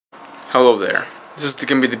Hello there. This is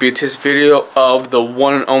going to be the BTS video of the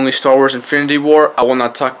one and only Star Wars Infinity War. I will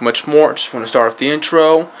not talk much more. Just want to start with the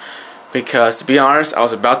intro because, to be honest, I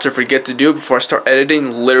was about to forget to do it before I start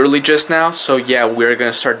editing literally just now. So yeah, we're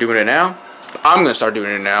going to start doing it now. I'm going to start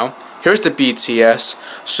doing it now. Here's the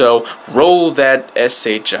BTS. So roll that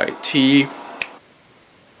SHIT.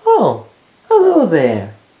 Oh, hello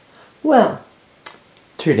there. Well,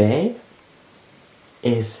 today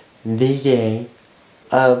is the day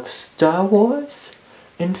of Star Wars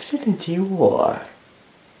Infinity War.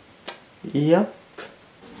 Yup.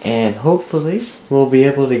 And hopefully we'll be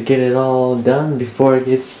able to get it all done before it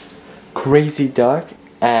gets crazy dark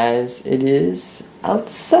as it is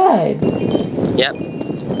outside. Yep.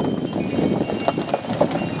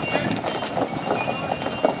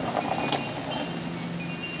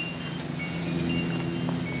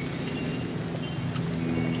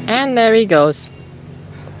 And there he goes.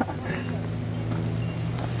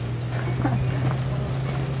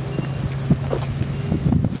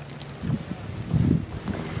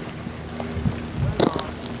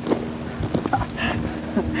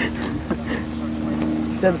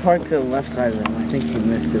 He said park to the left side of him. I think he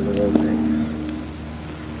missed it a little bit.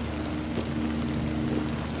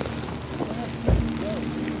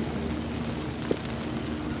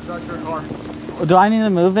 That's your car. Do I need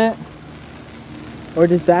to move it? Or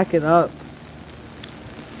just back it up?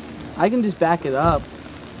 I can just back it up.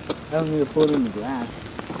 I don't need to pull it in the grass.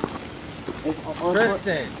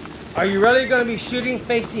 Tristan, are you really going to be shooting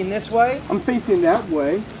facing this way? I'm facing that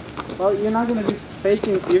way. Well, you're not going to be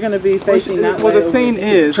facing, you're going to be facing that way. Well, the thing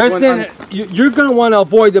is, Tristan, you're going to want to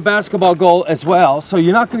avoid the basketball goal as well, so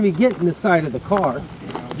you're not going to be getting the side of the car.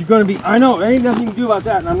 You're going to be, I know, there ain't nothing you can do about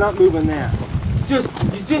that, and I'm not moving that. You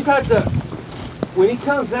just have to, when he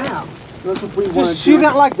comes out, just shoot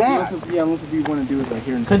out like that. Unless if you want to do it right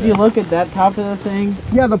here. Could you look at that top of the thing?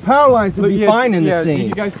 Yeah, the power lines would be fine in the scene.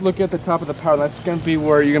 You guys look at the top of the power line. That's going to be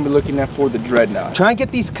where you're going to be looking at for the dreadnought. Try and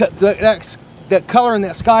get these that color in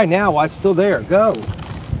that sky now while it's still there. Go.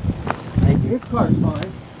 This car's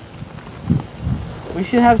fine. We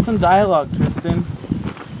should have some dialogue, Tristan.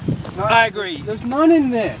 I agree. There's none in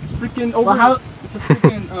this. Freaking over. Well, how? It's a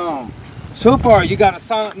freaking So far, you got a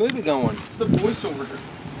silent movie going. It's the voiceover.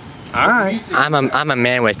 All right. I'm a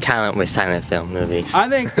man with talent with silent film movies. I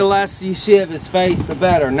think the less you see of his face, the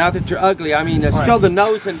better. Not that you're ugly. I mean, show the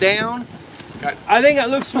nose and down. I think it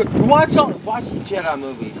looks. Watch the Jedi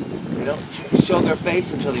movies. They don't show their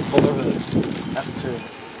face until they pull their hood. That's true.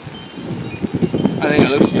 I think it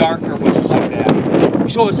looks darker when it's like that.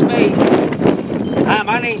 Show his face. Hi,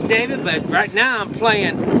 my name's David, but right now I'm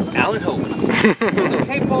playing Alan Hope. With the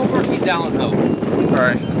cape over, he's Alan Hope. All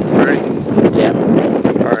right. Ready? Yep.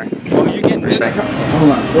 All right. Oh, you're getting big.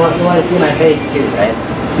 Hold on. You want to see my face too, right?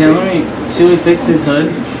 Yeah, should we fix his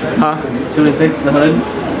hood? Huh? Should we fix the hood?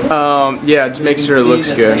 Yeah, just make sure it looks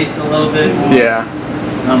good. Face a little bit. Yeah.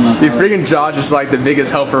 The freaking Josh is like the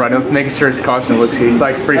biggest helper right now, making sure his costume looks good. He's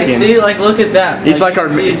like freaking. Like, see, like, look at that. He's like our.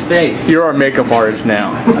 See his face. You're our makeup artist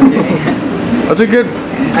now. Okay. That's a good.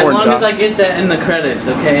 As long as I get that in the credits,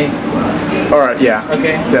 okay? All right. Yeah.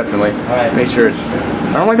 Okay. Definitely. All right. Make sure it's.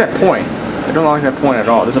 I don't like that point. I don't like that point at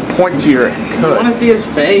all. There's a point to your hood. You want to see his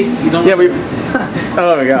face? You don't. Yeah, we.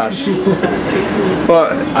 Oh my gosh.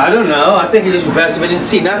 Well, I don't know. I think it's best if we didn't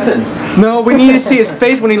see nothing. no, we need to see his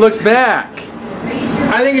face when he looks back.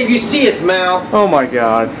 I think if you see his mouth. Oh my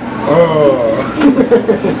god.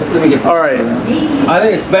 Let me get this. All right. I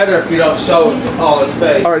think it's better if you don't show us all his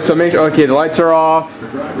face. All right. So make sure. Okay, the lights are off.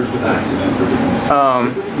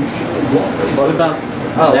 What about?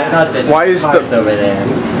 Oh, not the Why is cars the over there?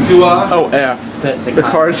 Oh F. The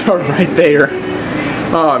cars are right there.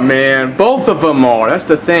 Oh man, both of them are. That's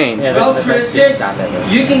the thing. Yeah, Well, let's just Tristan, stop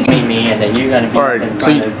it. you can Be me, and then you're gonna be. All right.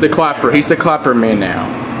 So the clapper. He's the clapper man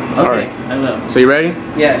now. All Okay, right. I will. So you ready?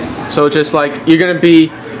 Yes. So just like you're gonna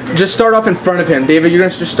be, just start off in front of him, David. You're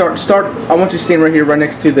gonna just start. I want you to stand right here, right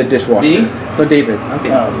next to the dishwasher. Me? No, David.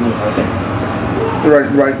 Okay. Oh, me.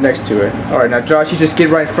 Okay. Right next to it. All right. Now, Josh, you just get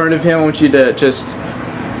right in front of him. I want you to just.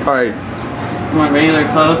 All right. You want regular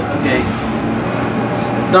close? Okay.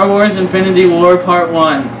 Star Wars Infinity War Part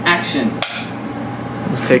 1. Action.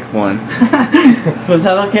 Let's take one. Was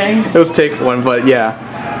that okay? It was take one, but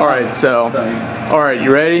yeah. All right. So. Sorry. All right.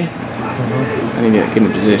 You ready? I need to get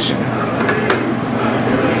in position.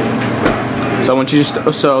 So I want you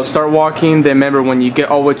to start walking. Then remember, when you get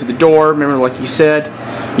all the way to the door, remember, like you said,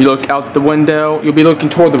 you look out the window. You'll be looking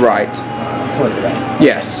toward the right. Toward the right.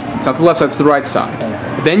 Yes. It's not the left side. It's the right side.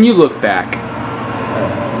 Then you look back.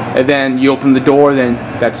 And then you open the door. Then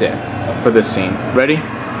that's it for this scene. Ready?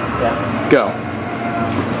 Yeah. Go.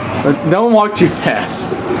 But don't walk too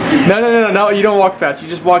fast. No, you don't walk fast. You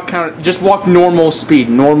just walk just walk normal speed.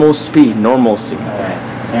 Normal speed. Alright,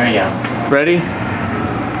 there we go. Ready?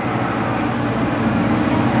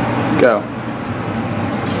 Go.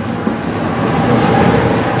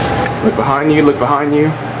 Look behind you, look behind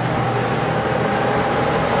you.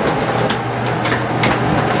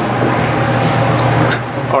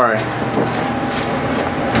 Alright.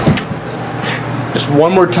 Just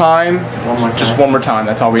one more time. Just one more time,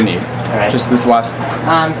 that's all we need. Alright. Just this last.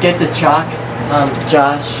 Get the chalk,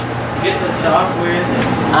 Josh. Get the chalk, where is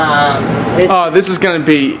it? Oh, this is gonna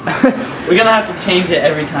be We're gonna have to change it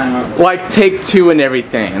every time, aren't we? like take two and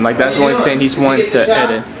everything. And like that's the only thing he's wanting to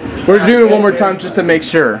edit. We're doing it one more time just to make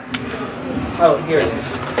sure. Oh, here it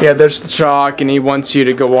is. Yeah, there's the chalk and he wants you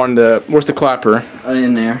to go on the, where's the clapper? Oh,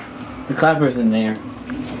 in there. The clapper's in there.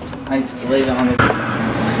 I just laid it on it.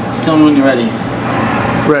 Just tell me when you're ready.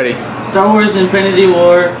 Ready. Star Wars Infinity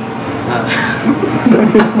War.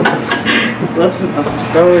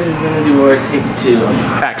 Star Wars Infinity War, take 2.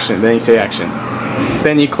 Action, then you say action.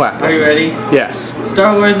 Then you clap. Are you ready? Yes.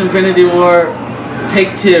 Star Wars Infinity War,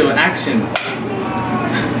 take 2, action.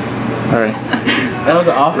 Alright. That was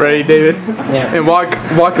awful. Ready, David? Yeah. And walk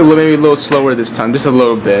maybe a little slower this time, just a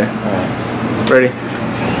little bit. Alright. Ready?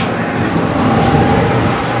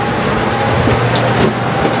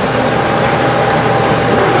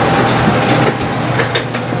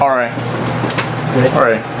 Alright.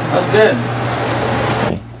 Alright. That's good.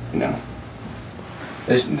 No.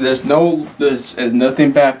 There's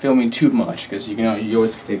nothing bad filming too much because you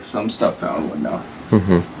always take some stuff out and whatnot.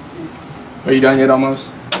 Mm-hmm. Are you done yet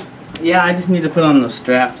almost? Yeah, I just need to put on the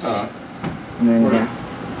straps. And then, yeah.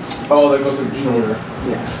 Oh, that goes with your shoulder.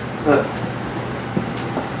 Yeah.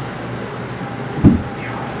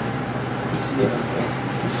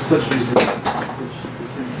 This is such easy.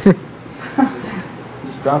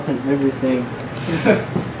 Just dropping everything.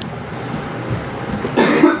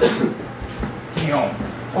 Damn.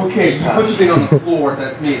 Okay, you put your thing on the floor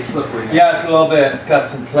that made it slippery. Yeah, it's a little bit. It's got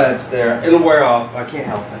some pledge there. It'll wear off. I can't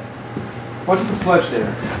help it. Why'd you put pledge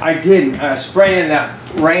there? I didn't. Spraying that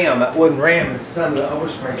wooden ram, and some of the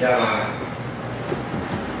overspray got on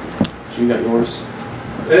it. So you got yours?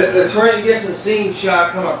 Let's try and get some scene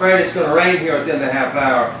shots. I'm afraid it's going to rain here within the half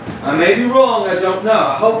hour. I may be wrong. I don't know.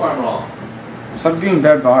 I hope I'm wrong. Stop getting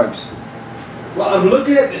bad vibes. Well, I'm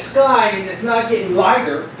looking at the sky, and it's not getting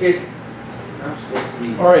lighter. I'm supposed to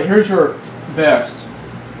be... Alright, here's your vest.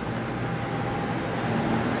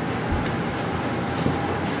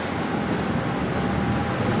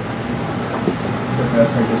 It's the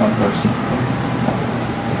vest that goes on first.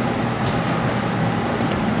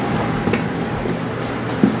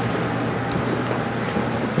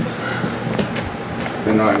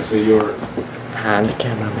 Then obviously your... And the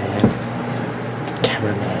cameraman.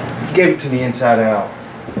 Give it to me inside out.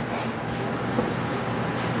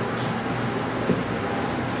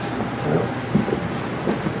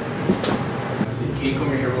 Can you come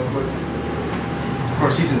here real quick? Of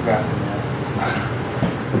course, he's in the bathroom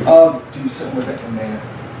now. I'll do something with that in a minute.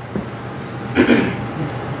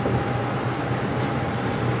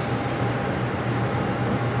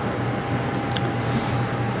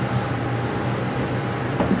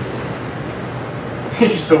 You're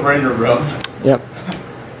still wearing your robe. Yep.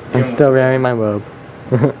 I'm still wearing my robe.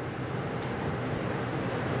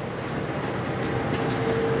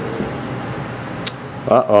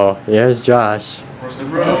 Uh-oh, here's Josh. Where's the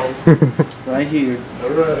robe? Right here.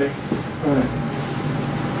 Alright.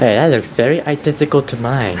 Hey, that looks very identical to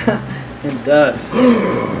mine. It does.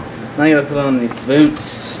 Now I gotta put on these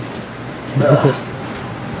boots.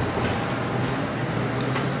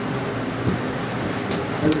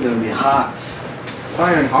 This is gonna be hot. It's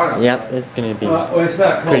not even hot outside. Yep, it's gonna be Well, it's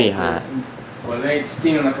not cold. pretty hot. Well, it ain't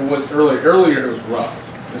steaming like it was earlier. Earlier it was rough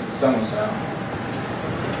because the sun was out.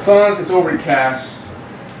 Plus, it's overcast.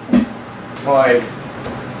 Like,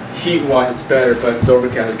 heat-wise, it's better, but if it's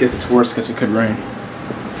overcast, I guess it's worse because it could rain.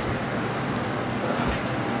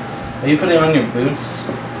 Are you putting on your boots?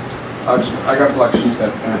 I got black shoes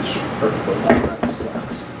that match perfectly. That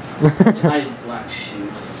sucks. Giant black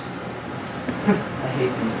shoes. I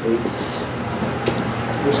hate these boots.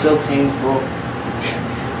 They're so painful.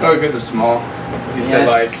 Oh, because they're small. As he said,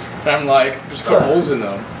 like, I'm like, just cut holes in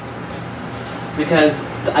them. Because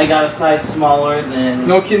I got a size smaller than...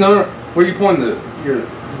 No, kid, no. Where are you pulling the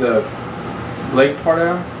leg part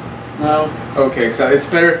out? No, Okay, so it's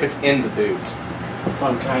better if it's in the boot. that's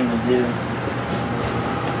what I'm trying to do.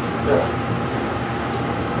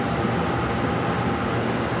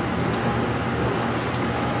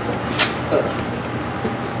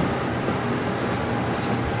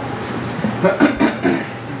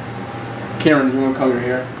 Cameron, you want to come over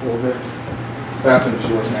here a little bit? Bathroom's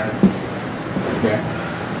yours now. Okay.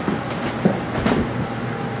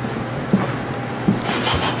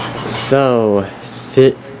 So,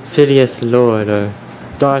 Sidious Lord or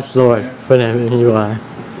Darth Lord, whatever you are.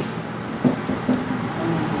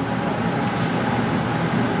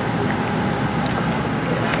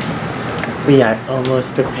 We are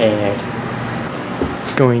almost prepared.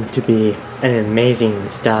 It's going to be an amazing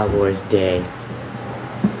Star Wars day.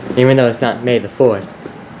 Even though it's not May the 4th.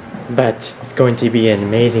 But it's going to be an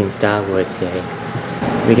amazing Star Wars day.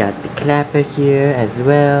 We got the clapper here as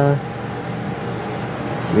well.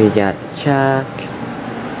 We got Chuck.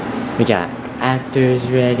 We got actors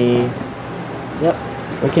ready. Yep,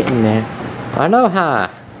 we're getting there. Aloha!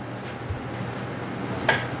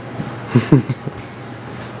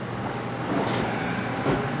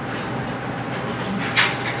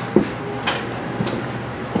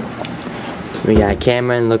 We got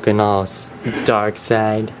Cameron looking all dark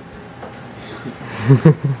side.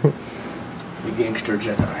 The gangster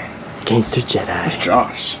Jedi. Gangster Jedi. It's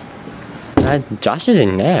Josh. Josh is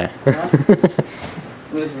in there. I'm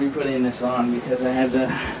just re-putting this on because I had to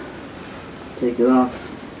take it off.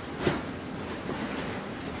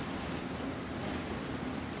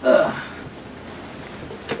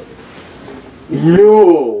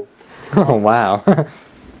 Yo! Oh wow. That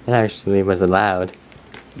actually was allowed.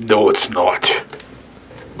 No, it's not.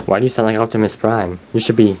 Why do you sound like Optimus Prime? You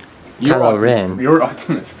should be Kylo Ren. You're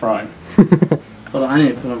Optimus Prime. Hold on, I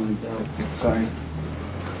need to put on my belt. Sorry.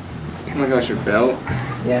 Oh my gosh, your belt?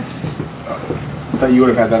 Yes. I thought you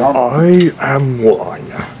would have had that on. I am one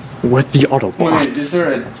with the Wait, is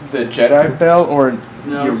there the Jedi belt or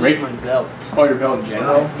No, your it's just my belt. Oh, your belt in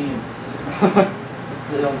general? My pants.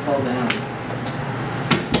 They don't fall down.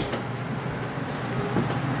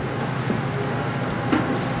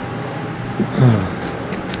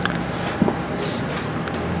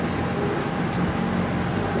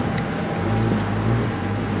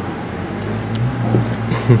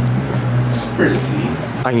 Pretty easy.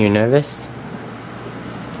 Are you nervous?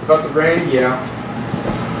 About the rain? Yeah.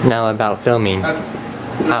 No, about filming. That's...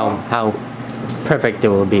 How perfect it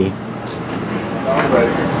will be. I'm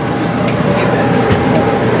ready.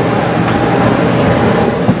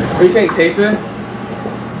 Are you saying tape it?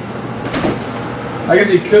 I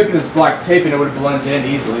guess you could because it's black tape and it would have blended in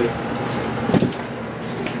easily.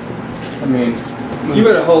 I mean... You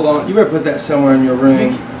better hold on. You better put that somewhere in your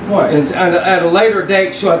room. What? And at a later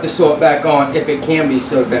date, she'll have to sew it back on if it can be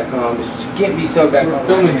sewed back on. But she can't be sewed back on. We're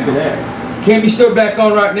filming right now. today. Can't be sewed back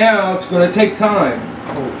on right now. It's going to take time.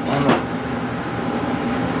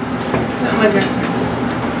 Not my dress.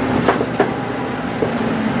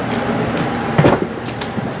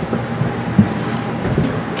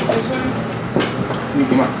 You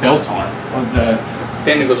get my belt on. Or the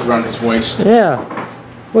thing that goes around his waist. Yeah.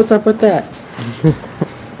 What's up with that?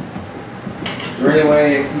 Is there any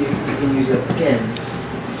way you can use a pin?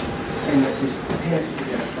 And this pin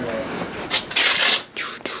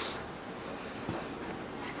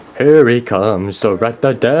Here he comes to wreck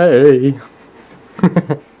the day.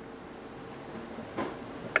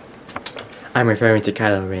 I'm referring to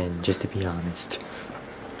Kylo Ren, just to be honest.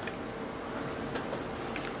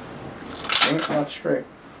 It's not straight.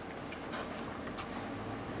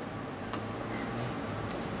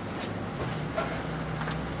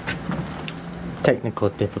 Technical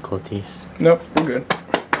difficulties. Nope, we're good.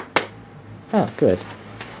 Oh, good.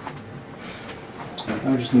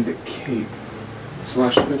 I just need the cape.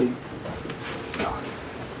 Slash hoodie. God.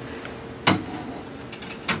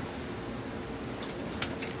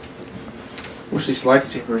 Wish these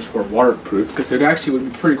lightsabers were waterproof because it actually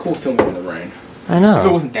would be pretty cool filming in the rain. I know. If it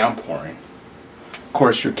wasn't downpouring. Of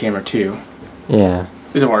course, your camera too. Yeah.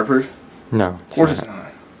 Is it waterproof? No. Of course it's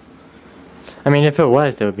not. I mean, if it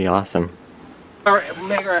was, that would be awesome.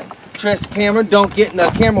 Make her trust camera. Don't get in the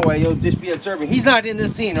camera way. You'll just be observing. He's not in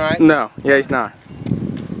this scene, right? No. Yeah, he's not.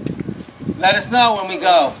 Let us know when we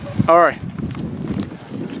go. All right.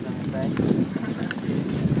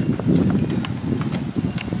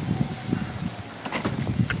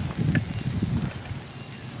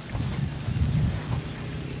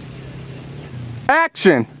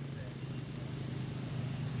 Action.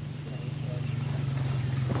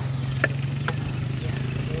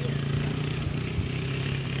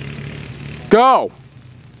 Go.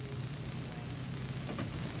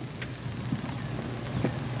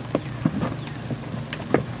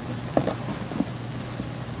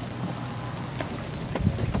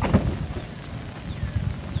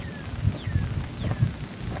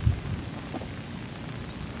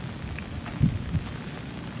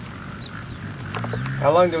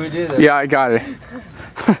 How long do we do this? Yeah, I got it.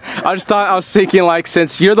 I just thought, I was thinking like,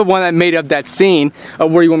 since you're the one that made up that scene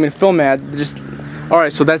of where you want me to film at, just,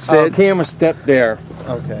 alright, so that's it. Camera step there.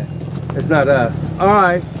 Okay. It's not us.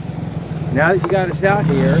 Alright. Now that you got us out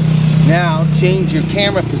here, now change your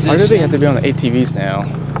camera position. Why do they have to be on the ATVs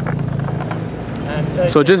now?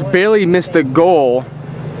 So just barely missed the goal.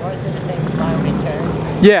 Or is it the same spot we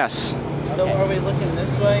turn? Yes. So are we looking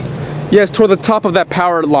this way? Yes, toward the top of that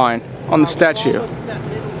power line on the statue.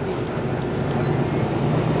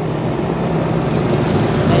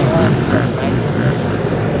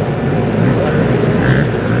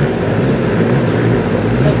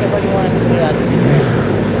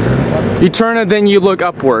 You turn it, then you look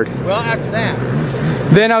upward. Well, after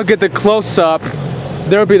that. Then I'll get the close-up.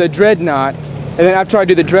 There'll be the dreadnought. And then after I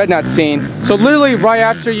do the dreadnought scene, so literally right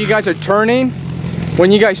after you guys are turning,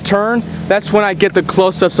 when you guys turn, that's when I get the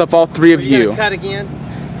close-ups of all three of you. Cut again?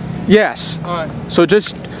 Yes. Alright. So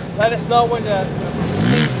just Let us know when to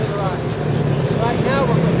change to the right. Right now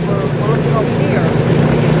we're looking over here.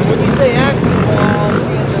 When you say action, we'll all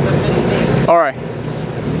into the middle thing. alright.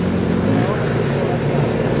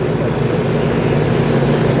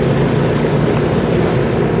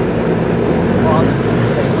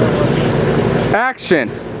 Action.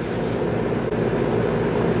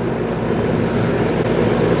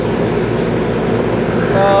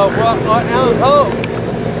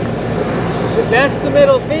 That's the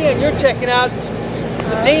middle thing, and you're checking out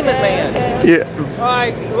the Demon Man. Yeah.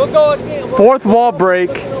 Alright, we'll go again. Fourth wall break.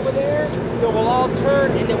 Over there, so we'll all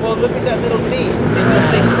turn, and then we'll look at that little thing, and you'll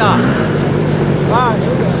say stop. Alright,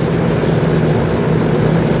 here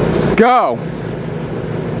we go. Go.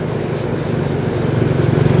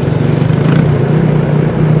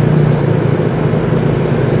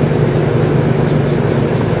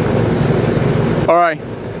 Alright.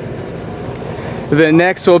 The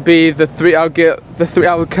next will be the three. I'll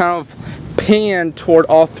kind of pan toward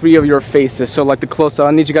all three of your faces. So like the close-up,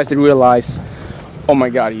 I need you guys to realize, oh my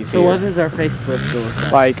god, he's So here. what is our face supposed to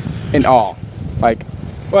look like? Like in awe. Like,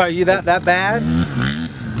 well, are you that bad?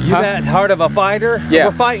 You that hard of a fighter? Yeah.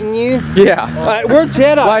 We're fighting you? yeah. We're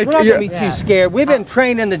Jedi. Like, we're not you're- going to be too scared. We've been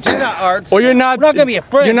trained in the Jedi arts. Well, you're not. We're not going to be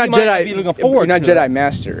afraid. You're not We might Jedi. be looking forward you're not to Jedi it.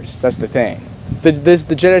 masters. That's the thing. The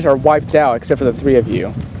Jedis are wiped out except for the three of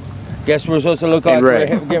you. Guess we're supposed to look like And we're Ray.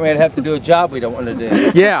 getting ready to have to do a job we don't want to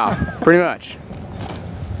do. Yeah, pretty much.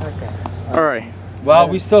 Okay. All right. Well,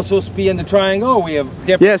 we still supposed to be in the triangle. Or we have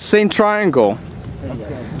different. Yeah, same triangle.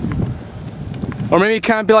 Or maybe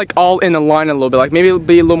kind of be like all in a line a little bit. Like maybe it'll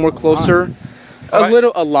be a little more closer. A Right.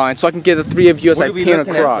 little aligned so I can get the three of you as What I are we pan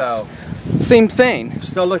looking across. at, though? Same thing.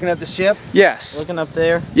 Still looking at the ship? Yes. Looking up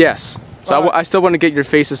there? Yes. So I still want to get your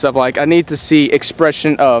faces up. Like I need to see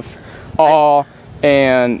expression of awe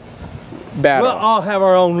and battle. We'll all have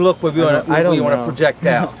our own look what we want I don't to know. project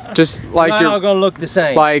out. Just We're like not all you're going to look the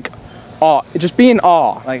same. like awe. Just be in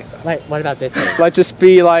awe. Like, What about this one? Like just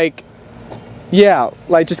be like, yeah.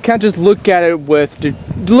 Like just can't just look at it with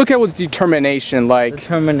determination. Like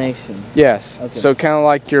determination. yes. Okay. So kind of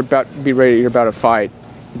like you're about to be ready. You're about to fight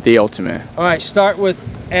the ultimate. all right, start with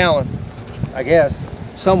Alan, I guess.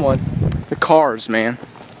 Someone. The cars, man.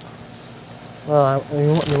 Well,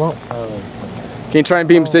 you won't. Can you try and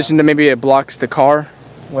be in position that maybe it blocks the car?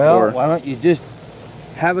 Well, Or- why don't you just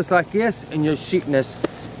have us like this and you're shooting us.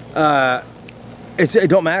 It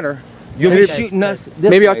don't matter. You'll be Maybe- shooting us this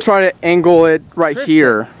Maybe way. I'll try to angle it right Kristen,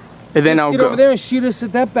 here, and then Just I'll get go. over there and shoot us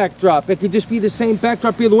at that backdrop. It could just be the same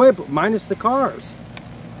backdrop either way, but minus the cars.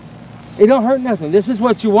 It don't hurt nothing. This is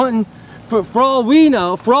what you're wanting. For all we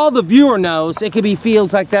know, for all the viewer knows, it could be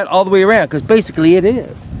fields like that all the way around, because basically it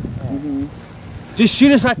is. Just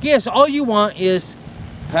shoot us like this. All you want is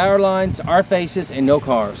power lines, our faces, and no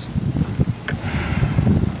cars.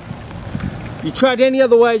 You tried any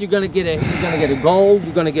other way, you're gonna get a gold,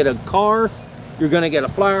 you're gonna get a car, you're gonna get a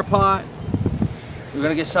flower pot, you're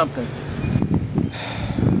gonna get something.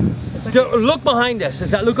 Look behind us.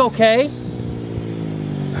 Does that look okay?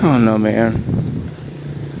 I don't know, man.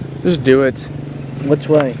 Just do it. Which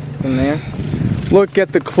way? From there? Look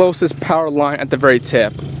at the closest power line at the very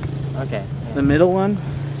tip. Okay. The middle one?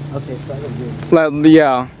 Okay, so I can do.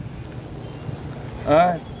 Yeah. All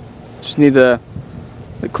right. Just need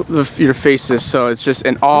your faces, so it's just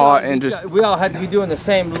in awe and just. We all had to be doing the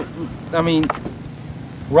same. I mean,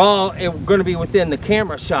 we're all going to be within the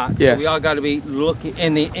camera shot, Yes. so we all got to be looking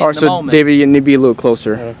in the Or so, moment. David, you need to be a little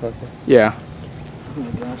closer. A little closer. Yeah. Oh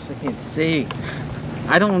my gosh, I can't see.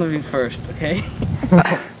 I don't want to be first, okay?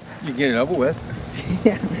 You get it over with.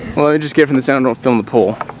 Well, let me just get it from the center. Don't film the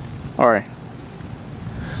pool. All right.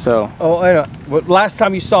 So. Oh, I know. Well, last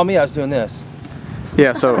time you saw me, I was doing this.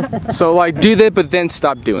 Yeah, so like do that, but then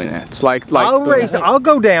stop doing it. It's like I'll race it. I'll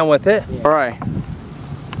go down with it. All right.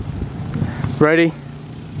 Ready?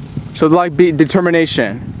 So like be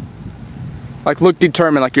determination. Like look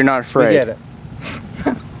determined, like you're not afraid. Get it.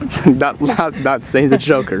 not saying the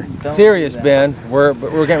Joker. Serious, Ben. We're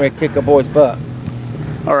getting ready to kick a boy's butt.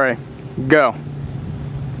 All right, go.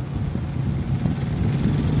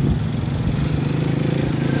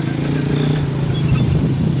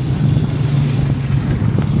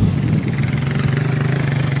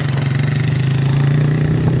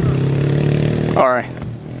 All right.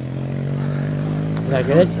 Is that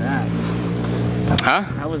good? Huh?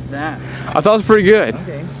 How was that? I thought it was pretty good.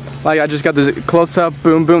 Okay. Like I just got this close up,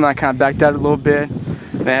 boom, boom. And I kind of backed out a little bit.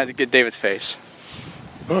 And I had to get David's face.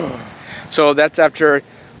 So that's after.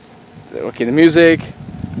 Okay, the music,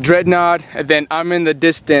 Dreadnought, and then I'm in the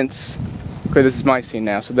distance. Okay, this is my scene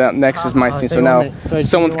now. So that next is my scene. So now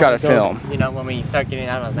someone's got to film. You know, when we start getting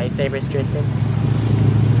out on lightsabers, Tristan.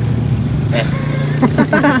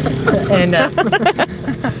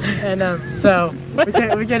 So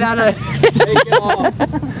we get out of. Take it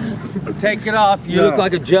off. Take it off. You look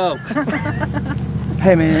like a joke.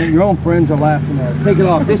 Hey man, your own friends are laughing at it. Take it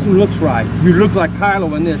off. This one looks right. You look like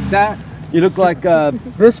Kylo in this. That you look like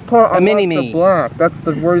This part, a mini-me. black. That's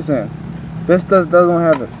the reason. This doesn't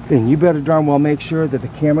have it. Then you better darn well make sure that the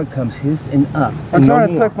camera comes his and up. I'm and no trying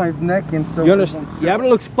to more. tuck my neck in so. You understand? Yeah, but it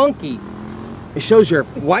looks funky. It shows your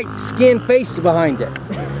white skin face behind it.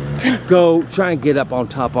 Go try and get up on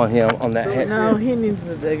top on him on that head. No, he needs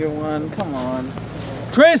the bigger one. Come on.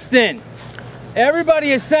 Tristan,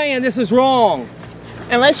 everybody is saying this is wrong.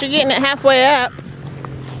 Unless you're getting it halfway up.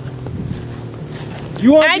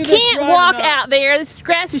 You want to I do this can't right walk or not? out there. This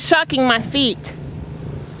grass is shocking my feet.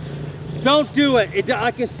 Don't do it.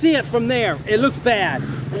 I can see it from there. It looks bad.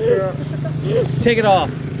 Take it off.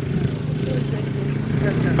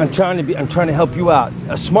 I'm trying to help you out.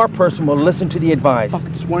 A smart person will listen to the advice.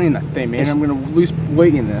 Fucking sweating that thing, man. I'm gonna lose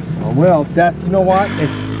weight in this. Oh, well, that you know what?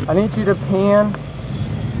 It's I need you to pan.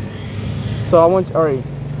 So I want. All right,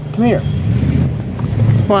 come here.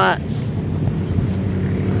 What?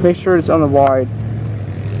 Make sure it's on the wide.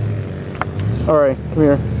 All right, come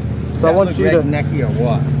here. So I want you to necky or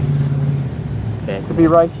what? be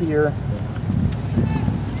right here.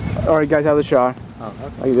 All right, guys, have the shot. Oh,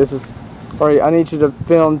 okay. Like this is. All right, I need you to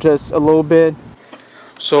film just a little bit.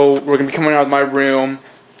 So we're gonna be coming out of my room,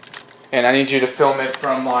 and I need you to film it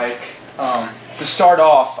from like to start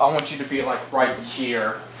off. I want you to be like right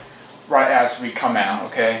here, right as we come out.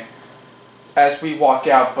 Okay. As we walk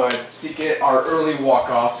out, but to get our early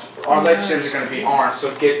walk-offs, our lightsabers are going to be orange,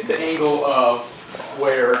 so get the angle of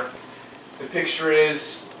where the picture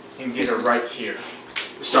is and get it right here.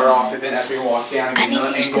 Start off, and then as we walk down, get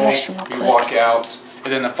another angle, we walk out,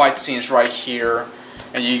 and then the fight scene is right here,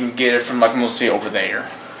 and you can get it from like mostly over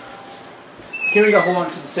there. Here we go, hold on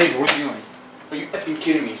to the saber, what are you doing? Are you effing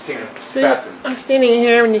kidding me? He's taking a bathroom. I'm standing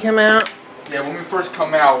here when you come out. Yeah, when we first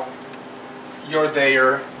come out, you're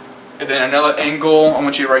there. And then another angle, I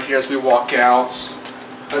want you right here as we walk out.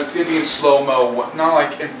 It's going to be in slow-mo, not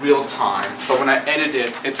like in real time, but when I edit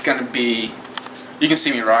it, it's going to be, you can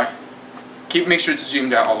see me, right? Make sure it's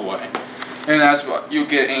zoomed out all the way. And that's what, you'll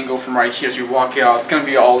get an angle from right here as we walk out. It's going to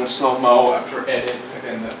be all in slow-mo after edits,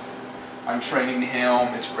 and then I'm training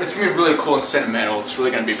him. It's going to be really cool and sentimental. It's really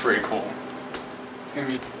going to be pretty cool. It's going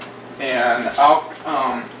to be, and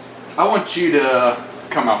I want you to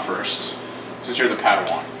come out first, since you're the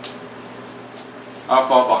Padawan. I'll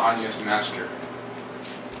fall behind you as the master.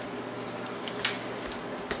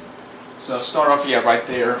 So start off, yeah, right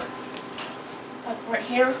there. Like right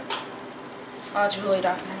here? Oh, it's really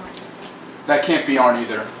dark now. That can't be on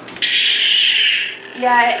either.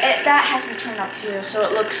 Yeah, that has to be turned up too, so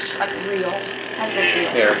it looks like real. It has to look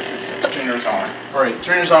real. There, turn yours on. Alright,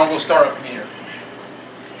 turn yours on, we'll start off in here.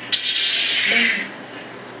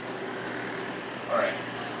 Alright,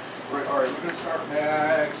 we're gonna start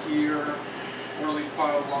back here. Really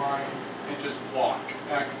file line and just walk.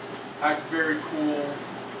 Act very cool.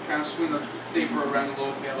 Kind of swing the saber around a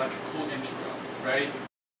little bit like a cool intro. Ready?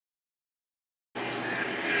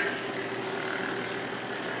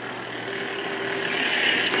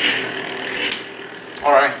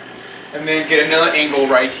 Alright. And then get another angle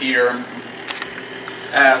right here.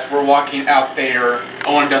 As we're walking out there.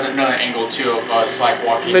 I want another angle too of us like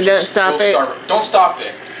walking. But don't stop it. Don't stop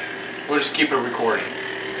it. We'll just keep it recording.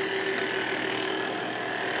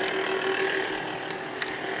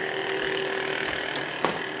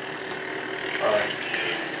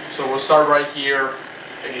 So we'll start right here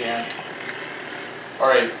again.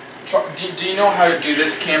 Alright, do you know how to do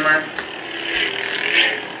this, Cameron?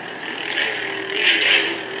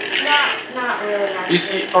 Not really. You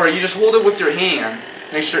see, alright, you just hold it with your hand.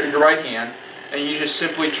 Make sure your right hand, and you just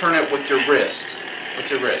simply turn it with your wrist. With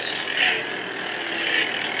your wrist.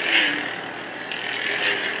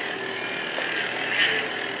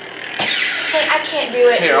 I can't do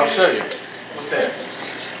it. Here, I'll show you. What's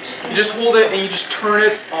this? You just hold it and you just turn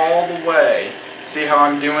it all the way. See how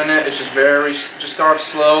I'm doing it? It's just start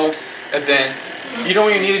slow, and then you don't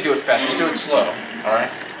even need to do it fast. Just do it slow. All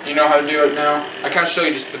right. You know how to do it now. I can't show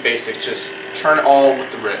you just the basic. Just turn it all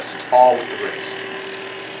with the wrist. All with the wrist.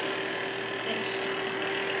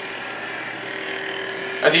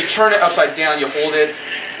 As you turn it upside down, you hold it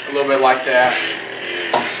a little bit like that.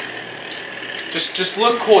 Just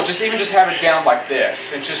look cool. Just have it down like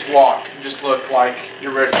this, and just walk. Just look like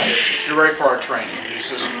you're ready for business. You're ready for our training.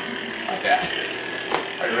 Just like that.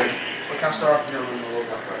 Are you ready? We'll kind of start off in your room a little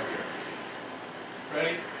bit right here.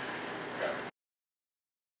 Ready? Go.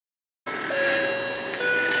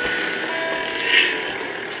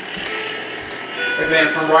 And then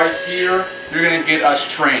from right here, you're gonna get us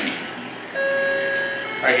training.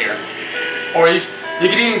 Right here. Or you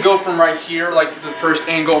can even go from right here, like the first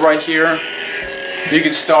angle right here. You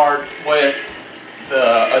can start with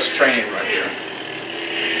us training right here.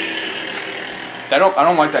 I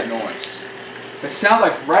don't like that noise. It sounds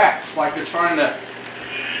like rats, like they're trying to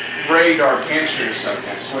raid our pantry or something,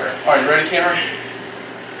 I swear. Alright, you ready, Cameron?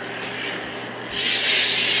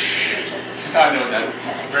 I know that.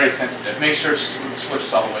 It's very sensitive. Make sure the switch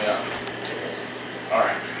is all the way up.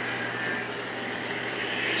 Alright.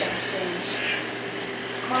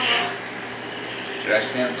 Should I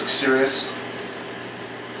stand? Look serious.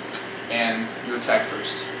 And you attack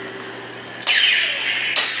first.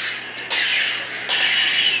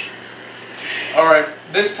 Alright,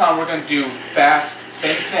 this time we're going to do fast,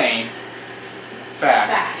 same thing.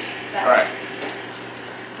 Fast. Alright.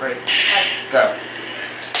 Ready? Go.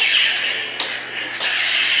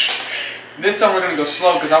 This time we're going to go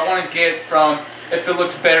slow because I want to get from, if it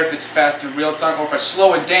looks better if it's fast in real time, or if I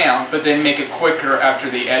slow it down but then make it quicker after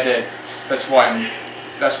the edit. That's why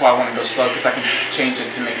I want to go slow, because I can change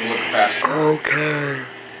it to make it look faster. Okay.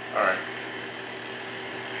 Alright.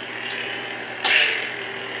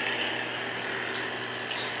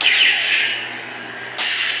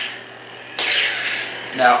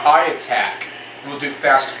 Now I attack. We'll do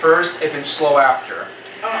fast first and then slow after.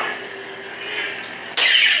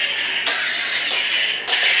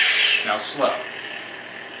 Now slow.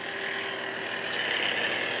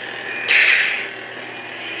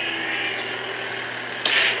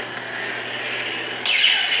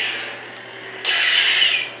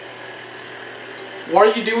 Why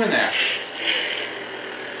are you doing that?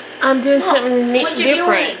 I'm doing something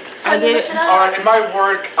different. I did it. Alright, it might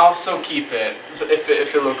work. I'll still keep it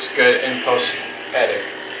if it looks good in post edit.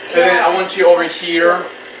 And then I want you over here.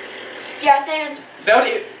 Yeah, I think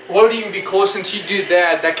What would even be cool since you do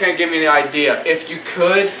that? That kind of gave me the idea. If you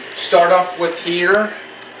could start off with here,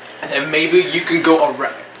 and then maybe you can go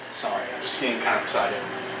around. Sorry, I'm just getting kind of excited.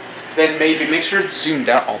 Then maybe make sure it's zoomed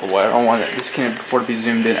out all the way. I don't want this can't afford to be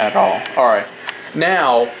zoomed in at all. Alright.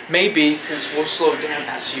 Now, maybe since we'll slow down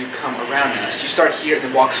as you come around us, you start here and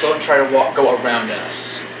then walk slow and try to go around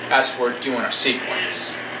us as we're doing our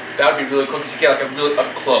sequence. That would be really cool because you get like a really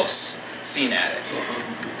up close scene at it.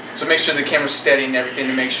 So make sure the camera's steady and everything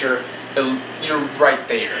to make sure you're right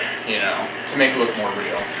there, you know, to make it look more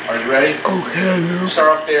real. Are you ready? Okay.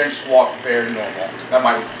 Start off there and just walk very normal. That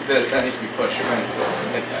needs to be pushed. You're going to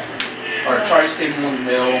hit that. Alright, try to stay more in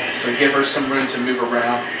the middle, so give her some room to move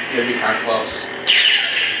around. You'll be kind of close.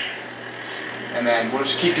 And then we'll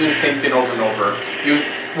just keep doing the same thing over and over.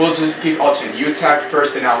 We'll just keep alternating. You attack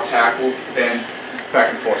first, then I'll attack. We'll then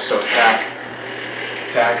back and forth. So attack,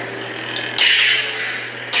 attack.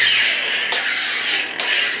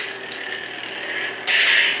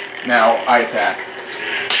 Now I attack.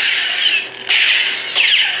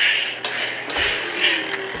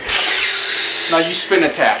 Now you spin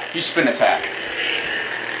attack. You spin attack.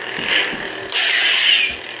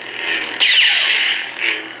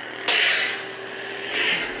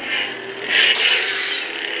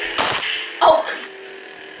 oh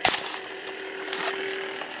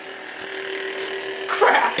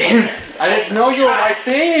crap! Damn it! I didn't know you were right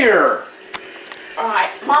there. All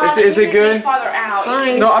right, Mom. Is it good? Farther out.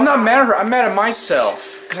 Fine. No, I'm not mad at her. I'm mad at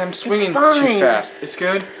myself because I'm swinging too fine. fast. It's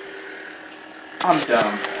good. I'm dumb.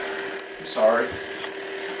 I'm sorry.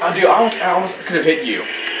 Oh, dude, I almost could have hit you.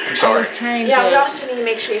 I'm I sorry. was trying Yeah, we to... also need to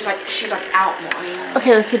make sure she's like out more. You know?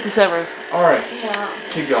 Okay, let's get this over. All right. Yeah.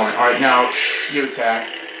 Keep going. All right, now you attack.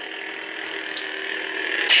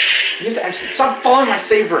 You have to actually stop following my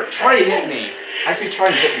saber. Try to hit me. Actually, try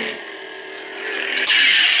to hit me.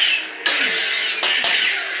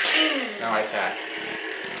 attack.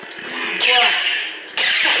 What?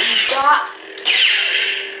 Got.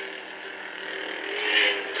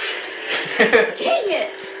 Dang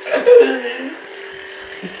it!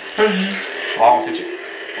 Oh, I almost hit you.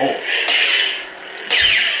 Oh.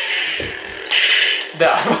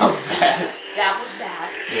 That was bad. That was bad.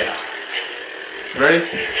 Yeah. Ready?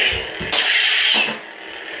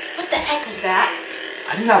 What the heck was that?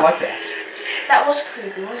 I did not like that. That was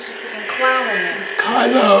creepy. What was the freaking clown in there?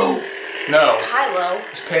 Kylo! No. Kylo?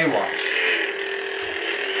 It's Pennywise.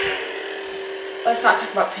 Let's not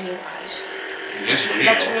talk about Pennywise. It is real.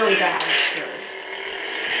 That's really bad. That's really.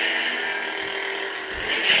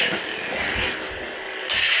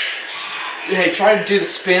 Hey, try to do the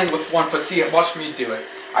spin with one foot. See, watch me do it.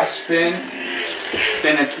 I spin,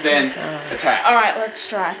 then attack. Alright, let's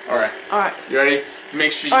try. Alright. Alright. You ready?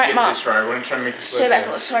 Make sure you Alright, get Mom. this right. We're gonna try to make this Stay look back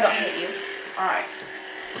good. so I don't hit you. Alright.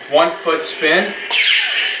 With 1 foot spin.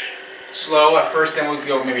 Slow at first, then we'll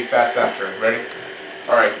go maybe fast after. Ready?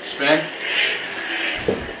 Alright, spin.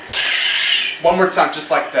 One more time,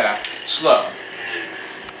 just like that. Slow.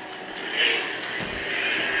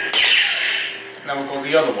 Now we'll go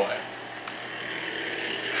the other way.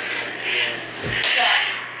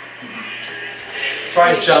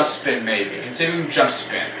 Try jump spin maybe. And see if we can jump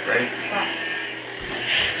spin. Ready?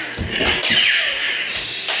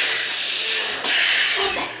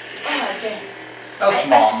 Oh, dang. That was I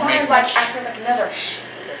small. sounded like I heard like another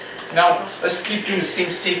Now, let's keep doing the same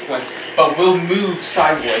sequence, but we'll move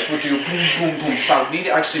sideways. We'll do boom, boom, boom, sideways. We need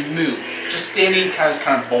to actually move. Just standing is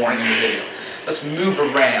kind of boring in the video. Let's move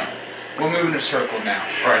around. We'll move in a circle now.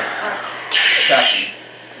 Alright. Attack me.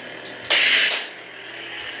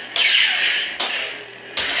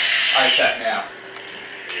 I attack now.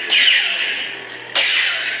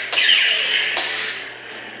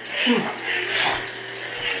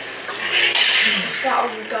 Is that all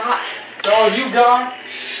you got? Is that all you got?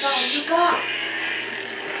 Is that all you got?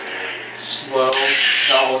 Slow.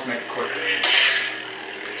 I'll always make it quicker.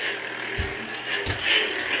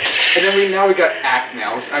 And then now we got act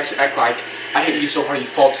now. Let's actually act like I hit you so hard you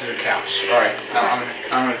fall to the couch. Alright, now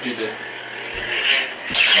I'm gonna do the...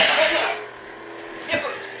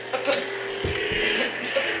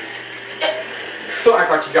 Don't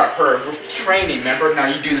act like you got hurt. We're training, remember? Now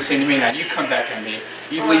you do the same to me. Now you come back at me.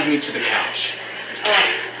 You lead me to the couch.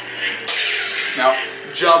 Now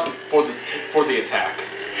jump for the attack.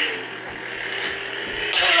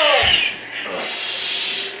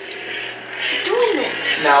 I'm doing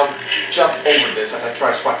this. Now jump over this as I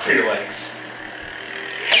try to swipe for your legs.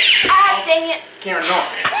 Ah, dang it. Cameron, no.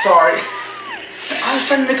 Sorry. I was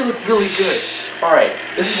trying to make it look really good. Alright,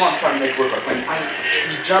 this is what I'm trying to make it look like. When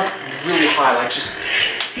you jump really high, like just...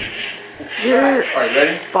 Your Alright,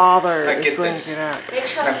 ready? father Now is get going this. to get out. Make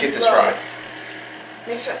sure Now get things this low. right.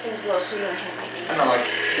 Make sure things low so you don't hit my knee. I know, like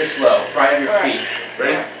this low, right at your Alright. feet.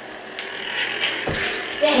 Ready?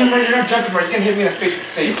 Dang. Cameron, you're not jumping right. You're gonna hit me in the face with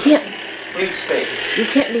the You saber. can't. We need space. You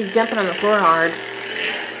can't be jumping on the floor hard.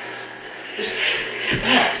 Just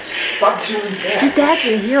that. Stop doing Your that. dad's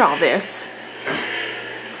gonna hear all this.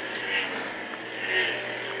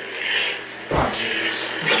 Oh, jeez.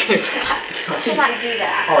 Let's just not do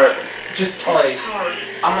that. Alright, just, It's alright. just hard.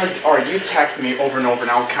 I'm gonna, alright, you attack me over and over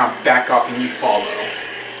and I'll count back off and you follow.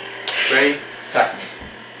 Ready? Attack me.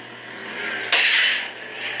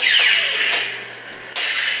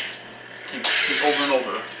 Keep over and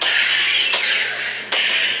over.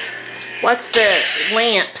 What's the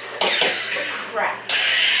lamps? Crap.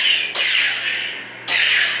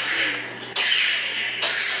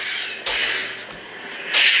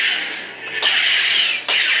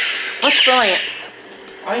 What's the lamps?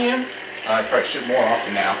 I am. I probably should more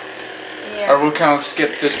often now. Yeah. Alright, we'll kind of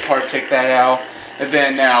skip this part, take that out, and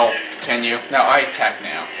then now continue. Now I attack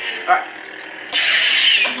now. Alright.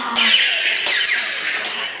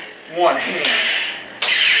 One hand.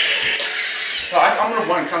 No, I'm gonna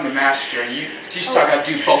run because I'm the master, and you teach us how to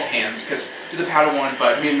do both hands because do the paddle one,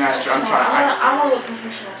 but me and the master, I'm trying. I want to look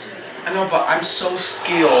professional too. I know, but I'm so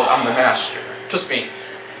skilled. I'm the master. Trust me.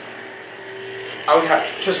 I would have.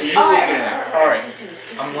 Trust me. You look at it. All right.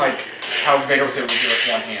 I'm like how Vader was able to do it with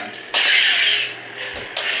one hand.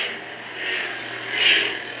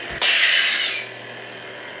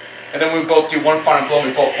 And then we both do one final blow and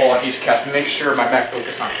we both fall on each cast. Make sure my back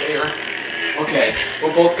focus not there. Okay,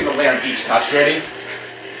 we're both gonna lay on each cast. Ready?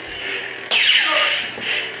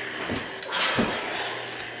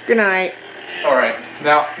 Good night. Alright.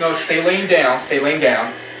 Now, no, stay laying down. Stay laying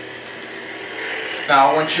down. Now,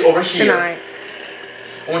 I want you over here. Good night.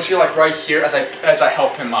 I want you like right here as I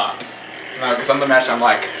help him up. Because I'm the master, I'm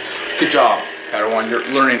like, good job, Padawan. You're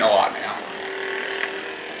learning a lot now.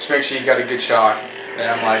 Just make sure you got a good shot. And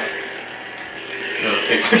I'm like, no,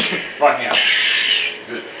 take the right hand.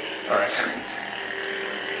 Good. Alright.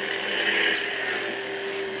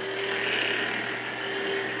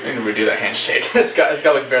 I'm gonna redo that handshake. it's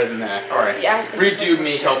gotta look better than that. Alright. Yeah. Redo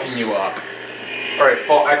me helping you up. Alright,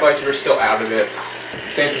 Paul, act like you were still out of it.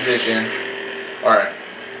 Same position. Alright.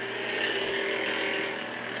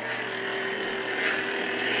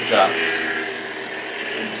 Good job.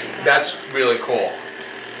 That's really cool.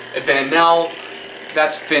 And then now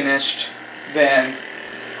that's finished, then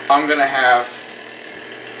I'm gonna have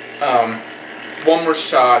one more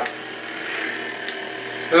shot.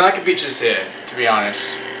 Then that could be just it, to be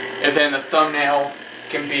honest. And then the thumbnail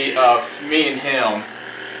can be of me and him.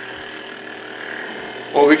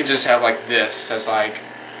 Or we could just have like this as like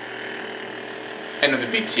end of the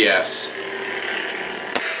BTS.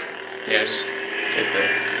 Yes. Hit the.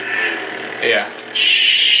 Yeah.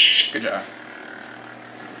 Good job.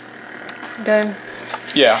 Done.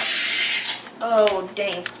 Yeah. Oh,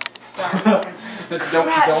 dang. Crap,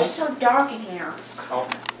 Don't. it's so dark in here. Oh,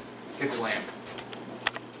 get the lamp.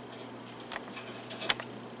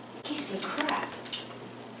 I can't see crap.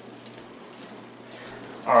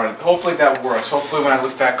 Alright, hopefully that works. Hopefully when I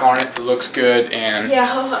look back on it, it looks good and Yeah,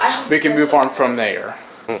 I hope we can move on from there.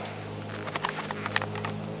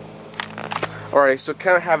 Alright, so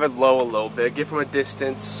kind of have it low a little bit. Get from a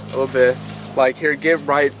distance a little bit. Like here, get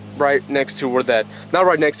right next to where that, not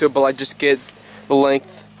right next to it, but like just get the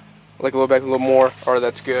length, like a little back a little more. Alright,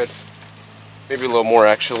 that's good. Maybe a little more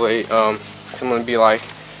actually. So I'm gonna be like,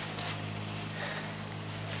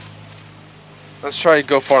 let's try to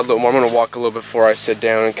go far a little more. I'm gonna walk a little bit before I sit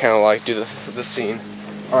down and kind of like do the scene.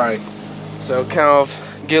 Alright, so kind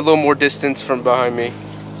of get a little more distance from behind me.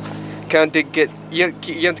 Kind of get, you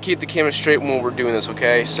have to keep the camera straight when we're doing this,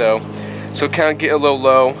 okay? So kind of get a little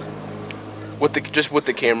low with just with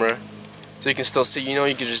the camera, so you can still see. You know,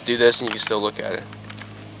 you can just do this and you can still look at it.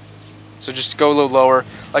 So just go a little lower.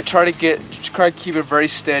 Like try to keep it very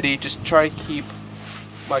steady. Just try to keep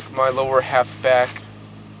like my lower half back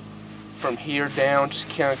from here down. Just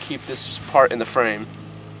kind of keep this part in the frame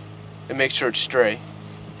and make sure it's straight.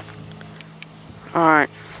 Alright.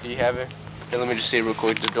 Do you have it? And let me just see it real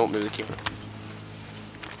quick. Don't move the camera.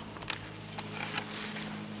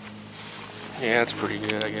 Yeah, that's pretty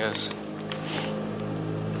good, I guess.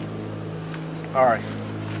 Alright.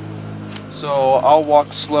 So I'll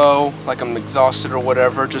walk slow, like I'm exhausted or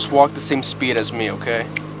whatever. Just walk the same speed as me, okay?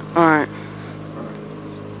 Alright.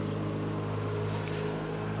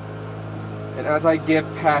 And as I get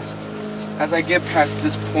past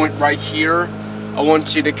this point right here, I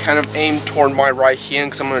want you to kind of aim toward my right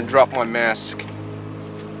hand because I'm going to drop my mask.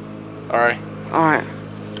 Alright? Alright.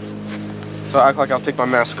 So act like I'll take my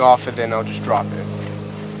mask off and then I'll just drop it.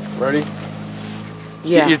 Ready?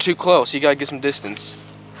 Yeah. You're too close. You got to get some distance.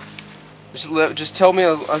 Just tell me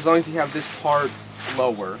as long as you have this part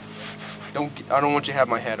lower. I don't want you to have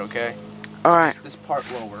my head, okay? Alright. Just this part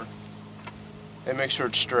lower. And make sure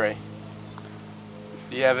it's straight.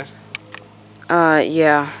 Do you have it?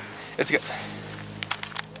 Yeah.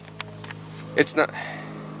 It's not.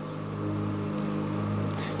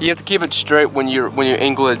 You have to keep it straight when you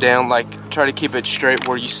angle it down. Like try to keep it straight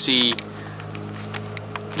where you see.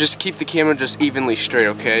 Just keep the camera just evenly straight,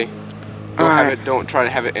 okay? Don't try to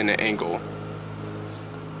have it in an angle.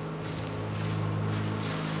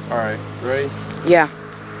 All right, ready? Yeah.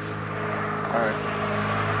 All right.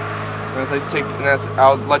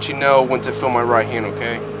 I'll let you know when to film my right hand,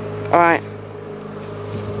 okay? Alright.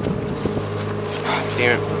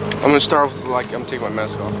 Damn it. I'm gonna start with like I'm taking my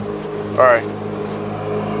mask off. Alright.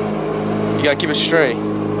 You gotta keep it straight.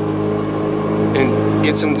 And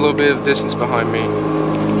get some little bit of distance behind me.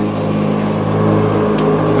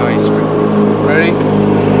 Nice. Ready?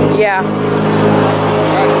 Yeah.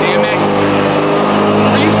 God damn it.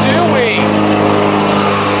 What are you doing?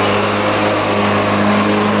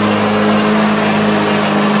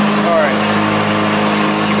 Alright.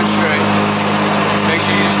 Keep it straight. Make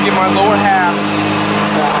sure you just get my lower half.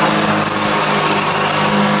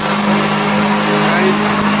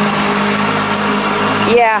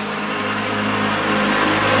 Yeah.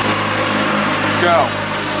 Go.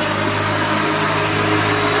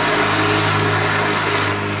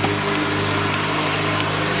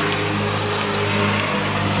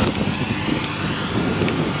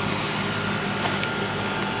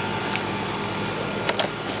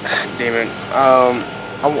 Damn it.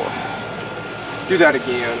 I won't do that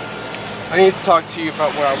again. I need to talk to you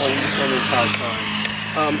about what I want you to spend the entire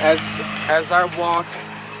time. As I walk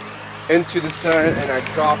into the sun and I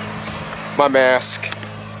drop my mask,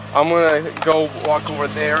 I'm gonna go walk over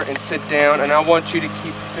there and sit down, and I want you to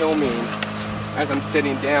keep filming as I'm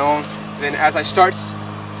sitting down. Then as I start,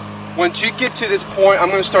 once you get to this point, I'm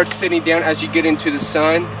gonna start sitting down as you get into the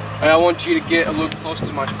sun, and I want you to get a little close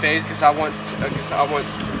to my face because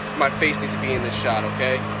my face needs to be in this shot,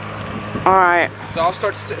 okay? All right. So I'll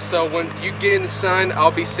start. So when you get in the sun,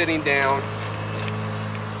 I'll be sitting down,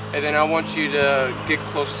 and then I want you to get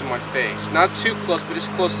close to my face. Not too close, but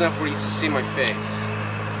just close enough where you can see my face.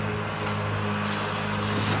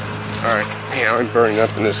 Alright, man, I'm burning up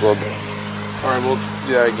in this a little bit. Alright, we'll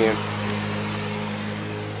do that again.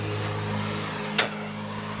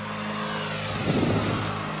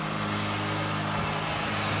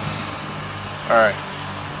 Alright.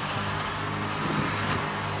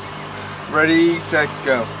 Ready, set,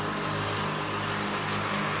 go.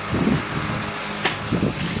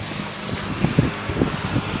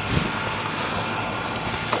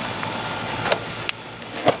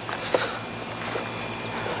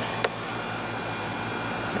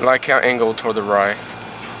 Like how angled toward the right.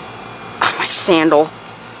 Oh, my sandal.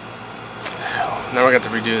 Now we got to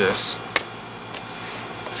redo this.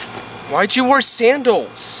 Why'd you wear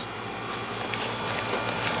sandals?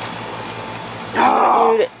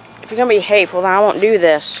 Dude, if you're gonna be hateful, then I won't do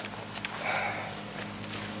this.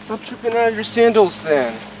 Stop tripping out of your sandals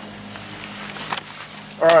then.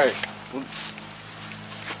 Alright.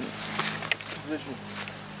 Position.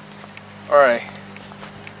 Alright.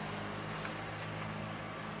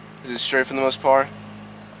 Is it straight for the most part?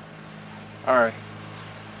 Alright.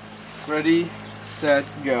 Ready, set,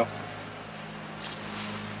 go.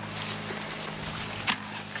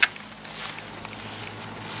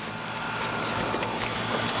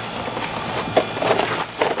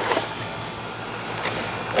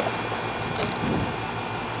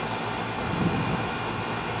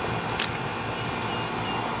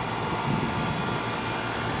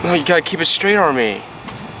 No, you gotta keep it straight on me.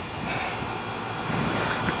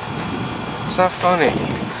 It's not funny.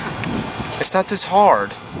 It's not this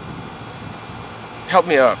hard. Help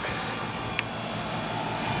me up.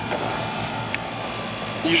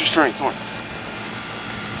 Use your strength. Come on.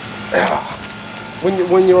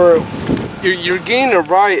 When you're getting it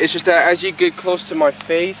right, it's just that as you get close to my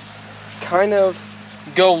face, kind of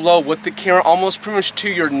go low with the camera, almost pretty much to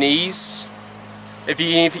your knees. If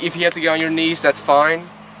you have to get on your knees, that's fine.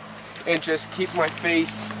 And just keep my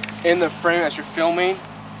face in the frame as you're filming.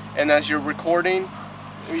 And as you're recording,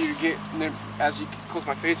 as you close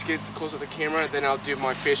my face, get close to the camera, then I'll do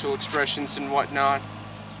my facial expressions and whatnot.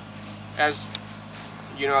 As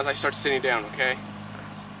you know, as I start sitting down, okay?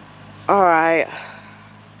 Alright.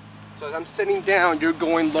 So as I'm sitting down, you're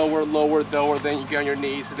going lower, lower, lower, then you get on your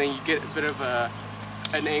knees, and then you get a bit of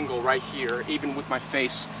an angle right here, even with my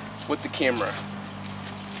face with the camera.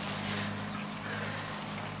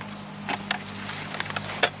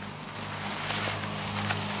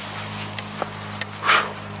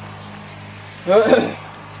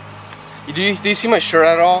 Do you see my shirt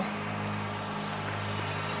at all?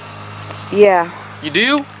 Yeah. You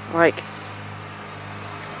do? Like.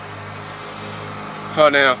 How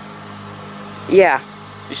now? Yeah.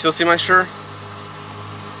 You still see my shirt?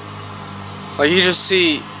 Like you just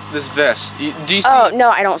see this vest. Do you see? Oh no,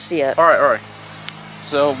 I don't see it. All right, all right.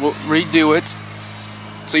 So we'll redo it.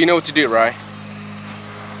 So you know what to do, right?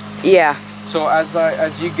 Yeah. So as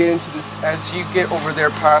you get into this, as you get over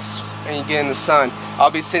there past and you get in the sun, I'll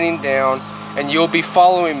be sitting down and you'll be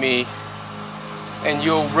following me and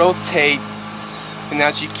you'll rotate, and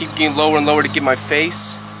as you keep getting lower and lower to get my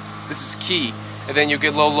face, this is key, and then you'll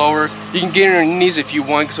get lower. You can get on your knees if you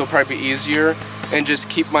want because it'll probably be easier, and just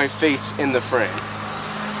keep my face in the frame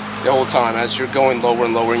the whole time as you're going lower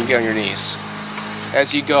and lower and you get on your knees.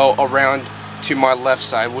 As you go around to my left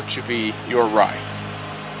side, which would be your right.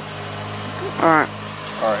 Alright.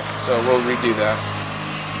 Alright, so we'll redo that.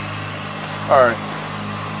 Alright.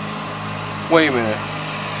 Wait a minute.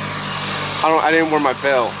 I didn't wear my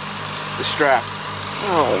belt. The strap.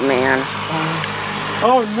 Oh man.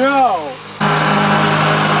 Oh no!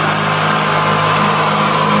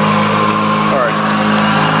 Alright.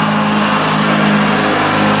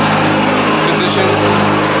 Positions.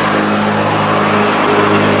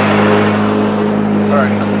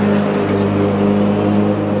 Alright.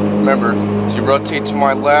 Remember, as you rotate to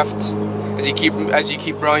my left, as you keep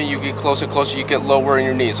running, you get closer and closer, you get lower in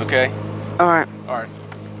your knees, okay? Alright. Alright.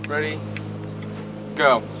 Ready?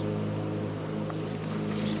 Go.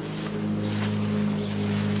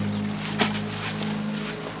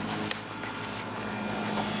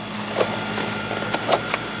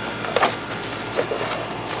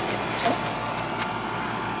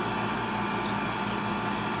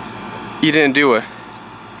 You didn't do it.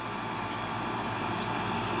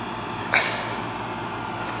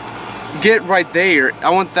 get right there.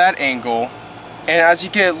 I want that angle. And as you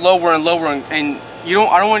get lower and lower, and you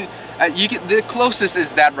don't, I don't want, you get, the closest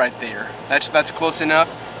is that right there. That's close enough.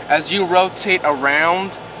 As you rotate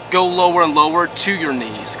around, go lower and lower to your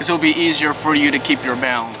knees, because it'll be easier for you to keep your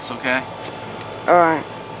balance, okay? Alright.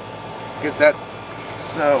 Because that,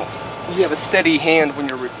 so you have a steady hand when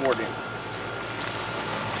you're recording.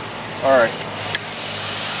 Alright.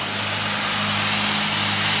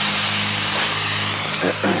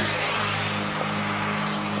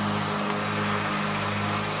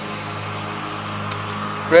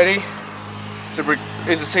 Ready? So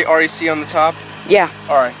is it say REC on the top? Yeah.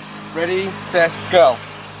 Alright. Ready, set, go.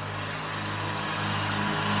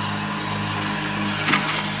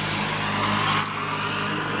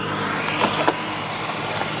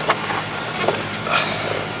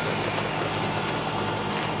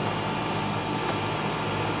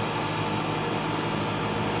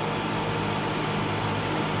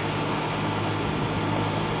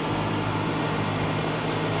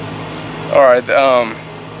 Alright,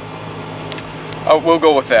 we'll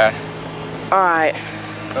go with that. Alright.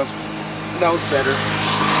 That was better.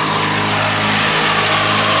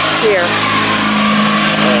 Here.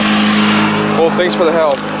 Well, thanks for the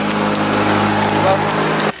help.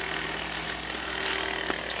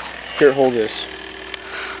 Here, hold this.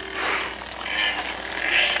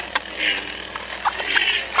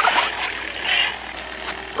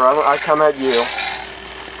 Brother, I come at you.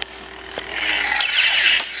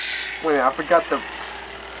 Wait, I forgot the...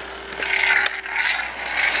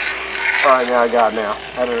 Alright, now I got it now.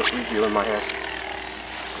 I had a review in my head.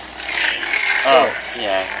 Oh,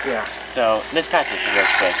 yeah. Yeah. So, let's practice it real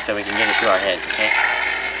quick so we can get it through our heads, okay?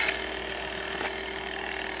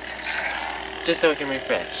 Just so we can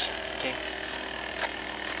refresh, okay?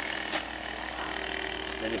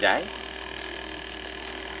 Ready to die?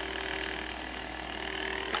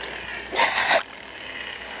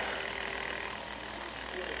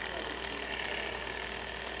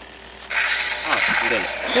 Oh, you did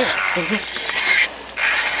it.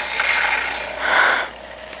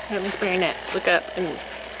 Let me spare your neck. Look up and...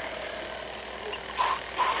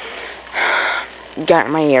 Got it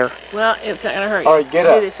in my ear. Well, it's not gonna hurt you. Alright, get Do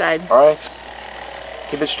up. this side. Alright.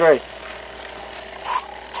 Keep it straight.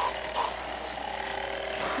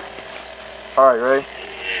 Alright, ready?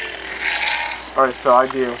 Alright, so I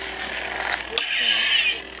do.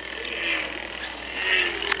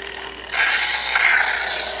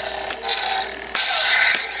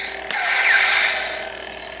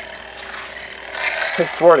 I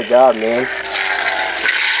swear to God, man.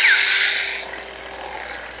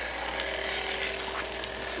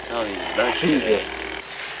 Oh, these bugs Jesus.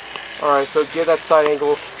 Alright, so get that side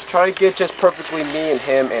angle. Try to get just perfectly me and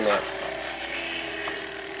him in it.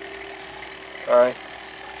 Alright.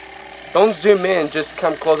 Don't zoom in, just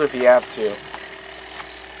come closer if you have to.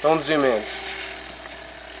 Don't zoom in.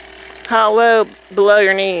 How low below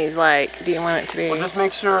your knees, like, do you want it to be? Well, just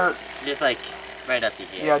make sure, Just like right up to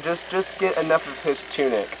here. yeah, just get enough of his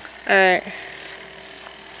tunic. Alright.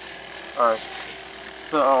 Alright.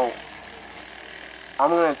 So, I'm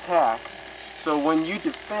gonna attack. So when you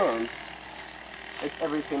defend, it's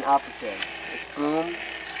everything opposite. It's boom,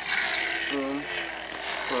 boom,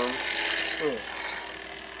 boom, boom.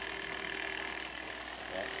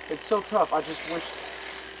 It's so tough. I just wish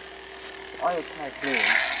I attack boom.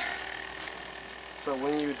 So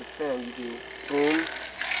when you defend, you do boom,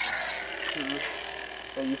 boom,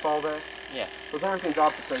 and you fall back. Yeah. So everything's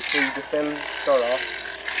opposite. So you defend, start off,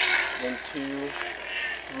 then 2,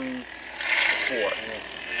 3,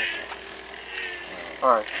 4.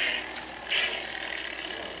 Alright.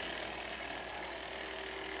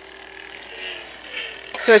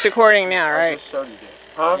 So it's recording now, I right? just showed you this.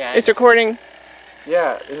 Huh? Yeah. It's recording?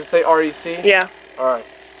 Yeah. Does it say REC? Yeah. Alright.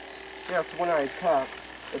 Yeah, so when I attack,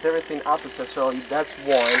 it's everything opposite. So that's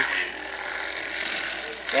 1.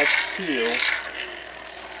 That's 2.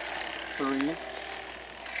 3.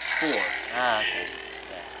 4. Ah, okay.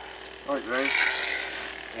 Alright, ready?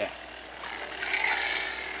 Yeah.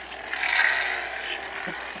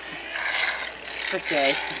 It's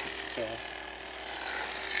okay. It's okay.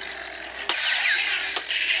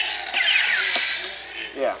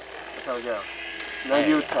 Yeah. That's how we go. Now There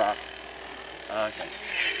you you go. attack. Okay.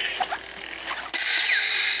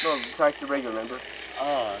 No, attack the regular, remember?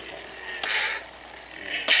 Oh, okay.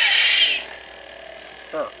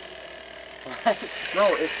 Oh. What? No,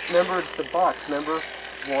 remember it's the box. Remember?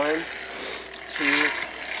 1, 2,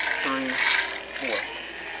 3, 4.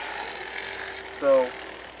 So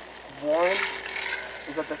 1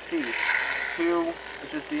 is at the feet. 2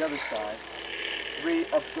 is just the other side. 3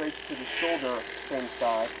 upgrades to the shoulder, same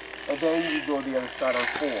side. And then you go the other side on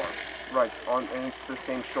 4. Right, and it's the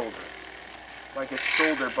same shoulder. Like it's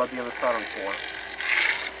shoulder, but the other side on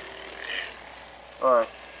 4. Alright.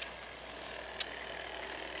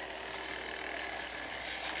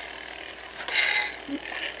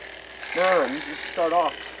 No, you just start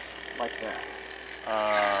off like that.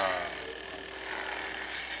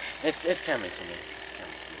 It's coming to me. It's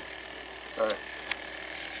coming to me. Alright.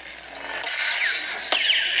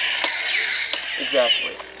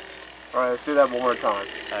 Exactly. Alright, let's do that one more time.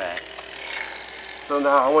 Alright. So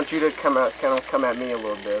now I want you to come at me a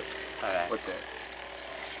little bit with this.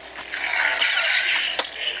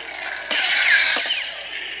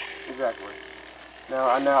 Exactly. Now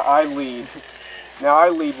I lead. Now I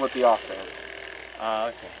lead with the offense.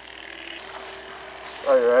 Okay.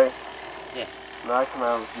 Are you ready? Yeah. Now I come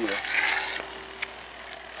out with you.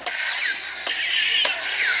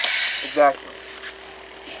 Exactly.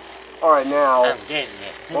 Alright, now I'm getting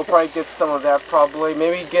it. we'll probably get some of that probably.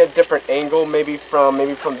 Maybe get a different angle, maybe from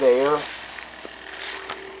there.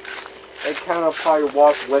 And kind of probably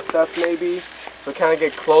walk with us maybe. So kind of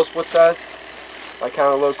get close with us. Like kind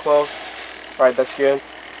of a little close. Alright, that's good.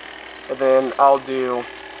 And then I'll do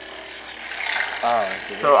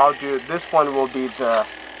so I'll do this one will be the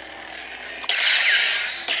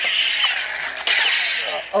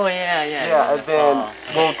Oh yeah. yeah, and then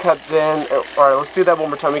we'll cut then. Alright, let's do that one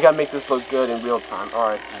more time. We gotta make this look good in real time.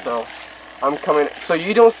 Alright, so I'm coming. So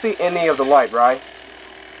you don't see any of the light, right?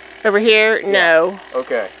 Over here, no.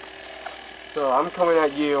 Okay. So I'm coming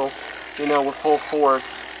at you, you know, with full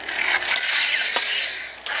force.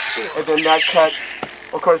 And then that cuts.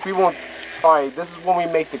 Of course, we won't. Alright, this is when we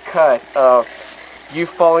make the cut of you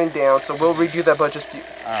falling down. So we'll redo that, but just.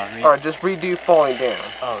 Alright, just redo falling down.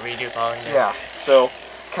 Oh, redo falling down? Yeah. So,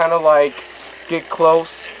 kind of like get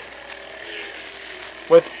close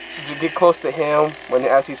to him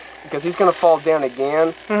because he's gonna fall down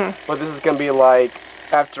again. But this is gonna be like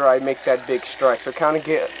after I make that big strike. So kind of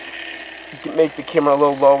make the camera a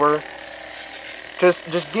little lower.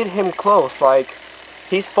 Just get him close. Like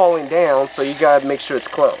he's falling down, so you gotta make sure it's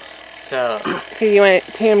close. So, Because you want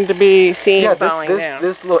him to be seen falling down.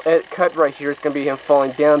 This little cut right here is gonna be him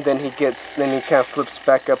falling down. Then he kind of slips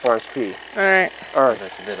back up on his feet. All right. All right.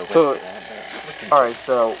 that's a bit of So, all right.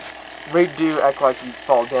 So, redo act like you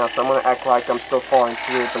fall down. So I'm gonna act like I'm still falling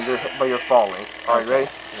through, but you're falling. All right, ready?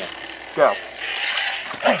 Yeah. Go.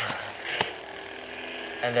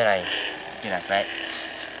 And then I get up, right?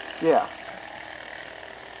 Yeah.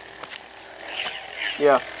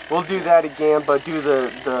 Yeah. We'll do that again, but do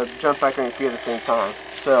the jump back on your feet at the same time.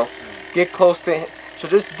 So, get close to him. So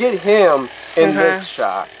just get him in this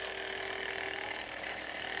shot.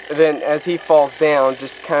 And then as he falls down,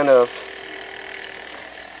 just kind of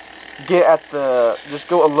just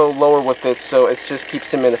go a little lower with it so it just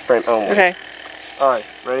keeps him in the frame only. Okay. Alright,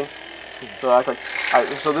 ready? So act like,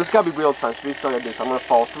 alright, so this gotta be real time, so we still gotta do this. I'm gonna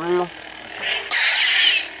fall through.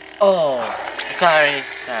 Oh, sorry.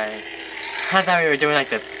 I thought we were doing like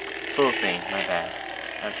the full thing, my bad.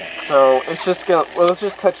 Okay. So it's just gonna, well, let's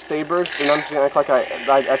just touch sabers, and I'm just gonna act like I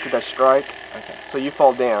after that strike. Okay. So you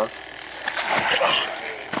fall down.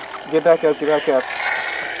 Get back up,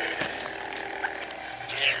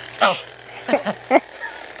 Oh!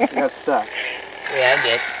 You got stuck. Yeah, I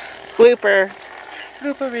did. Blooper.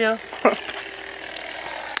 Blooper reel.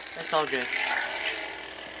 That's all good.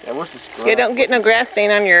 Yeah, where's the scrub? You don't get no grass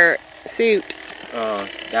stain on your suit. Oh,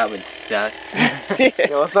 that would suck.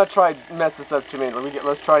 Yeah, let's not try to mess this up too many.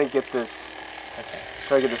 Let's try to get this. Okay.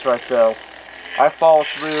 Try to get this right. So, I fall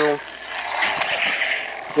through.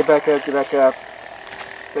 Get back up.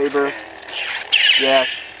 Saber. Yes.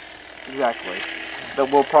 Exactly.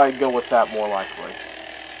 But we'll probably go with that more likely.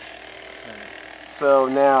 So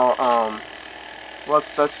now,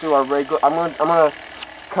 let's do our regular. I'm gonna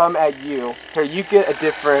come at you. Here, you get a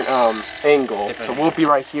different angle. So we'll be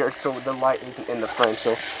right here, so the light isn't in the frame.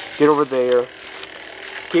 So get over there.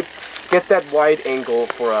 Get that wide angle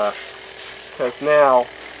for us, because now,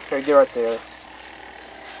 here, get right there.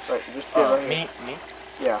 Right, just get right here. Me?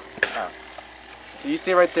 Yeah. Oh. So you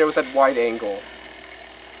stay right there with that wide angle.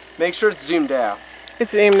 Make sure it's zoomed out.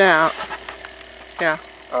 It's aimed out. Yeah.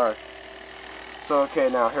 Alright. So, okay,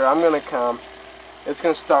 now here, I'm gonna come. It's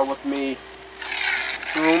gonna start with me.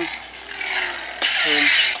 Boom. Boom.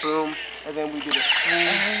 Boom. And then we do the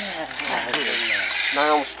boom. Now I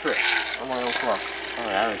almost tripped. I'm almost close. Oh,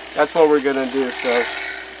 that would suck. That's what we're gonna do, so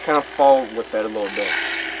kind of fall with that a little bit.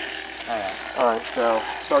 Alright. Alright, so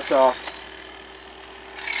starts off.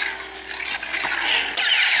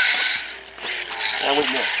 And we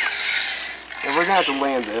missed. And we're gonna have to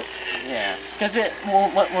land this. Yeah. Because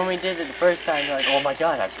when we did it the first time, you're like, oh my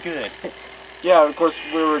god, that's good. Yeah, of course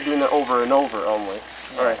we were doing it over and over only.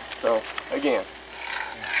 Yeah. Alright, so again.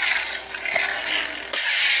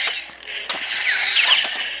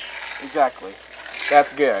 Exactly.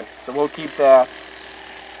 That's good. So we'll keep that.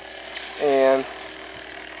 And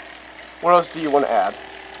what else do you want to add?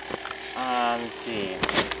 Let's see.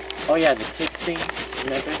 Oh yeah, the kick thing,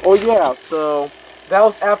 remember? Oh yeah, so that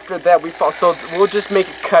was after that we fought. So we'll just make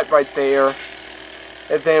a cut right there.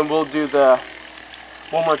 And then we'll do the,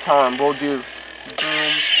 one more time, we'll do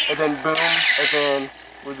boom, and then boom, and then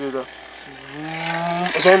we'll do the,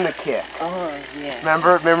 and then the kick. Oh, yeah.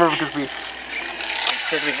 Remember because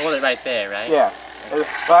we hold it right there, right? Yes. Okay.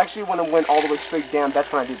 But actually when it went all the way straight down,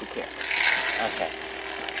 that's when I do the kick. Okay.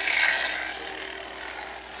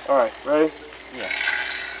 Alright, ready? Yeah.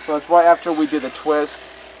 So it's right after we did the twist,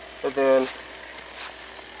 and then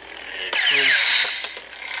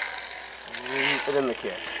the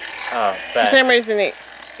kick. Oh, For but some reason it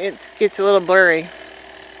gets a little blurry.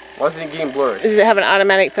 Why is it getting blurry? Does it have an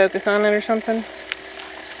automatic focus on it or something?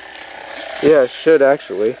 Yeah, it should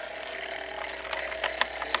actually.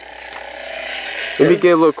 Maybe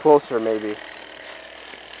get a little closer, maybe.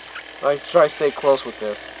 Like, try to stay close with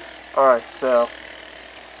this. Alright, so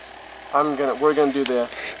we're gonna do the.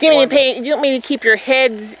 Do you want me to keep your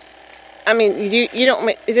heads? I mean, you don't.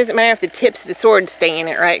 It doesn't matter if the tips of the sword stay in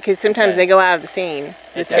it, right? Because sometimes they go out of the scene.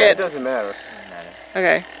 The tips. It doesn't matter.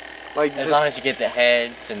 Okay. Like as long as you get the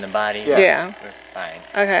heads and the body, yes. Yeah. we're fine.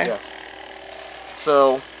 Okay. Yes.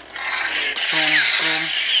 So, boom, boom,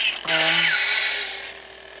 boom.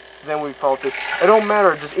 Then we felt it. It don't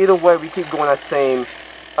matter. Just either way, we keep going that same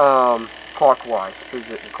clockwise.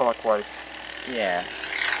 Clockwise. Yeah.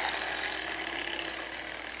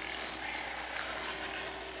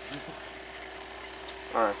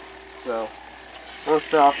 Alright, so we'll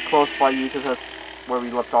stop close by you because that's where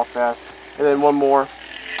we left off at. And then one more.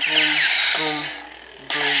 Boom, boom,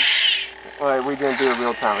 boom. Alright, we're going to do it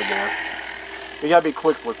real time again. We got to be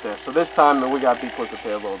quick with this. So this time we got to be quick with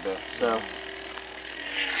it a little bit. So.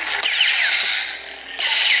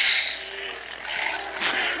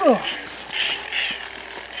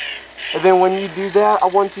 And then when you do that, I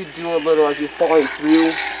want you to do a little, as you're falling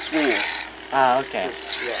through, swing. Oh, okay.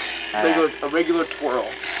 Yeah. A regular twirl.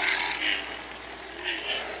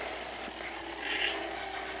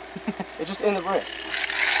 It's just in the wrist.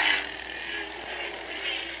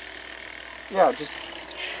 Yeah, just,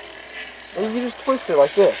 and you just twist it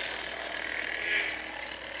like this.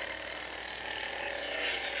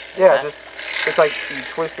 Yeah, just, it's like you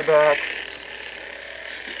twist it back.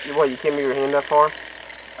 What, you can't move your hand that far?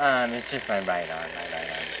 It's just my right arm. My right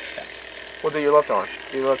arm sucks. Well, do your left arm.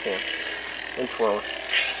 Do your left hand. And twirl it.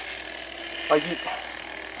 Like you,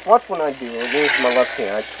 watch when I do it. With my left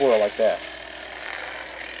hand, I twirl like that.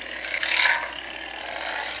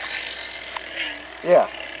 Yeah,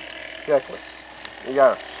 exactly. You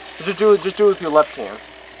got it. So just do it with your left hand.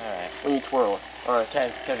 All right. When you twirl it. All right.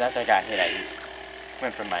 Because after I got hit, I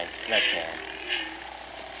went from my left hand.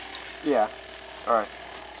 Yeah. All right.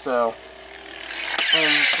 So.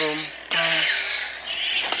 Boom, boom,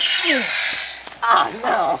 boom. Ah,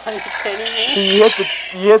 no! Are you kidding me? You hit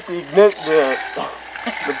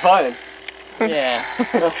the button. Yeah.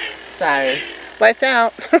 Sorry. Lights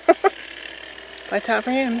out. Lights out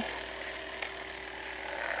for him.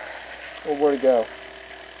 Well, where'd it go?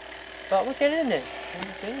 But look at this. I'm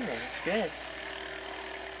doing it. It's good.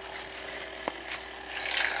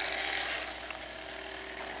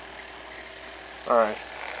 Alright.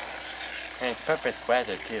 And it's perfect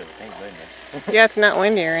weather too, thank goodness. Yeah, it's not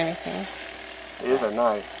windy or anything. It is at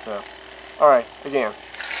night, so. Alright, again.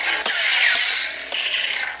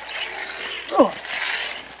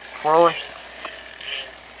 Twirl it.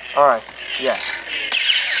 Alright, yes.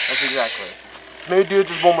 That's exactly. Maybe do it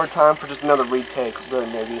just one more time for just another retake, really,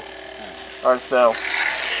 maybe. Alright, so.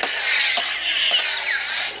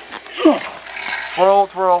 Twirl,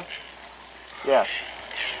 twirl. Yes.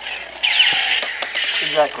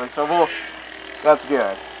 Exactly, so that's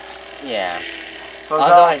good. Yeah. So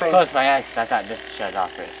although I closed my eyes because I thought this shut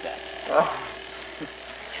off for a sec.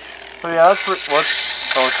 So yeah, let's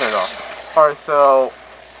turn it off. Alright, so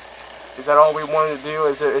is that all we wanted to do?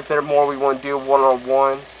 Is there more we want to do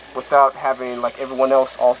one-on-one without having like everyone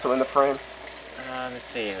else also in the frame? Let's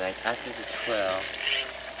see, like after the 12,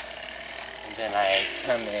 and then I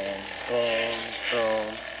come in, boom,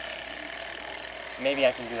 boom. Maybe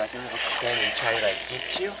I can do like a little spin and try to like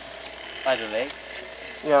hit you by the legs.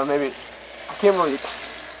 Yeah, maybe. I can't really.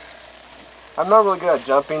 I'm not really good at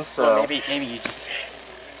jumping, so. Well, maybe you just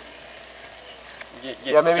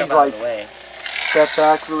yeah, maybe jump like out of the way. Step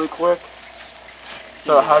back really quick.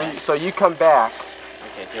 So Yeah. how do you? So you come back.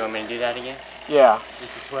 Okay, do you want me to do that again? Yeah.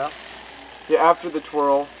 Just the twirl? Yeah, after the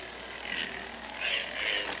twirl.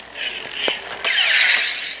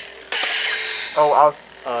 Oh,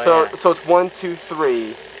 so it's 1, 2,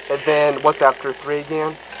 3, and then what's after 3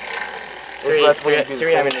 again? Three, That's when you do the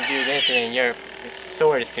three I'm thing. gonna do this, and then your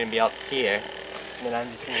sword is gonna be up here. And then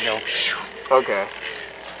I'm just gonna go. Okay.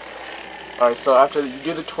 Alright, so after you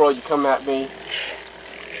do the twirl, you come at me.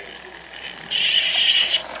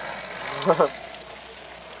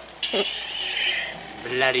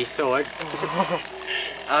 Bloody sword.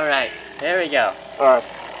 Alright, there we go. Alright.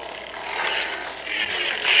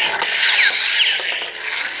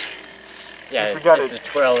 Yeah, I it's forgot just it. the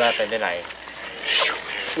twirl up, and then I.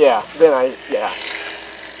 Yeah, yeah.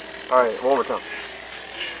 Alright, one more time.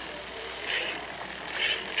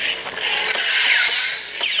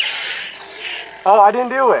 Oh, I didn't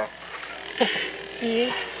do it. See?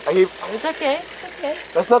 I keep, It's okay. It's okay.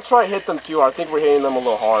 let's not try to hit them too hard. I think we're hitting them a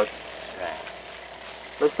little hard.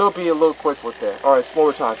 Right. Let's still be a little quick with it. Alright, one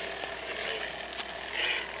more time.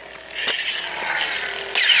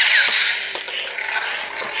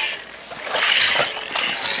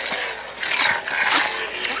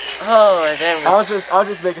 Oh, and then I'll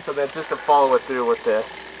just make it so that just to follow it through with it.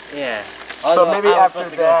 yeah. So Although maybe I was after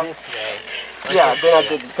supposed to go that- this way. Yeah,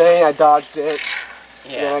 then I dodged it.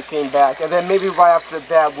 And then Yeah. I came back. And then maybe right after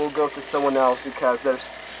that we'll go to someone else because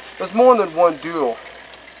there's more than one duel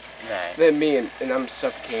Right. than me and I'm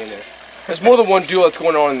suffocating there. There's more than one duel that's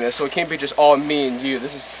going on in this, so it can't be just all me and you.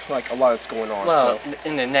 This is like a lot that's going on. Well, So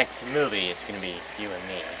in the next movie, it's gonna be you and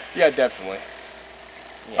me. yeah, definitely.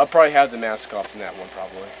 Yeah. I'll probably have the mask off in that one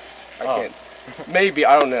probably. I Oh. can't. Maybe,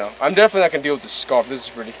 I don't know. I'm definitely not gonna deal with the scarf. This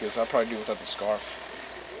is ridiculous. I'll probably deal without the scarf.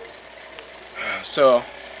 So,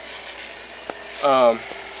 I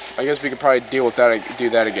guess we could probably deal with that. Do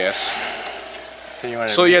that, I guess. So you wanna?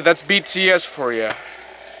 So yeah, that's BTS for you.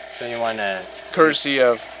 So you wanna? Courtesy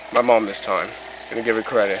of my mom this time. Gonna give her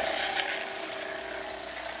credit.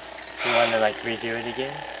 You wanna like redo it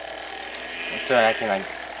again? So I can like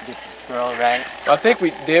get the girl right. I think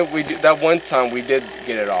we did. That one time we did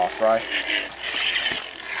get it off, right?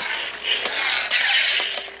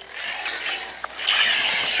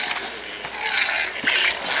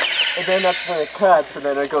 And then that's when it cuts, and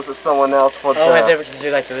then it goes to someone else for the. Oh, and then we can do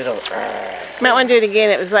like the little. Might want to do it again.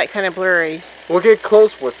 It was like kind of blurry. We'll get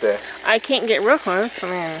close with it. I can't get real close. I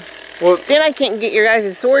mean, Well, then I can't get your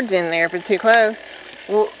guys' swords in there if it's too close.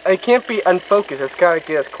 well, it can't be unfocused. It's gotta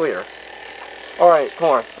get us clear. All right, come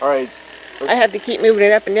on. All right, I have to keep moving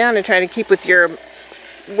it up and down to try to keep with your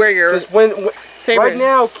where your just when saber. right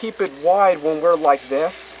now, keep it wide when we're like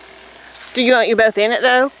this. Do you want you both in it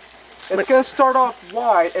though? It's gonna start off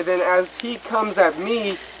wide, and then as he comes at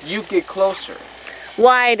me, you get closer.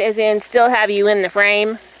 Wide as in still have you in the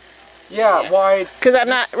frame? Yeah, wide. Because I'm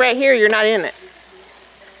not right here. You're not in it.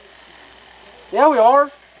 Yeah, we are.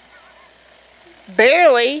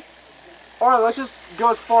 Barely. All right, let's just go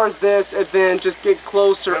as far as this, and then just get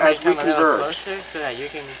closer as we come a little converge. closer so that you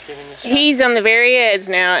can get in the shot. He's on the very edge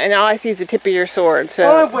now, and all I see is the tip of your sword. All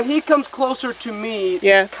So, right, when he comes closer to me,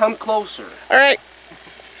 Yeah. come closer. all right.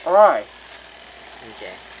 All right,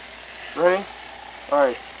 Okay. ready? All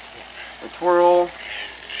right, the twirl.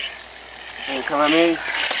 And you come at me.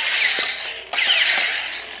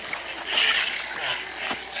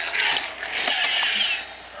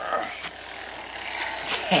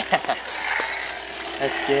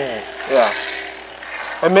 That's good. Yeah.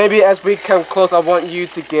 And maybe as we come close, I want you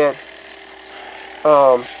to get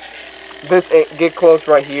get close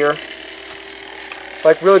right here.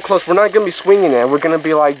 Like really close. We're not gonna be swinging it. We're gonna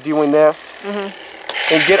be like doing this and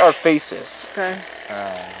get our faces. Okay.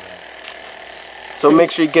 So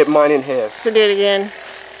make sure you get mine and his. So do it again.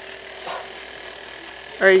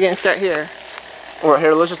 Or are you gonna start here? All right,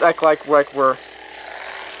 here. Let's just act like we're.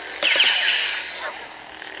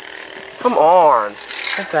 Come on.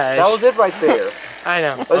 That's nice. That was it right there. I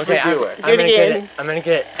know. Let's okay, redo it. Do I'm it gonna again. I'm gonna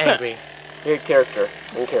get angry. Get character.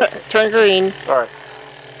 In character. Turn green. All right.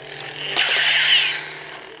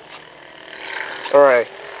 All right.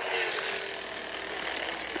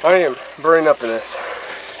 I am burning up in this.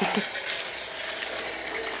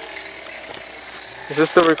 Is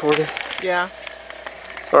this still recording? Yeah.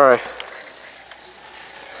 All right.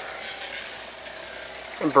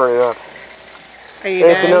 I'm burning up. Are you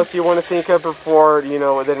Anything done? else you want to think of before, you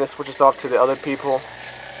know, then it switches off to the other people?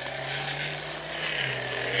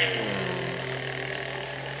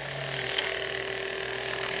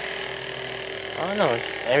 I don't know.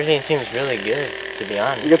 Everything seems really good, to be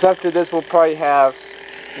honest. Because after this, we'll probably have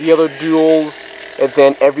the other duels, and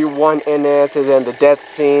then everyone in it, and then the death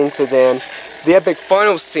scenes, and then the epic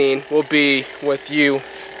final scene will be with you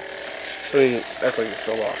So then that's like it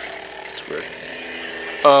fell off. It's weird.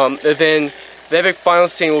 And then the epic final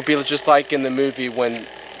scene will be just like in the movie when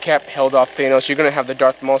Cap held off Thanos. You're gonna have the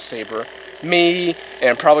Darth Maul saber. Me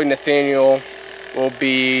and probably Nathaniel will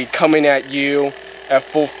be coming at you at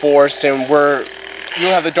full force, and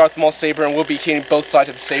you'll have the Darth Maul saber, and we'll be hitting both sides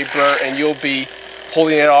of the saber, and you'll be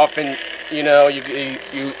holding it off, and you know and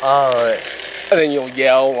then you'll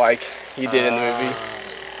yell like you did in the movie.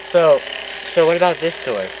 So what about this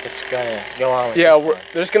sword? It's gonna go on with this one?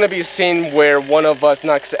 There's gonna be a scene where one of us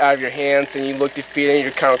knocks it out of your hands, and you look defeated, and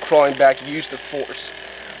you're kind of crawling back. You use the Force.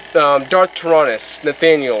 Darth Tyrannus,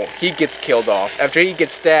 Nathaniel, he gets killed off. After he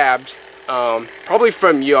gets stabbed, probably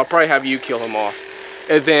from you, I'll probably have you kill him off.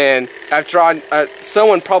 And then after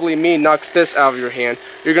someone, probably me, knocks this out of your hand,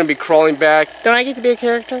 you're gonna be crawling back. Don't I get to be a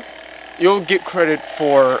character? You'll get credit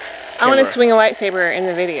for I want to swing a lightsaber in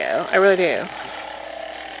the video. I really do.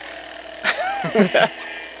 we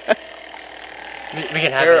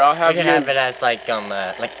can have Here, it. I'll have we can have it as like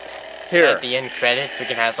here at the end credits. We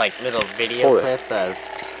can have like little video clips of.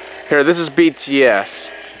 Here, this is BTS.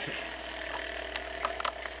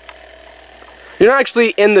 You're not actually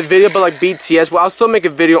in the video, but like BTS. Well, I'll still make a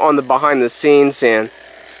video on the behind the scenes and.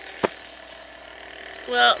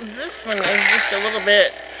 Well, this one is just a little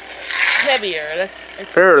bit heavier.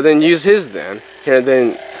 Here, then use his then. Here,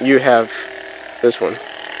 then you have this one.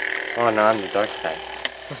 Oh no, I'm the dark side.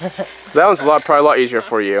 That one's probably a lot easier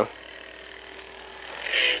for you.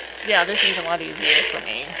 Yeah, this one's a lot easier for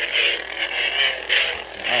me.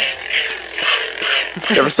 Nice.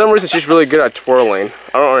 Yeah, for some reason she's really good at twirling.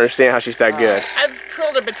 I don't understand how she's that good. I've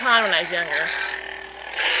twirled a baton when I was younger.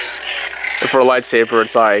 And for a lightsaber,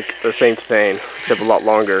 it's like the same thing, except a lot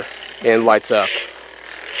longer and lights up.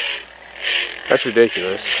 That's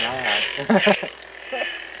ridiculous.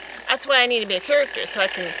 That's why I need to be a character, so I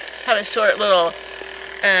can have a short little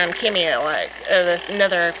cameo, like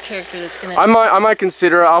another character that's gonna. I might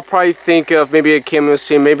consider. I'll probably think of maybe a cameo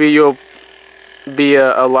scene. Maybe you'll be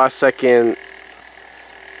a last second,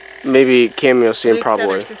 maybe cameo scene. Luke's probably.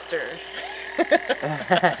 other sister.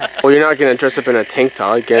 Well, you're not gonna dress up in a tank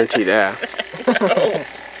top. I guarantee that. No.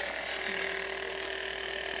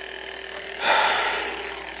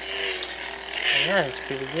 Yeah, it's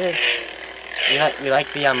pretty good. You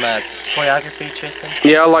like the choreography, Tristan?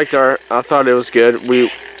 Yeah, I liked our. I thought it was good. We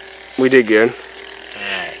did good.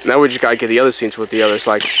 Alright. Now we just gotta get the other scenes with the others.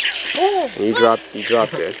 Like, you dropped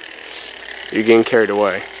it. You're getting carried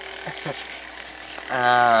away.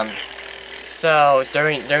 So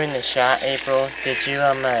during the shot, April, did you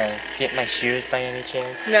get my shoes by any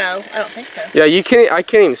chance? No, I don't think so. Yeah, you can't. I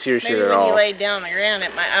can't even see your shit Maybe at when all. you laid down on the ground,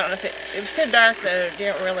 it might. I don't know if it was so dark that it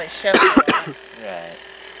didn't really show. Well. Right.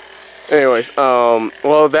 Anyways,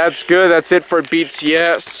 well, that's good. That's it for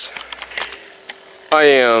BTS. I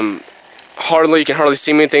am you can hardly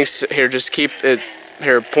see me. Thanks. Here, just keep it.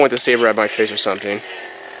 Here, point the saber at my face or something.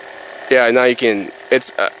 Yeah, now you can.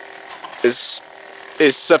 It's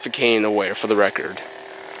suffocating away for the record.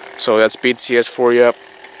 So that's BTS for you.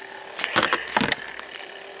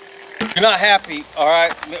 You're not happy,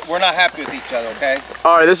 alright? We're not happy with each other, okay?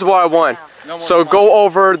 Alright, this is what I want. No more So smiles. go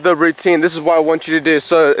over the routine. This is what I want you to do.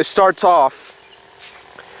 So it starts off.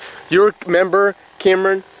 You remember,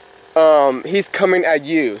 Cameron? He's coming at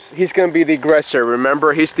you. He's going to be the aggressor.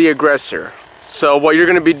 Remember, he's the aggressor. So what you're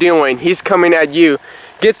going to be doing, he's coming at you.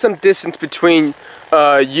 Get some distance between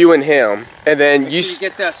you and him, and then Make sure you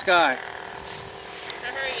get that sky.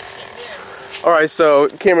 Alright, so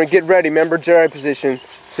Cameron, get ready. Remember Jedi position.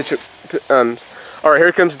 Alright,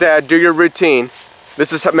 here comes Dad. Do your routine.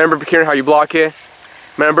 This is, remember, Cameron, how you block it?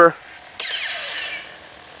 Remember?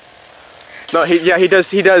 No, he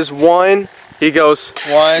does one. He goes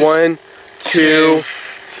one, two.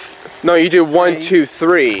 No, you do 1, 2,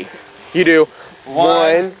 3. You do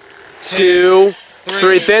 1, 2,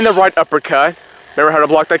 3. Then the right uppercut. Remember how to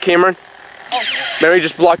block that, Cameron? Remember, you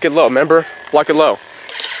just block it low. Remember, block it low.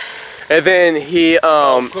 And then he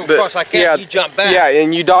Of course, I can't. You jump back. Yeah,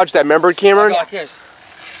 and you dodge that. Remember, Cameron? I go like this.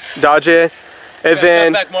 Dodge it, and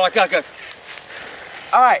then. Jump back more like I go.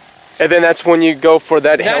 All right. And then that's when you go for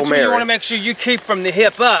that Hail That's when Mary. you want to make sure you keep from the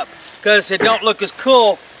hip up, because it don't look as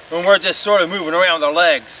cool when we're just sort of moving around with our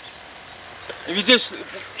legs. If you just,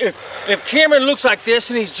 if Cameron looks like this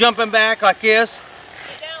and he's jumping back like this,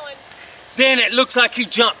 then it looks like he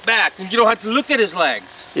jumped back, and you don't have to look at his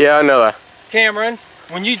legs. Yeah, I know that. Cameron,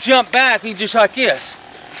 when you jump back, you just like this.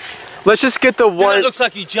 Let's just get the Then one. it looks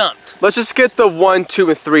like you jumped. Let's just get the 1, 2,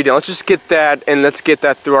 and 3 down. Let's just get that, and let's get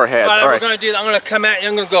that through our heads. All right, All we're right. gonna do that. I'm gonna come at you.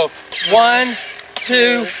 I'm gonna go 1,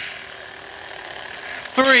 2,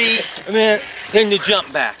 3, and then you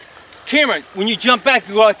jump back. Cameron, when you jump back,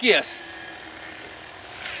 you go like this.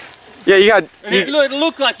 Yeah, you got. And it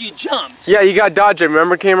looked like you jumped. Yeah, you got dodge it.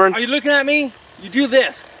 Remember, Cameron? Are you looking at me? You do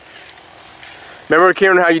this. Remember,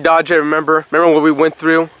 Cameron, how you dodge it? Remember? Remember what we went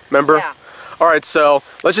through? Remember? Yeah. All right, so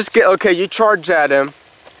let's just get. Okay, you charge at him.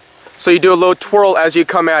 So you do a little twirl as you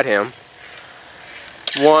come at him.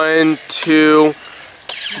 1, 2,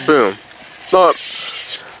 boom. Oh,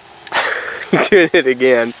 doing it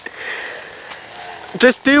again.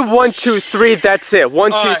 Just do 1, 2, 3. That's it.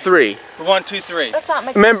 1, 2, 3. 1, 2, 3. Let's not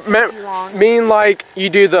make it too long. Mean like you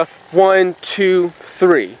do the 1, 2,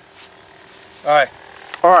 3. All right.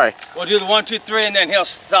 All right. We'll do the 1, 2, 3, and then he'll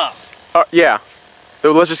stop. Yeah.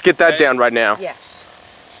 So let's just get that Okay. down right now. Yes.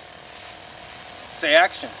 Say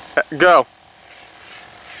action. Go.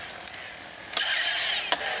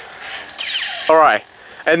 All right.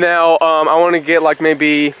 And now I want to get like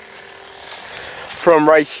maybe from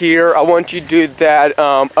right here. I want you to do that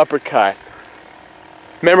uppercut.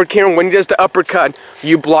 Remember, Cameron, when he does the uppercut,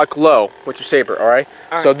 you block low with your saber. All right.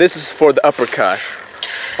 So this is for the uppercut.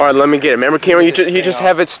 All right. Let me get it. Remember, Cameron, you just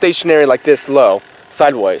have it stationary like this, low,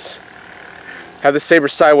 sideways. Have the saber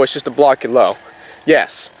sideways just to block it low.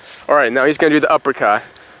 Yes. All right. Now he's gonna do the uppercut.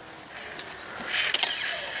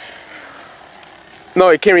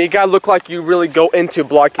 No, Cameron, you gotta look like you really go into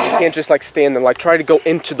blocking. You can't just like stand there. Like try to go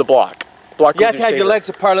into the block. Block. You have to have your legs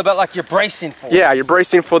apart a little bit, like you're bracing for it. Yeah, you're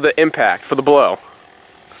bracing for the impact, for the blow.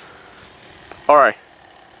 All right.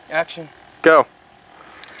 Action. Go.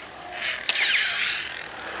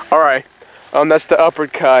 All right. That's the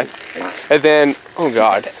uppercut, and then oh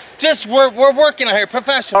god. Just we're working on here,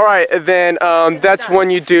 professional. All right, and then that's when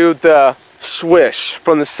you do the swish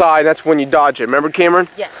from the side. That's when you dodge it. Remember, Cameron?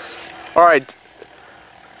 Yes. All right.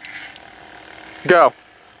 Go.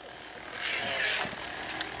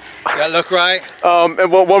 That look right?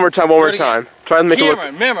 And one more time, Try to make it Cameron,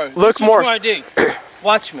 look. remember, Look this is more. what you do.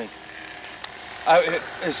 Watch me.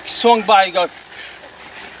 It's swung by, you go.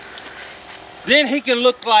 Then he can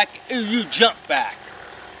look like you jump back.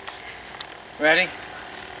 Ready?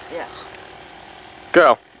 Yes.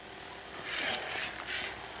 Go.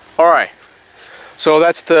 All right. So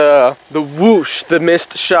that's the whoosh, the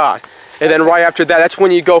missed shot, and then right after that, that's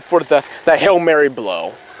when you go for the Hail Mary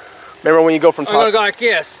blow. Remember when you go from top? I'm gonna go like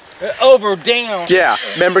this, over, down. Yeah.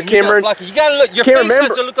 Remember, Cameron? You gotta look. Your Cameron, face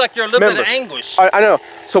has to look like you're a little bit of anguish. I know.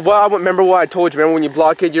 So remember what I told you? Remember when you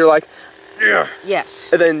block it, you're like, yeah. Yes.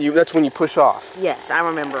 And then that's when you push off. Yes, I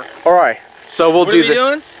remember. All right. So we'll What do are we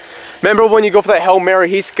doing? Remember when you go for that Hail Mary,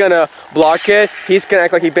 he's gonna block it. He's gonna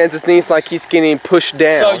act like he bends his knees like he's getting pushed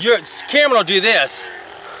down. So Cameron will do this.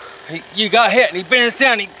 You got hit, and he bends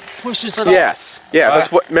down, and he pushes it off. Yes.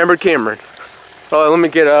 That's what. Remember, Cameron. Oh, let me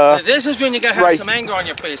get This is when you gotta have right. some anger on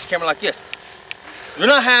your face, Cameron, like this. You're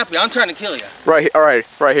not happy. I'm trying to kill you. Right. All right.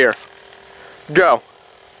 Right here. Go.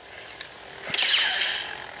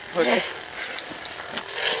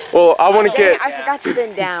 Well, I want to get. I forgot to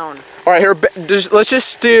bend down. All right, here. Let's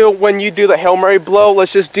just do when you do the Hail Mary blow.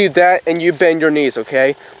 Let's just do that, and you bend your knees,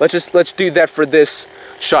 okay? Let's do that for this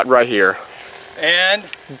shot right here. And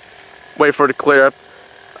Wait for it to clear up.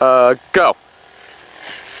 Go.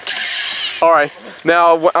 All right.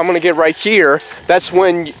 Now I'm gonna get right here. That's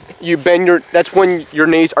when you bend your. That's when your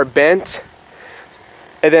knees are bent,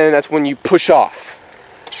 and then that's when you push off.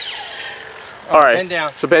 All right. bend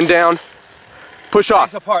down. So bend down. Push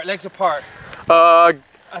off. Legs apart.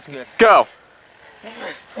 That's good. Go.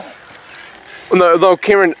 No,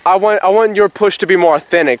 Cameron. I want your push to be more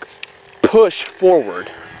authentic. Push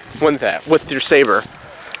forward, with your saber.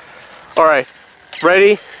 All right.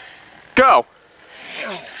 Ready? Go.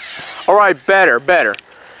 All right. Better.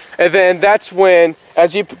 And then that's when,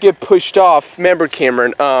 as you get pushed off. Remember,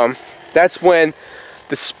 Cameron. That's when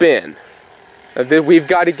the spin. We've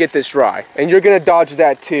got to get this right, and you're gonna dodge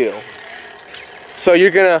that too. So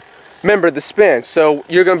you're gonna remember the spin. So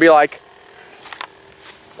you're gonna be like,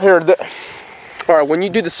 here. All right. When you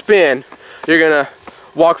do the spin, you're gonna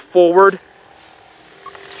walk forward.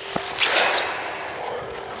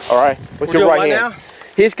 All right. With your right hand. Now?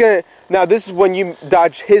 He's gonna. Now this is when you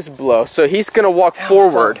dodge his blow. So he's gonna walk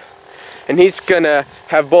forward, and he's gonna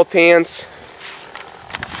have both hands,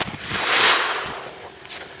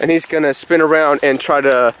 and he's gonna spin around and try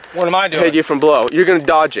to What am I doing? hit you from below. You're gonna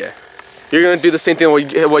dodge it. You're gonna do the same thing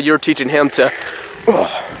what you're teaching him to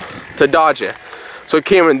dodge it. So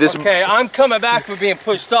Cameron, this. Okay, I'm coming back from being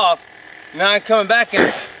pushed off. Now I'm coming back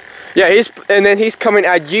and. Yeah, and then he's coming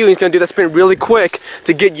at you. He's gonna do that spin really quick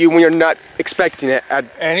to get you when you're not expecting it.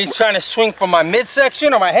 And he's trying to swing from my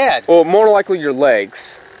midsection or my head. Well, more likely your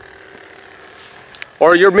legs.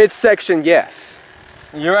 Or your midsection, yes.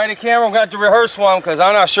 You ready, Cameron? We're gonna have to rehearse one because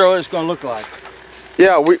I'm not sure what it's gonna look like.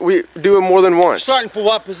 Yeah, we do it more than once. Starting for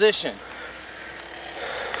what position?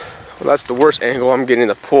 Well, that's the worst angle I'm getting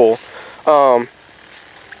to pull. I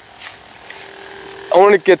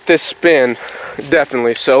want to get this spin,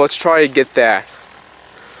 definitely. So let's try to get that.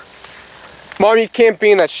 Mom, you can't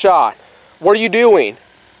be in that shot. What are you doing?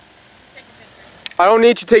 I don't need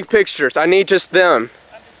you to take pictures. I need just them.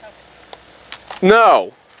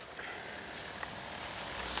 No.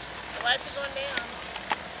 The lights are going down.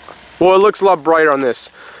 Well, it looks a lot brighter on this.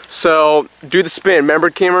 So do the spin. Remember,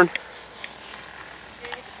 Cameron?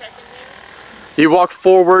 You walk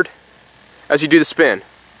forward as you do the spin.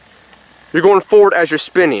 You're going forward as you're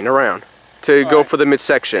spinning around to go for the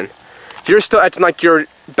midsection. You're still acting like you're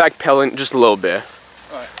backpedaling just a little bit.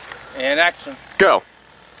 Alright. And action. Go.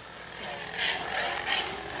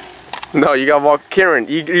 No, you gotta walk. Cameron,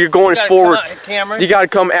 you're going forward. You gotta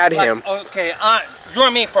come at him. Okay,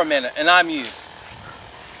 join me for a minute, and I'm you.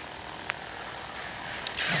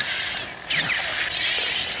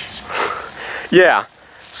 Yeah.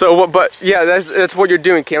 So, but yeah, that's what you're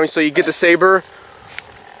doing, Cameron. So you get the saber.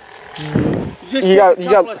 You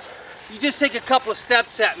just take a couple of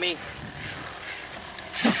steps at me.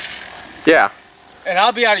 Yeah. And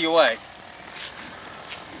I'll be out of your way.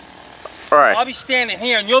 All right. I'll be standing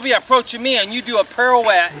here, and you'll be approaching me, and you do a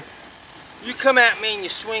pirouette. You come at me, and you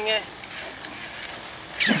swing it,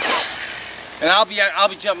 and I'll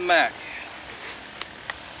be jumping back.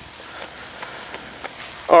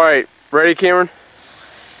 All right. Ready, Cameron?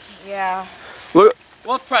 Yeah. Look.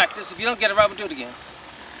 We'll practice. If you don't get it right, we'll do it again.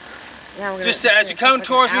 Yeah, Just as you come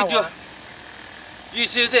towards me, you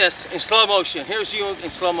do this in slow motion. Here's you in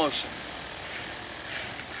slow motion.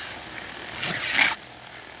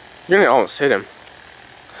 You're gonna almost hit him.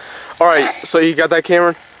 All right. So you got that,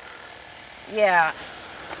 Cameron? Yeah.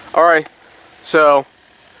 All right. So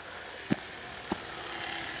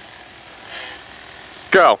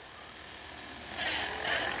go.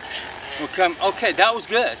 We'll come. Okay, that was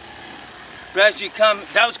good. But as you come,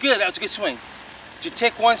 that was good. That was a good swing. You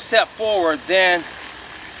take one step forward, then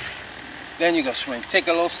you go swing. Take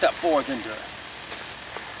a little step forward, then do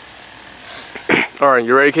it. All right,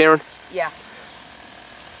 you ready, Cameron? Yeah.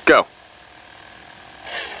 Go.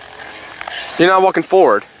 You're not walking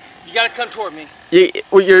forward. You gotta come toward me.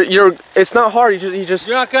 You're. It's not hard. You just.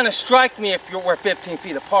 You're not gonna strike me if we're 15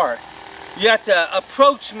 feet apart. You have to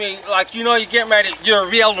approach me like you know you're getting ready. You'll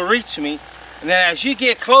be able to reach me, and then as you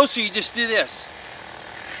get closer, you just do this.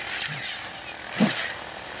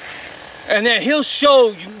 And then he'll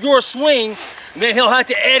show your swing, and then he'll have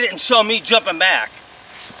to edit and show me jumping back.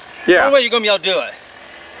 Yeah. No way you're gonna be able to do it.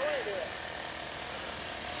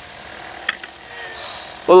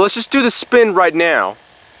 Well, let's just do the spin right now.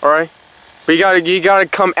 All right. But you gotta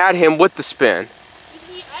come at him with the spin.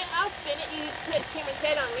 I'll spin it. You put Cameron's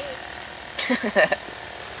head on me.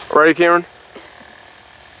 Ready, Cameron?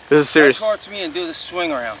 This is serious. Come towards me and do the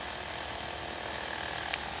swing around.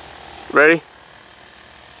 Ready?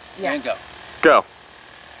 Yeah. And go. Go.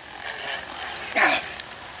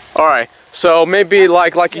 All right. So maybe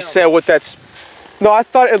like you said with that. No, I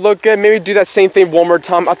thought it looked good. Maybe do that same thing one more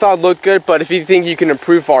time. I thought it looked good, but if you think you can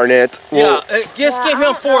improve on it, well, just give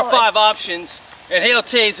him 4 or 5 options, and he'll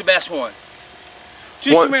tell you it's the best one.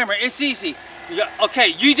 Just remember, it's easy. Okay,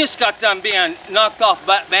 you just got done being knocked off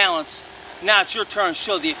balance. Now it's your turn to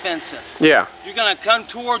show the offensive. Yeah. You're gonna come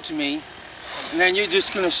towards me, and then you're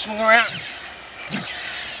just gonna swing around.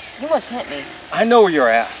 You almost hit me. I know where you're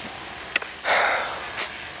at.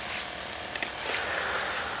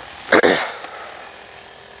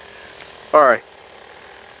 All right.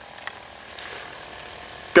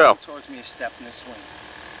 Go. Towards me a step in this swing.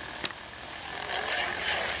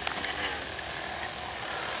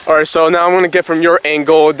 All right, so now I'm gonna get from your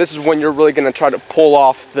angle. This is when you're really gonna try to pull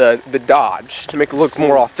off the dodge to make it look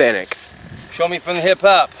more authentic. Show me from the hip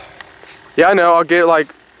up. Yeah, I know. I'll get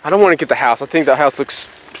I don't want to get the house. I think the house looks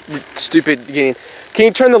stupid getting. Can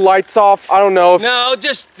you turn the lights off? I don't know. No,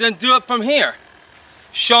 just then do it from here.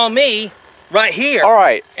 Show me right here. All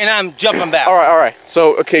right. And I'm jumping back. All right, all right.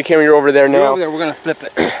 So, okay, Cameron, you're over there now. You're over there. We're gonna flip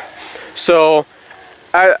it. So,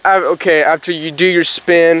 okay, after you do your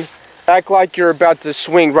spin, act like you're about to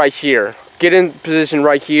swing right here. Get in position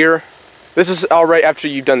right here. This is all right after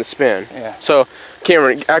you've done the spin. Yeah. So,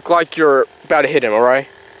 Cameron, act like you're about to hit him, all right?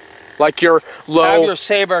 Like you're low. Have your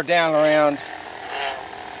saber down around.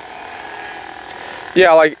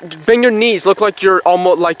 Yeah, like bend your knees. Look like you're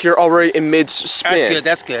already in mid spin. That's good.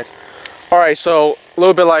 That's good. All right, so a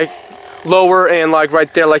little bit like lower and like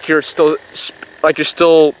right there, like you're still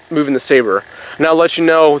moving the saber. And I'll let you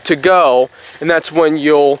know to go, and that's when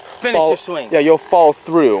you'll finish your swing. Yeah, you'll fall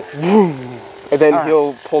through, and then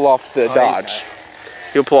he'll pull off the dodge.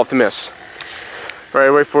 He'll pull off the miss. All right,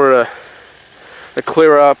 wait for the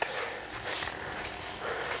clear up.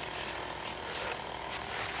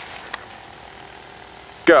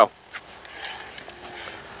 Go.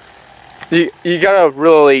 You gotta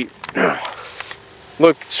really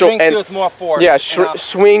look. Swing through with more force. Yeah,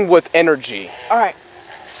 swing with energy. All right,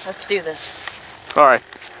 let's do this. All right.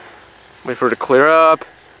 Wait for it to clear up.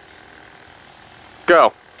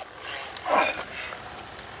 Go.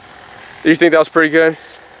 Do you think that was pretty good?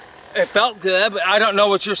 It felt good, but I don't know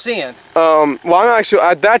what you're seeing. Well, I'm actually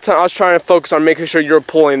at that time I was trying to focus on making sure you're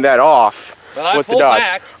pulling that off with the dodge.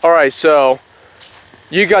 Back. All right, so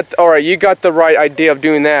you got the right idea of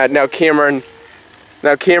doing that. Now, Cameron,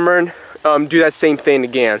 do that same thing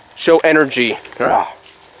again. Show energy.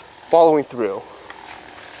 Following through.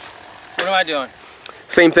 What am I doing?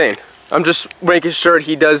 Same thing. I'm just making sure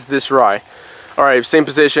he does this right. All right, same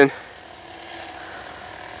position.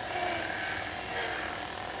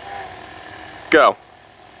 Go.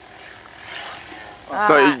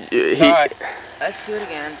 Alright. Alright. Let's do it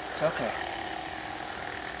again. It's okay.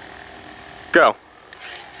 Go.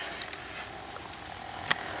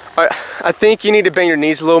 I think you need to bend your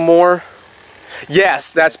knees a little more.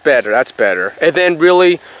 Yes, that's better. That's better. And then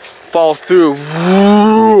really fall through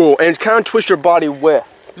and kind of twist your body with.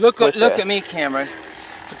 Look at me, Cameron.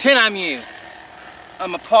 Pretend I'm you.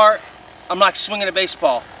 I'm apart. I'm like swinging a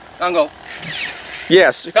baseball. I'm going.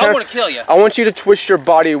 Yes. So I want to kill you. I want you to twist your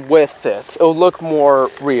body with it. It'll look more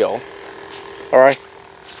real. All right.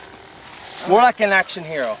 More like an action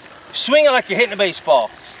hero. Swing it like you're hitting a baseball.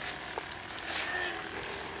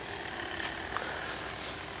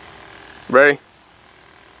 Ready?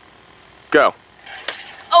 Go.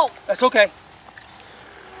 Oh! That's okay.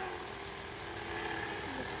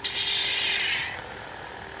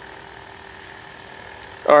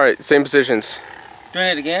 All right, same positions. Doing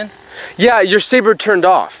it again? Yeah, your saber turned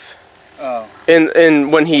off. Oh.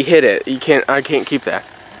 And when he hit it, I can't keep that.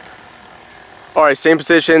 All right, same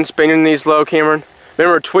positions. Bend your knees low, Cameron.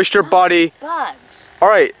 Remember, twist your body. Bugs. All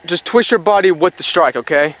right, just twist your body with the strike,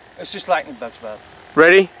 okay? It's just lightning bugs, bud.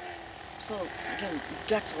 Ready? So, getting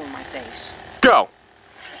guts all in my face. Go.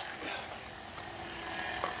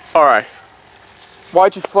 All right.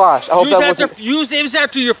 Why'd you flash? I hope that wasn't. Use it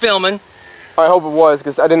after you're filming. I hope it was,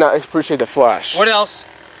 because I did not appreciate the flash. What else?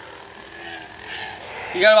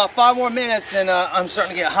 You got about 5 more minutes, and I'm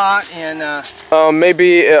starting to get hot. And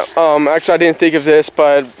maybe. Actually, I didn't think of this,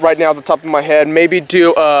 but right now, at the top of my head, maybe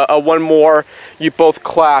do a one more. You both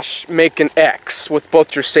clash, make an X with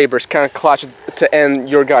both your sabers, kind of clash to end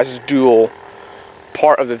your guys' duel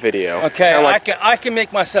part of the video. okay, like, I can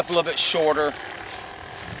make myself a little bit shorter.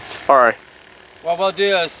 All right. What we'll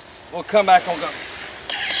do is we'll come back and we'll go.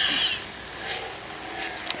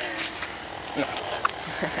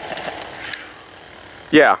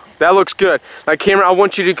 Yeah, that looks good. Like, Cameron, I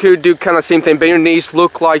want you to do kind of the same thing. Bend your knees,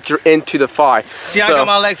 look like you're into the fight. See, I got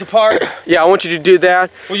my legs apart? Yeah, I want you to do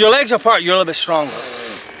that. Well, your legs apart, you're a little bit stronger.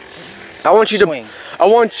 I want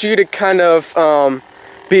you to kind of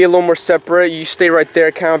be a little more separate. You stay right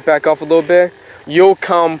there, kind of back off a little bit. You'll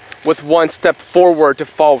come with one step forward to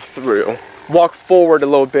follow through. Walk forward a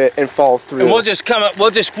little bit and follow through. And we'll just come up,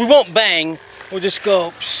 we won't bang. We'll just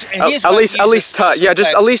go. And at least touch. Yeah,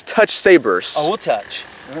 just at least touch sabers. Oh, we'll touch.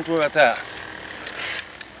 Don't have to worry about that.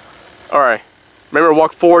 All right. Remember,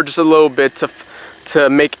 walk forward just a little bit to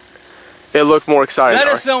make it look more exciting. Let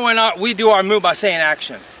us know when we do our move by saying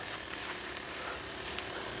action.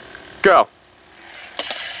 Go.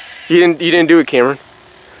 You didn't do it, Cameron.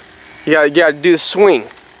 You gotta do the swing.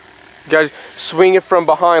 You gotta swing it from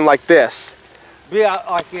behind like this. Be out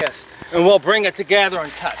like this, and we'll bring it together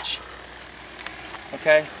and touch.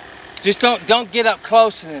 Okay? Just don't get up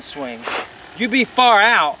close in this swing. You be far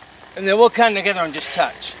out, and then we'll come together and just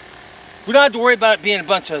touch. We don't have to worry about it being a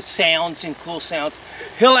bunch of sounds and cool sounds.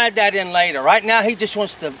 He'll add that in later. Right now, he just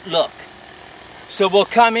wants to look. So we'll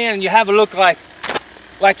come in and you have a look like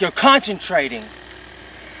you're concentrating.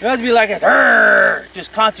 You have to be like this,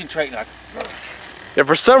 just concentrating like. Yeah,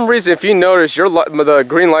 for some reason, if you notice, the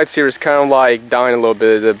green lights here is kind of like dying a little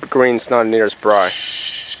bit. The green's not near as bright.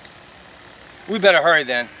 We better hurry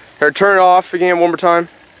then. Here, turn it off again one more time.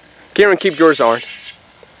 Cameron, keep yours on.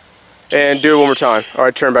 And do it one more time.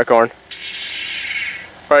 Alright, turn it back on.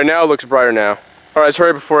 Alright, now it looks brighter now. Alright, let's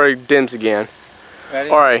hurry before it dims again. Ready?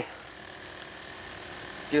 Alright.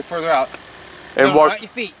 Get it further out. And no, walk. not your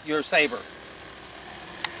feet, your saber.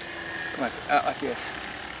 Come on, out like this.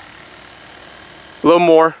 A little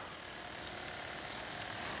more.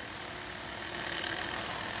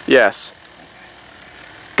 Yes.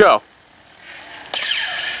 Go.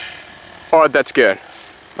 Alright, that's good.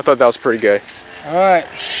 I thought that was pretty good. All right.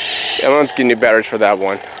 Yeah, I'm not getting new batteries for that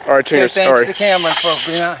one. All right, Say thanks to Cameron for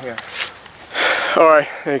being out here. All right,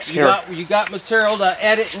 thanks, Cameron. You got material to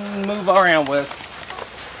edit and move around with.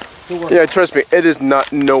 Yeah, trust me, it is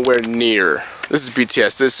not nowhere near. This is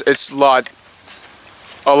BTS. It's a lot.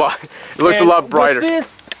 It looks a lot brighter.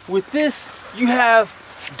 With this, you have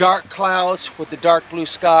dark clouds with the dark blue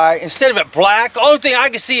sky. Instead of it black, the only thing I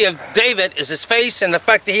can see of David is his face and the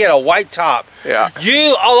fact that he had a white top. Yeah.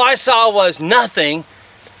 All I saw was nothing.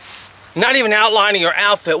 Not even outlining your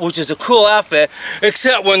outfit, which is a cool outfit,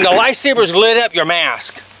 except when the lightsabers lit up your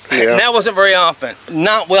mask. Yeah. And that wasn't very often.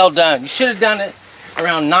 Not well done. You should have done it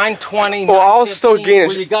around 9:20. Well, I'll still gain it.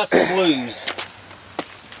 Where you got some blues.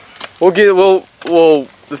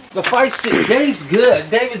 The fight scene. Dave's good.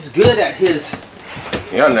 David's good at his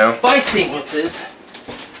fight sequences.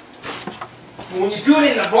 When you do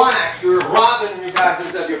it in the black, you're robbing you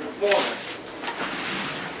guys of your performance.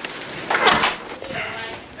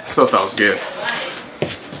 Still thought it was good.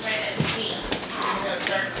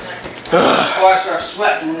 Before I start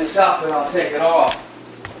sweating in this outfit, I'll take it off.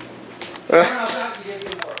 Yeah,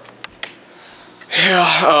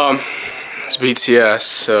 it's BTS,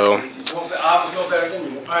 so.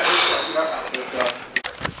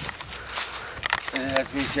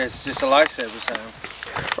 It's just a lightsaber sound.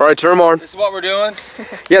 Alright, turn them on. This is what we're doing?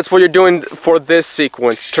 Yeah, it's what you're doing for this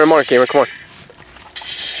sequence. Turn them on, camera, come on.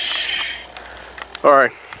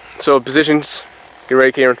 Alright, so positions. You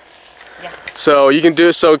ready, Karen? Yeah. So you can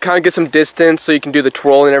do, so kind of get some distance so you can do the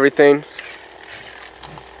twirl and everything.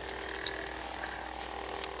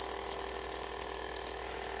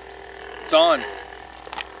 It's on.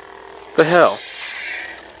 The hell?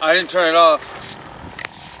 I didn't turn it off.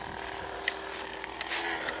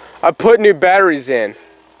 I put new batteries in.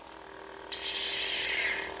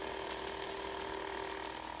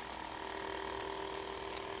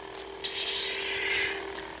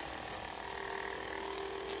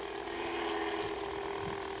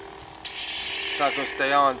 It's not gonna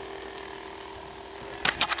stay on.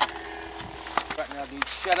 Right now, dude,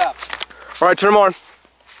 shut up. Alright, turn them on.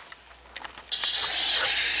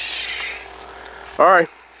 Alright.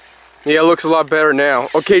 Yeah, it looks a lot better now.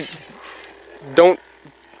 Okay, don't.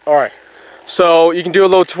 Alright. So you can do a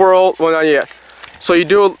little twirl. Well, not yet. So you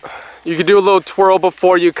can do a little twirl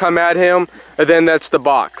before you come at him, and then that's the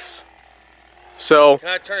box. So. Can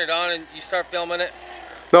I turn it on and you start filming it?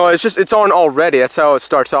 No, it's on already. That's how it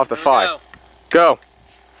starts off the fight. Go.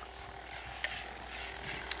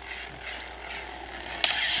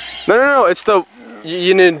 No, it's the,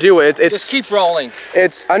 you need to do it. It's just keep rolling.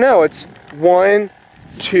 I know, it's 1,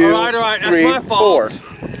 2, all right, 3, that's my fault. 4.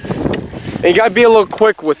 And you gotta be a little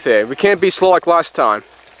quick with it. We can't be slow like last time.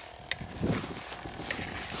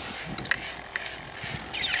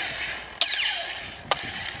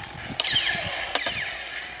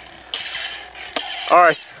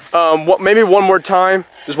 Alright, maybe one more time.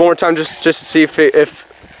 Just one more time, just to see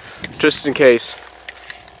if just in case.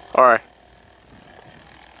 Alright.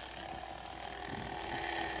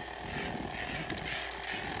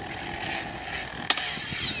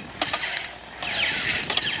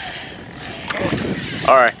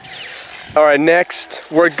 Alright, next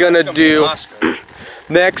we're gonna do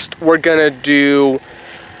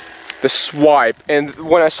the swipe. And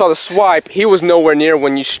when I saw the swipe, he was nowhere near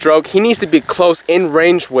when you stroke. He needs to be close in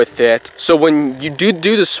range with it. So when you do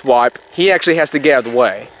the swipe, he actually has to get out of the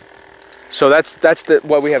way. So that's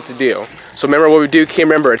what we have to do. So remember what we do, can't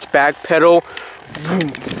remember, it's back pedal.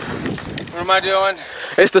 What am I doing?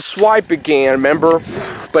 It's the swipe again, remember?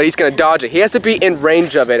 But he's gonna dodge it. He has to be in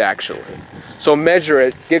range of it actually. So measure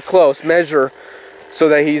it, get close, measure so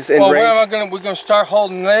that he's in range. Where am I gonna, we're gonna start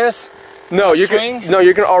holding this? No,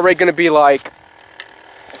 you're already gonna be like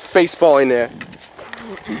baseballing it.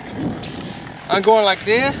 I'm going like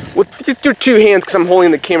this? With your two hands, because I'm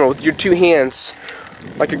holding the camera, with your two hands,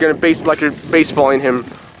 like you're baseballing him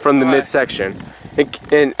from the midsection. And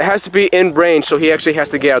it has to be in range, so he actually has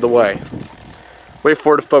to get out of the way. Wait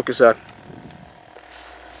for it to focus up.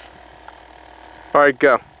 Alright,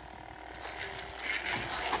 go.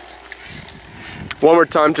 One more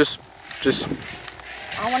time, just.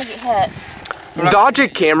 I want to get hit. Dodge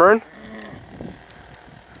it, Cameron.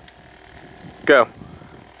 Go.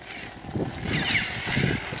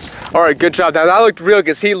 Alright, good job. Now that looked real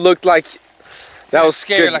because he looked like that was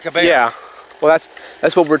scared good. like a baby. Yeah. Well,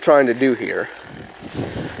 that's what we're trying to do here.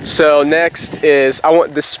 So next is I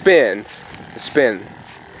want the spin. The spin.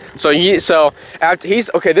 So after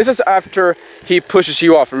this is after he pushes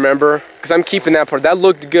you off, remember? Because I'm keeping that part. That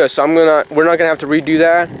looked good, so we're not gonna have to redo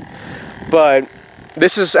that. But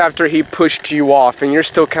this is after he pushed you off and you're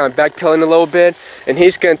still kind of backpedaling a little bit, and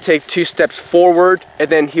he's going to take 2 steps forward and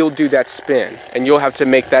then he'll do that spin and you'll have to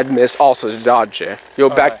make that miss also to dodge it. You'll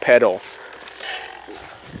backpedal.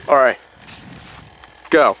 Alright,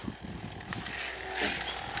 go.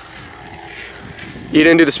 You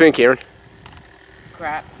didn't do the spin, Cameron.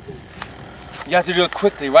 Crap. You have to do it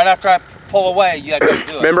quickly. Right after I pull away, you have to do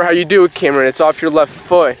it. Remember how you do it, Cameron. It's off your left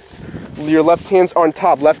foot. Your left hand's on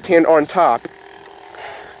top. Left hand on top.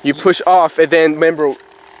 You push off, and then remember,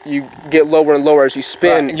 you get lower and lower as you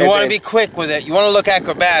spin. Right. You want to be quick with it. You want to look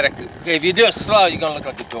acrobatic. Okay, if you do it slow, you're going to look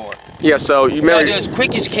like a door. Yeah, so you got to do it as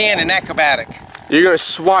quick as you can and acrobatic. You're going to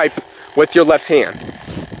swipe with your left hand.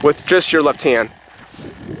 With just your left hand.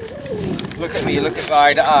 Look at me. Look at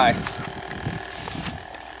eye to eye.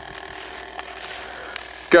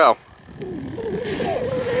 Go.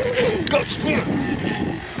 Go spin.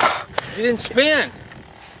 You didn't spin.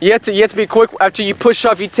 You have to be quick. After you push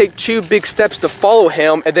off, you take 2 big steps to follow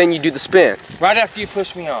him, and then you do the spin. Right after you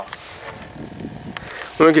push me off.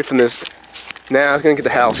 Let me get from this. Now I'm gonna get the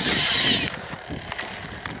house.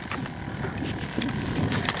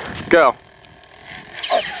 Go.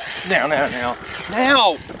 Now.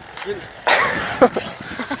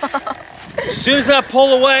 As soon as I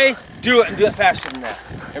pull away, do it and do it faster than that.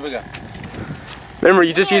 Here we go. Remember,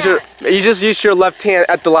 you just use your left hand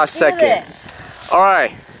at the last second. This. All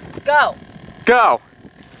right. Go. Go.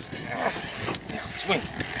 Swing.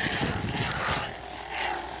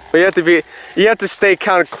 But you have to stay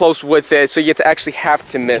kind of close with it, so you have to actually have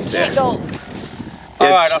to miss it. Go. All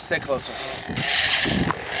right, I'll stay closer.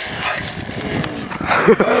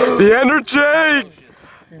 The energy.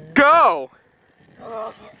 Go.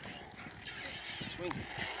 Swing.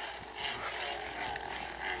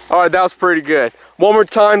 All right, that was pretty good. One more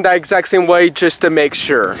time, that exact same way, just to make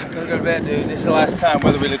sure. I'm gonna go to bed, dude. This is the last time,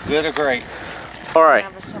 whether we look good or great. All right.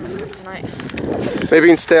 Maybe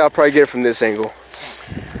you can stay. I'll probably get it from this angle.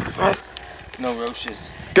 No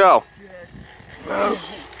roaches. Go.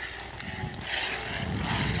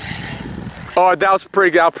 Oh, that was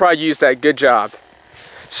pretty good. I'll probably use that. Good job.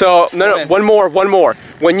 So, no, one more.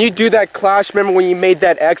 When you do that clash, remember when you made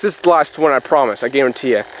that X? This is the last one, I promise. I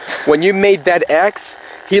guarantee you. When you made that X,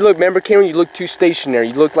 remember, Cameron, you look too stationary.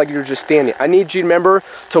 You look like you're just standing. I need you to remember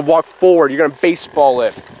to walk forward. You're going to baseball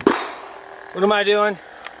it. What am I doing?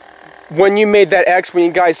 When you made that X, when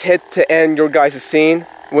you guys hit to end your guys' scene,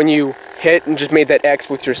 when you hit and just made that X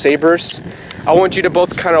with your sabers, I want you to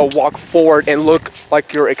both kind of walk forward and look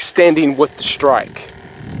like you're extending with the strike.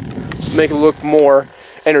 Make it look more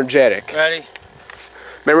energetic. Ready?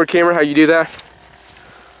 Remember, Cameron, how you do that?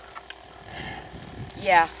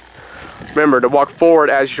 Yeah. Remember to walk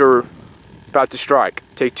forward as you're about to strike.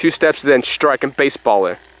 Take 2 steps and then strike and baseball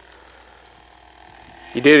it.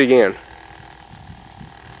 You did it again.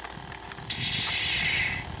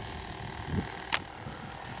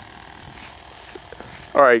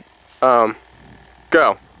 Alright,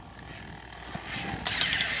 go.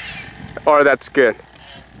 Alright, that's good.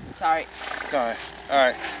 Sorry. Sorry.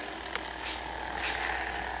 Alright.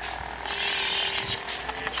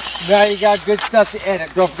 Now you got good stuff to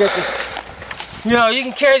edit. Don't forget this. You know, you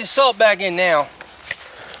can carry the salt bag in now.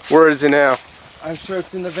 Where is it now? I'm sure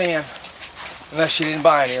it's in the van. Unless you didn't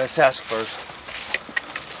buy any. Let's ask first.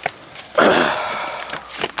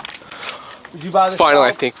 Did you buy this? Finally, I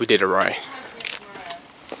salt? think we did it right.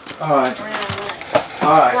 Alright.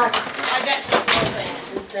 Alright. I got some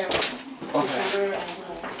things instead. Okay.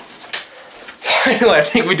 Finally, I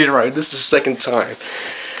think we did it right. This is the second time.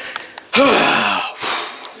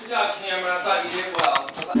 Good job, Cameron. I thought you did well.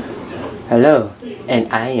 Hello, and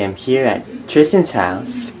I am here at Tristan's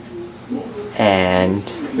house, and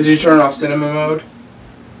Did you turn off cinema mode?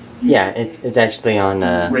 yeah, it's actually on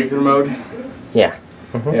Regular mode? yeah.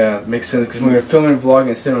 Yeah, it makes sense because when we're filming and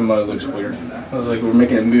vlogging, cinema mode looks weird. I was like, we're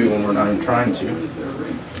making a move when we're not even trying to.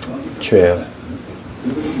 True.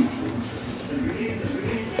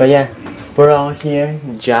 But yeah, we're all here.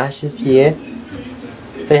 Josh is here.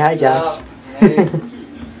 Say hi, Josh.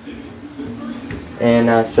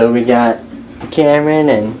 And so we got Cameron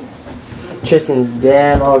and Tristan's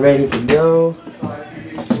dad all ready to go.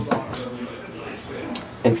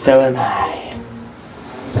 And so am I.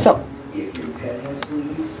 So,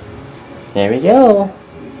 there we go.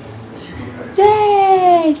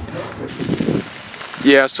 Yay!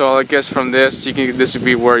 Yeah, so I guess from this, this would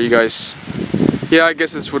be where you guys. Yeah, I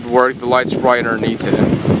guess this would work. The light's right underneath it,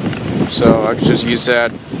 so I could just use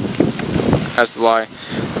that as the light.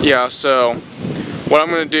 Yeah, so what I'm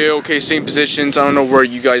gonna do. Okay, same positions. I don't know where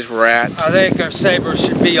you guys were at. I think our sabers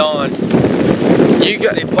should be on. You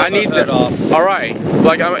got. They pull I need the hood the. off. All right.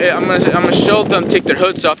 Like I'm gonna show them take their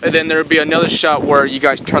hoods off, and then there'll be another shot where you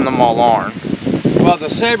guys turn them all on. Well, the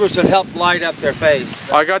sabers would help light up their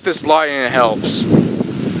face. I got this light and it helps.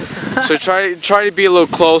 So try to be a little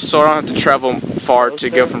close, so I don't have to travel far to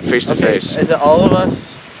go from face to face. Is it all of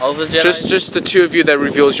us? All the Jedi? Just the two of you that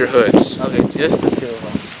reveals your hoods. Okay, just the two of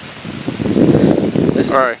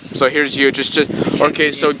us. All right. So here's you. Just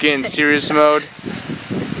okay. So again, serious mode.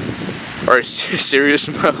 Or serious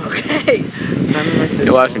mode. Okay.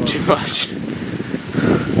 You're laughing too much.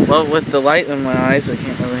 Well, with the light in my eyes, I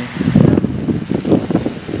can't really.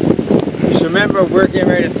 Just remember, we're getting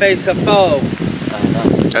ready to face a foe.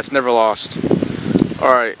 That's never lost.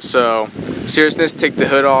 All right. So seriousness, take the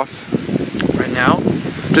hood off. Right now?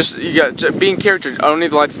 Just you got be in character. I don't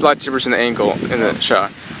need the lightsabers in the angle in the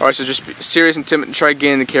shot. All right. So just be serious and timid. Try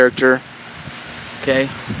getting the character. Okay.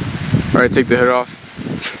 All right. Take the hood off.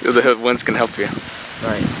 The hood winds can help you.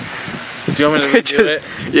 Right. Do you want me to redo it?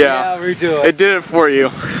 Yeah. Redo it. It did it for you.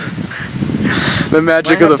 The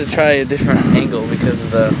magic Might of have to try a different angle because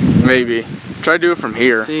of the. Maybe. Try to do it from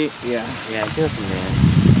here. See? Yeah. Yeah, do it from there.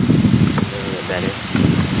 A little better.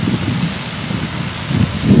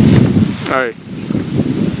 All right.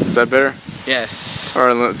 Is that better? Yes. All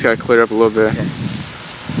right. Let's gotta clear up a little bit. Okay.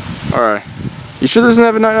 All right. You sure doesn't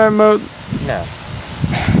have a night mode? No.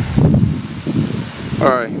 All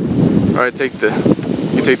right. All right. Take the.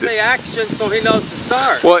 You take the. Say action so he knows to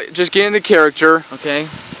start. Well, just get into character. Okay.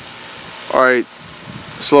 All right.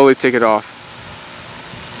 Slowly take it off.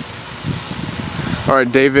 All right,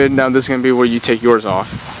 David. Now this is gonna be where you take yours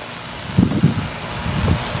off.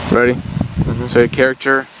 Ready? So your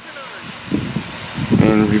character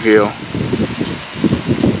and reveal.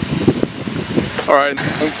 All right.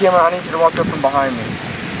 Hey Cameron, I need you to walk up from behind me.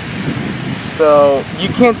 So you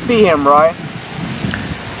can't see him, right?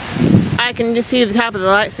 I can just see the top of the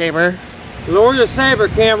lightsaber. Lower your saber,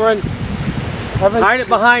 Cameron. Hide it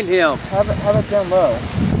behind him. Have it down low.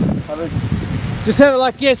 Just have it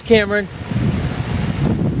like this, Cameron.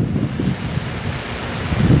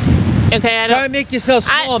 Okay, I Try to don't. make yourself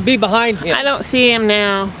small and be behind him. I don't see him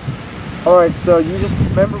now. All right, so you just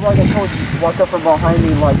remember, like I told you, just walk up from behind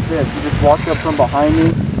me like this. You just walk up from behind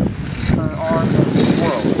me, turn on, and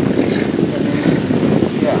swirl. And then,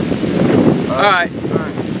 yeah. All right. All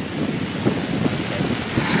right.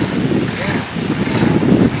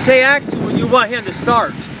 Say action when you want him to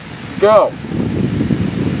start. Go.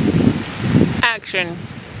 Action.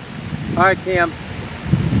 All right, Cam.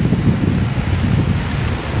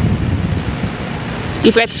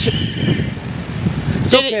 You forgot to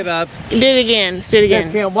It's okay, Bob. do it again. Let's do it Yeah,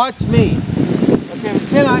 again. Cam, watch me. Okay,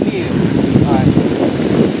 pretend I'm you. All right.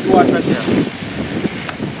 You watch right there.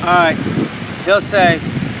 All right. He'll say,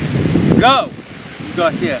 go. You go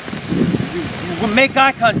like this. You make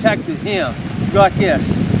eye contact with him. You go like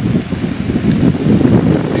this.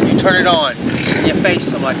 And you turn it on. And you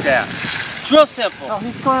face him like that. It's real simple. No,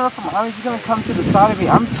 he's going up from behind me. He's going to come to the side of me.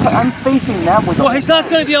 I'm facing that way. Well, he's not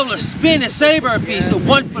going to be able to spin his saber if he's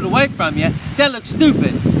 1 foot away from you. That looks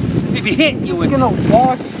stupid. If he hit you with He's going to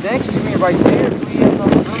walk next to me right there. So he has no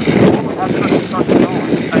room after he starts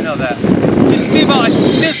going. I know that. Just be about like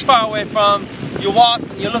this far away from him. You walk,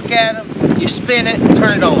 you look at him, you spin it, and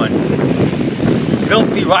turn it on.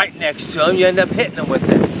 Don't be right next to him. You end up hitting him with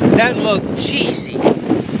it. That look cheesy.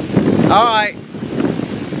 All right.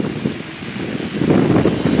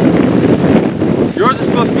 Yours is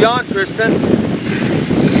supposed to be on, Tristan.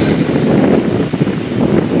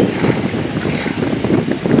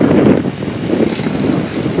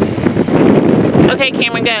 Okay,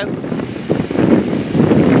 Cameron, go.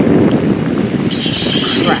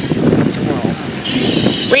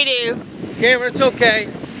 Redo. Cameron, it's okay.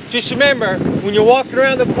 Just remember, when you're walking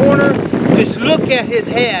around the corner, just look at his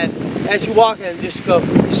head as you walk and just go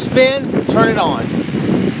spin, turn it on.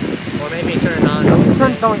 Or maybe turn it on.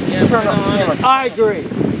 Turn it on. I agree.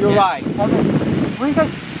 You're right. Well, you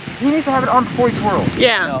guys, he needs to have it on before he twirls.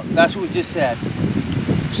 Yeah. No, that's what we just said.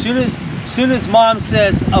 Soon as Mom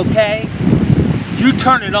says okay, you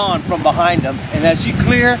turn it on from behind him, and as you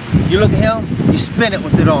clear, you look at him, you spin it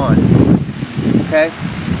with it on. Okay?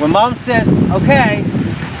 When Mom says okay,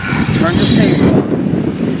 turn the saber on.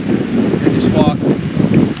 And just walk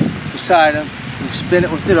beside him, and spin it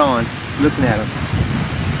with it on, looking at him.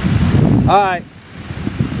 Alright.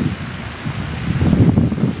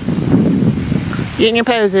 Get in your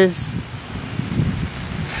poses.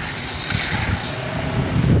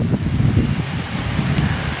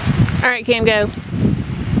 All right, Cam, go.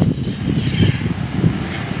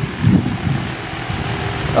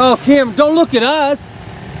 Oh, Kim, don't look at us.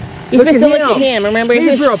 You're supposed to look at him, remember?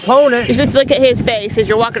 He's your opponent. You're supposed to look at his face as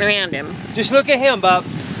you're walking around him. Just look at him, Bob.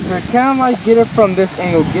 Kind of like get it from this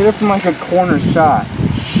angle. Get it from like a corner shot.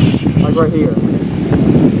 Like right here.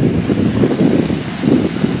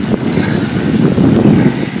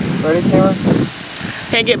 Ready, Cameron?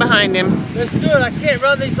 Okay, get behind him. Let's do it. I can't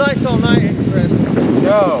run these lights all night, Chris.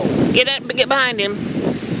 Go. Get up, get behind him.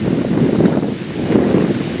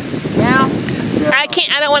 Now? Yeah.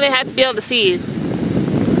 I don't want to have to be able to see you.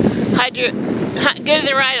 Go to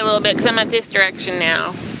the right a little bit, because I'm at this direction now.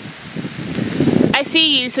 I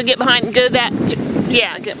see you, so get behind, go that,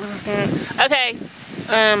 yeah, get behind. Okay,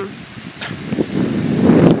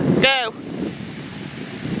 go.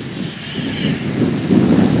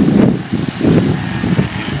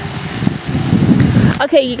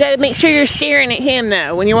 Okay, you gotta make sure you're staring at him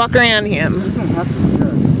though, when you walk around him. You can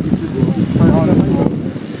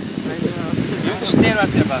stand right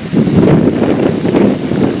there, Bob.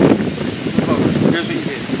 Here's what you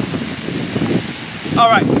did. All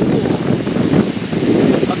right.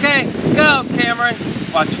 Okay, go, Cameron.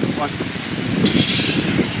 Watch.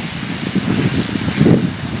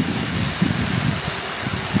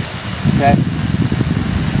 Okay.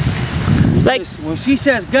 Like, When she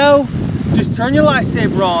says go, just turn your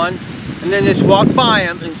lightsaber on, and then just walk by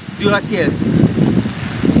him and do like this.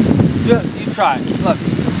 You try it. Look.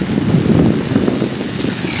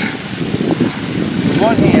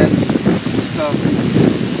 One hand. So.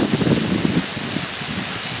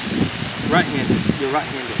 Right-handed. You're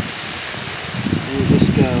right-handed. And you just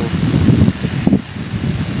go.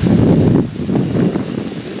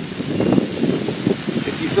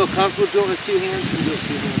 If you feel comfortable doing it with two hands, you do it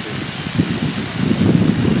two-handed.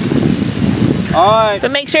 Alright.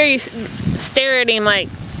 but make sure you stare at him like,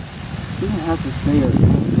 You don't have to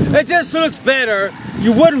stare. It just looks better.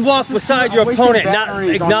 You wouldn't walk beside your opponent and not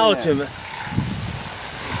acknowledge him.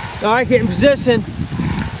 Alright, get in position.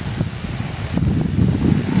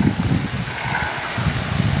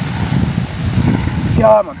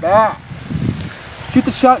 God, my back. Shoot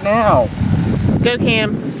the shot now. go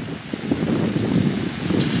Cam.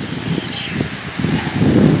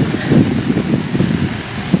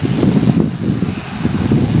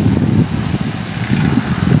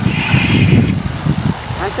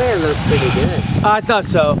 I think it looks pretty good. I thought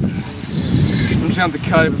so. I'm just gonna have to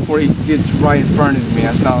cut it before he gets right in front of me.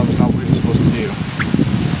 That's not what he was supposed to do.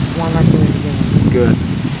 One like it Good.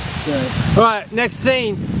 Alright, next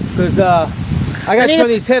scene. Because I got to turn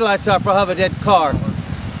these headlights off or I'll have a dead car.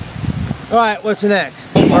 Alright, what's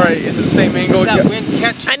next? Alright, is it the same angle? Is that wind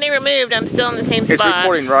catch? I never moved, I'm still in the same spot. It's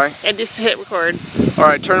recording, right? I just hit record.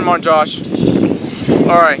 Alright, turn him on, Josh.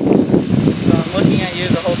 Alright. So I'm looking at you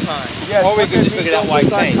the whole time. Yes, Or we could just look at that white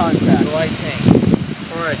tank. Contact. The white tank.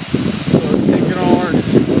 Alright, so take it on.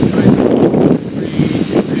 3,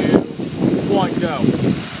 2, 1, go.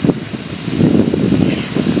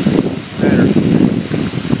 Better.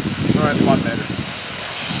 Alright, a lot better.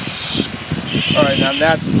 Alright, now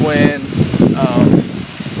that's when,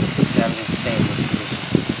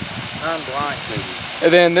 I'm blind, baby.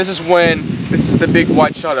 and then this is the big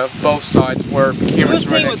wide shot of both sides where We'll Cameron's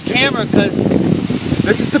see right with next to me. camera because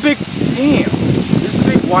This is the big, damn. This is the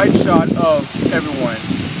big wide shot of everyone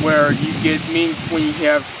where you get when you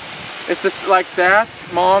have, it's this like that,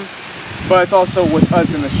 Mom, but it's also with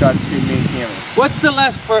us in the shot too, me and Cameron. what's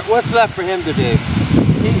left for him to do?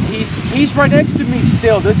 He's right next to me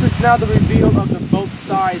still. This is now the reveal of the both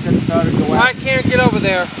sides that's about to go out. Alright, Karen, get over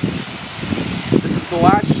there. This is the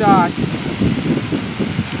last shot.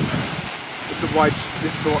 This is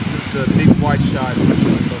the big wide shot of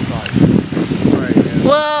both sides. Alright, yeah.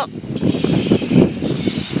 Well,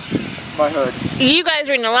 My hood. you guys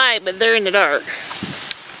are in the light, but they're in the dark.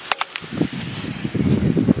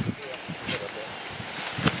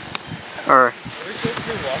 Alright.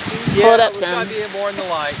 Hold up, we'll son. probably be more in the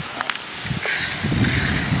light.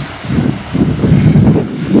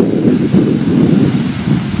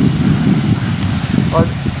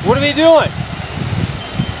 What are we doing?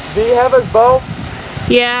 Do you have his bow?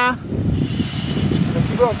 Yeah.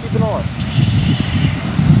 Keep it on, keep it on.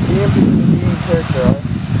 The character, right?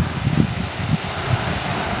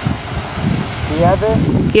 Do you have it?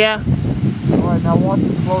 Yeah. Alright, now walk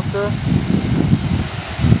closer.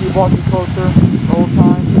 Keep walking closer the whole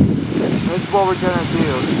time. This is what we're gonna do.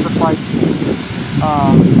 This is the fight scene.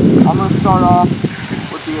 I'm gonna start off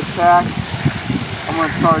with the attack. I'm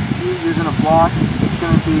gonna start you, you're gonna block. It's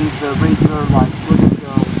gonna be the regular, like, we're gonna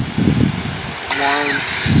go one,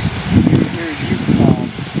 here, you fall.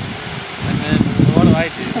 And then what do I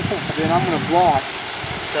do? Then I'm gonna block.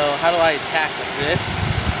 So how do I attack with this?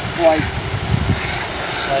 Like,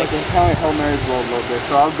 like then count your Hail Marys roll a little bit.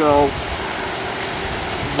 So I'll go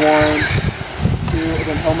 1, 2, and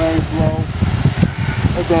then Hail Marys roll,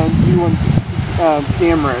 and then you and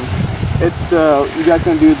Cameron. It's you guys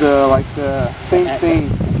gonna do the same thing.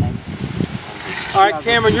 All right,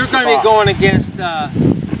 Cameron, you're going to be going against Alan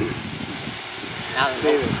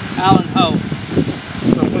Ho.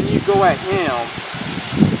 So when you go at him,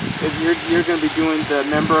 if you're going to be doing the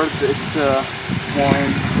members, it's 1,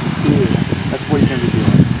 2. That's what you're going to be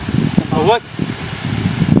doing. What?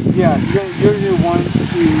 Yeah, you're going to do 1, 2,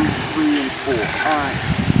 3, and 4. Alright.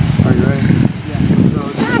 Are you ready? Yeah.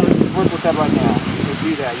 So let's work with that right now. So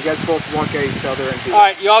do that. You guys both walk at each other and do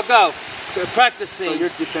Alright, y'all go. So practice So scene. your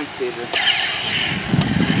defense, David.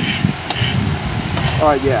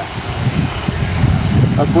 Alright, yeah.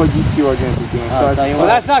 That's what you two are going to be doing. Oh, so Well,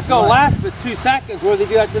 that's not going to last but 2 seconds. What do they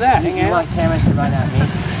do after that? Hang You on. want Cameron to run at me?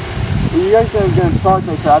 You guys are going to start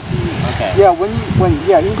like that. Okay. Yeah, he's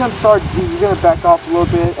going to start, you're going to back off a little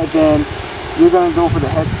bit, and then you're going to go for the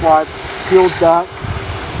head swipe, heel duck,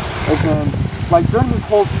 and then, like during this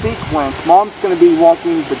whole sequence, Mom's going to be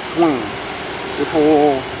walking between this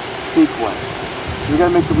whole sequence. You got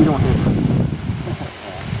to make sure we don't hit her.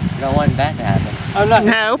 You don't want that to happen. I'm not.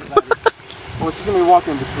 No. Well, she's going to be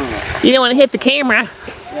walking between it. You don't want to hit the camera.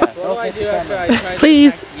 Yeah, What do I do after I try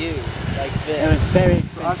Please. to attack you? Like It this. was very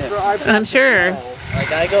expensive. I'm sure.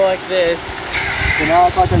 Like I go like this, So now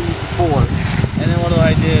it's like I used before. and then what do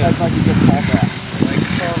I do? That's like you get called back. Like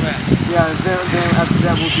fall back. Yeah, and then after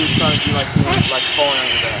that we'll do trying to do like falling on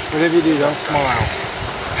your back. Whatever you do, don't smile.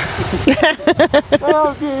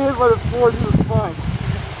 Oh, getting hit by the floor, this is fun.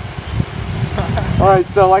 Alright,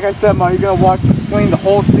 so like I said, Ma, you're gonna walk between the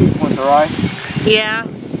whole sequence, alright? Yeah.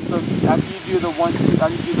 So after you do the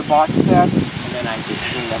after you do the box test, And then I just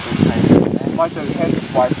cleaned up and tried to do that. like the head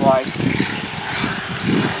swipe, right?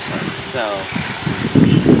 So,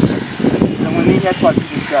 And when he head swipe, you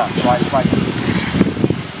just go, right? Like,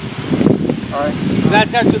 alright?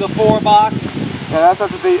 That's after the 4 box. Yeah, that's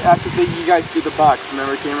after you guys do the box,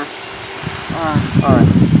 remember, Cameron? Alright,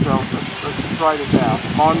 so let's try this out.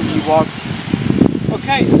 Mom, you walk.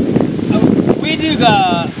 Okay. We do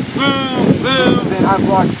the boom, boom. Then I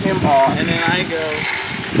block him off. And then I go,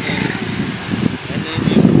 and then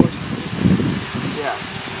you force. Yeah.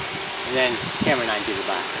 and then Cameron and I do the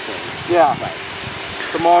box thing. Yeah. Right.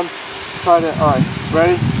 Come on. Try to. Alright.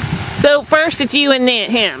 Ready? So first it's you and then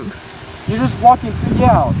him. You're just walking through.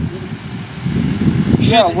 Yeah.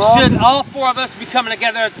 Should all 4 of us be coming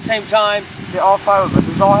together at the same time? Yeah, all 5 of us.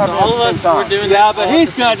 It's all happening All at of the same us, we're time. doing Yeah, that but all he's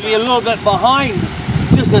at the got to same be a time. little bit behind,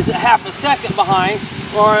 just a half a second behind,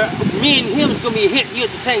 or me and him's going to be hitting you at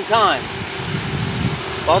the same time.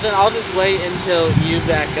 Well then I'll just wait until you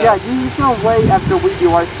back Yeah, up. you just gonna wait after we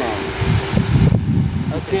do our thing.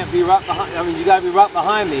 You can't be right behind. I mean, you got to be right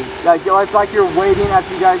behind me, Like it's like you're waiting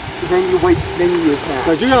after you guys. Then you wait. Then you attack.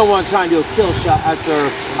 because you're going to want to try and do a kill shot after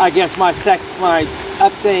I guess my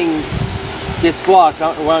up thing gets blocked. I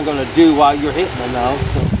don't know what I'm going to do while you're hitting them though.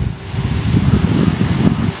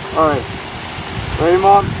 So. All right. Ready,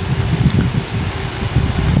 Mom?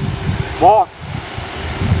 Walk.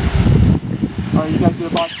 All right, you guys do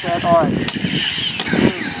the box test. All right.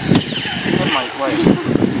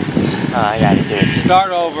 I gotta do it.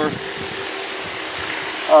 Start over.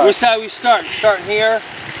 All We right. say we start here,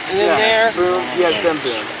 and then there. Boom. Yeah, then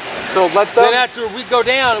boom. So let Then them. after we go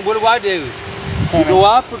down, what do I do? You go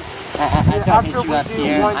up? Or, I don't hit After you we up do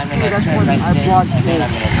here. 1, I'm 2, gonna that's turn when right I there, block and then him.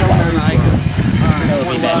 I'm gonna So swipe. there you go. It'll be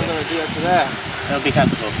what am I better. going to do after that? It'll be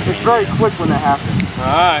comfortable for me. It's very quick when that happens.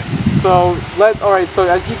 Alright. So all right. So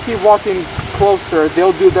as you keep walking closer,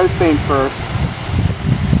 they'll do their thing first.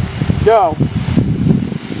 Go.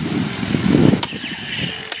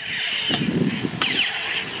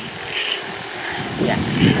 Yeah.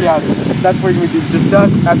 Yeah, that's what you're gonna do. Just duck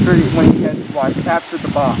after when you get after the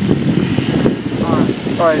box.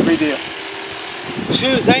 All right, redo. As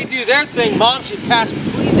soon as they do their thing, Mom should pass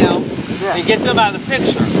between them Yeah. and get them out of the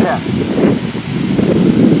picture. Yeah.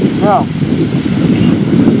 Go.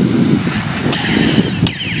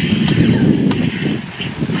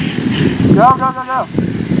 Go, go, go, go.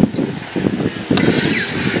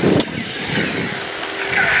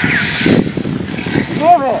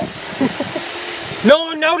 Damn it! No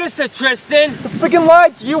one noticed it, Tristan. The freaking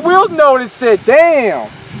light, you will notice it. Damn.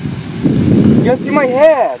 You gotta see my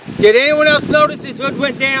head. Did anyone else notice his hood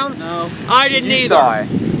went down? No. I didn't You either. saw it.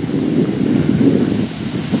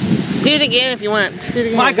 Do it again if you want. Just do it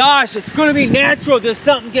again. My gosh, it's going to be natural that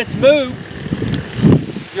something gets moved.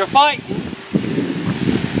 You're fighting.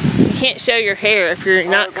 You can't show your hair if you're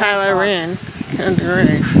not Kylo Ren.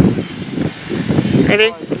 Ready?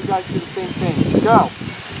 All right, you guys do the same thing. Go.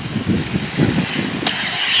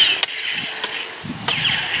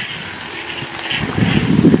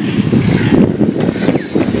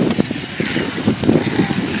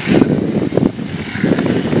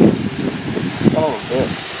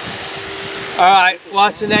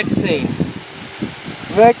 what's the next scene?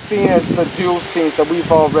 Next scene is the dual scenes that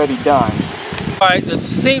we've already done. Alright, the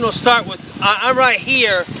scene will start with, I'm right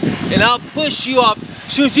here, and I'll push you up.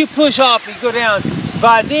 As soon as you push off, you go down.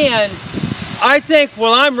 By then, I think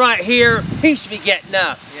while I'm right here, he should be getting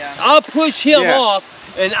up. Yeah. I'll push him Yes.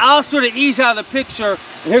 off, and I'll sort of ease out of the picture,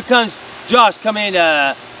 and here comes Josh come in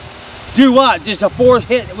to do what? Just a 4th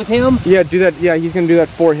hit with him? Yeah, do that. Yeah, he's gonna do that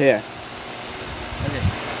 4 hit.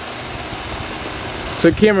 So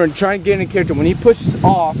Cameron, try and get in a character. When he pushes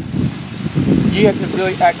off, you have to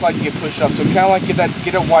really act like you get pushed off. So kind of like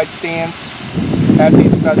get a wide stance as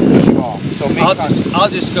he's about to push you off. So make I'll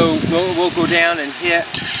just go. We'll go down and hit,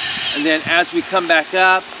 and then as we come back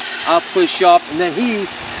up, I'll push you off, and then he.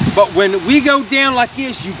 But when we go down like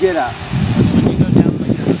this, you get up. When you go down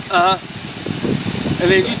like that. And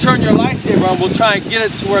then you turn your lightsaber on. We'll try and get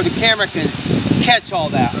it to where the camera can catch all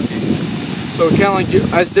that. So kind of like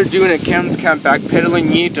as they're doing it, Cameron's kind of backpedaling. You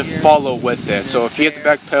need to follow with it. So if you have to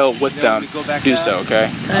backpedal with them, do so.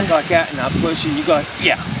 Okay. I'll go like that, and I'll push, and you go.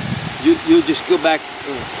 Yeah. You just go back.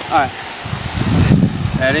 All right.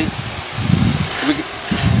 Ready?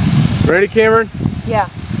 Ready, Cameron? Yeah.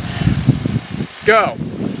 Go.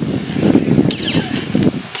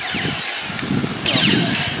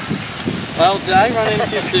 Well, did I run in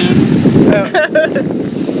too soon?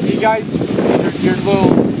 You guys, your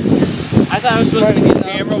little. I thought I was supposed to get up.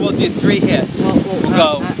 Camera, we'll do 3 hits. We'll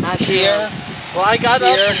go here, Well, I got up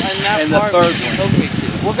here, and that and the part third told me to.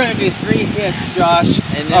 We're going to do 3 hits, Josh.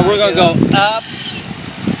 And then We're I going to get go up,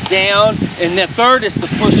 down, and the third is the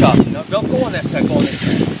push-up. No, don't go on that side, go on this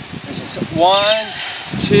side. This is 1,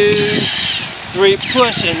 2, 3,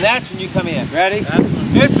 push, and that's when you come in. Ready?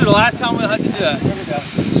 This is the last time we'll have to do it. Here we go.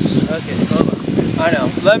 Okay, hold on. I know.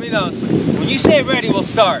 Let me know. When you say ready, we'll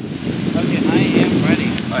start. Okay, I am ready.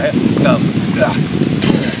 All right, go.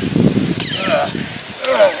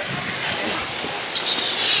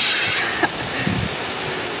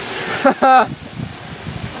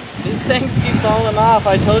 These things keep falling off.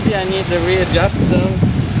 I told you I need to readjust them.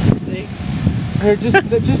 See? Here, just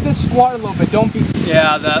squat a little bit. Don't be.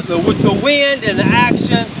 Yeah, with the wind and the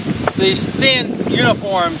action, these thin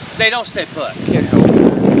uniforms, they don't stay put. Can't help it.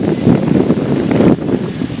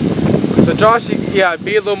 So Josh, yeah,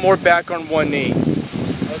 be a little more back on one knee.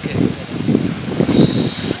 Okay.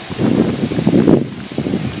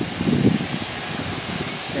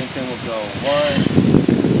 Same thing will go 1,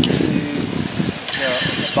 2, 3,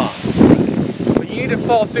 4, 5. But you need to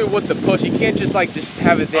follow through with the push. You can't just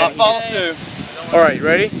have it there. I'll follow through. All right,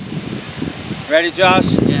 ready? Ready, Josh?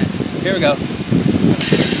 Yes. Here we go.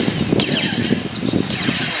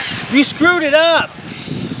 You screwed it up.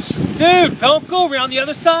 Dude, don't go around the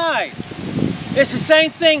other side. It's the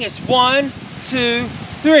same thing. It's 1, 2,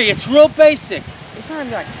 3. It's real basic. It's not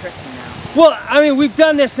like tricky now. Well, I mean, we've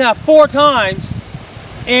done this now 4 times,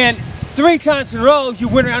 and 3 times in a row, you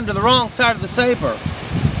went around to the wrong side of the saber.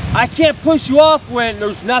 I can't push you off when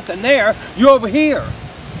there's nothing there. You're over here.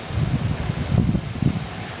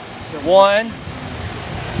 1,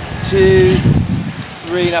 2,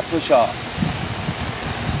 3, now push off.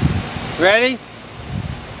 Ready?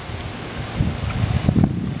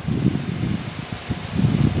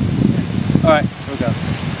 All right, here we go. 1,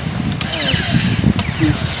 2,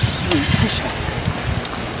 3, push off.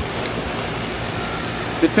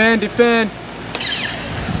 Defend, defend.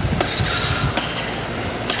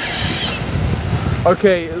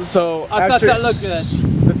 Okay, so I thought that looked good.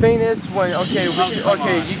 The thing is, when you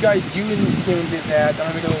guys, you and Kim did that.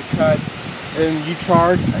 I'm gonna go cuts, and you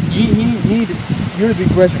charge. You're the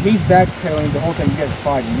aggressor. He's backpedaling the whole time. You guys are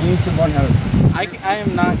fighting. You need to learn how to. I am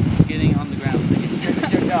not getting on the ground.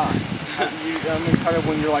 You're not. I'm gonna cut it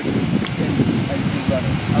when you're like. Okay,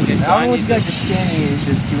 so I don't want you guys just standing and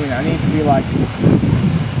just doing that. I need to be like.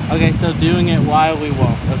 Okay, so doing it while we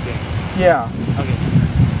walk. Okay. Yeah. Okay.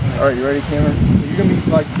 All right, you ready, Cameron? You're gonna be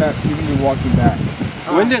like that. You're gonna be walking back.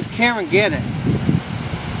 When does Cameron get it?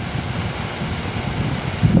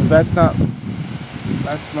 Well, that's not.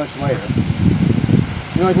 That's much later.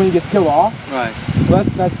 You know, like when he gets killed off. Right. Well,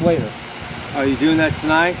 that's later. Are you doing that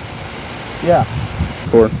tonight? Yeah.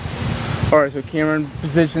 Cool. All right, so Cameron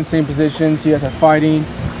position, same position. So you guys are fighting.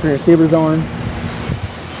 Put your sabers on.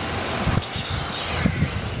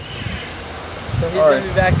 So he's going to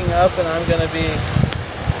be backing up and I'm going to be...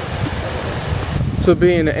 So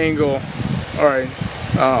be in the angle. All right.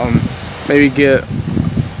 Maybe get.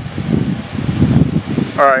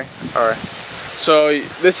 All right. So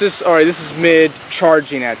this is This is mid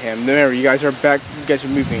charging at him. Remember, you guys are back. You guys are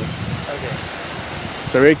moving. Okay.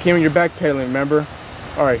 So ready, Cameron? You're back pedaling. Remember?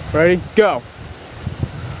 All right. Ready? Go.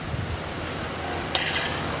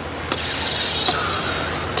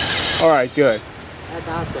 Alright, good. That's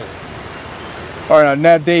awesome. Alright,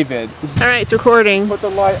 now David. Alright, it's recording. Put the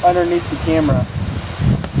light underneath the camera.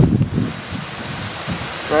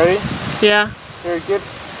 Ready? Yeah. Here, get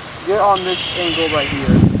on this angle right here.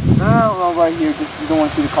 No, right here. Just you don't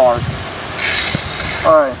want to see the cars.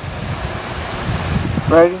 Alright.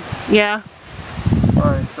 Ready? Yeah.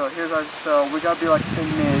 Alright, so here's our, so we gotta be like in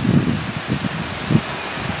mid.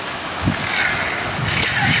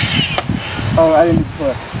 Oh, I didn't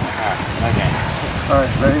clip. Okay.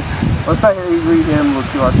 Alright, ready? Let's not hear you read him, we'll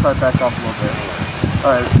do, I'll try to back off a little bit.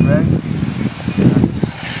 Alright, ready?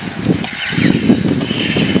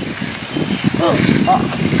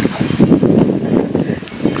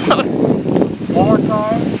 One more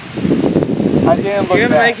time. I didn't look You're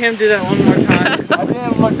gonna back. make him do that one more time. I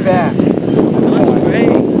didn't look back. That's great.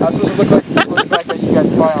 I was supposed to look back at you guys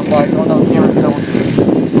fly. I'm like, oh no, the camera's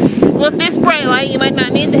going. With this bright light, you might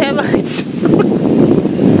not need the headlights.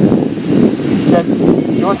 Yeah,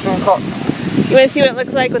 you want to call? You want to see what it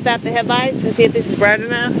looks like without the headlights and see if this is bright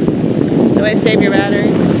enough? That way save your battery.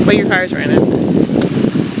 Well, your car's running.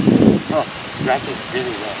 Oh, traffic's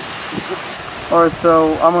really low. Alright,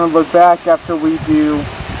 so I'm going to look back after we do.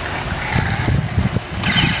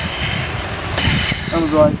 I'm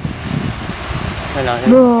going to be like,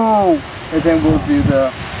 no! And then we'll do the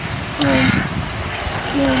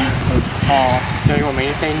So you want me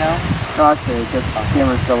to say no? no, I say it because the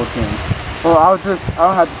camera's double teamed. Well, I don't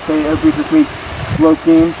have to say it. It'll be just me low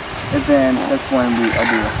team, and then that's when I'll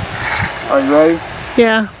do it. Are you ready?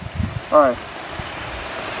 Yeah. Alright.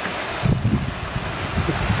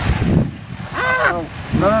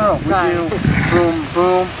 No. We do boom,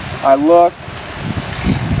 boom. I look,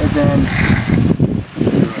 and then.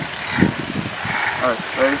 Alright,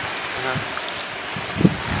 ready?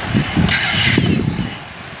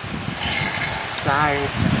 Sorry.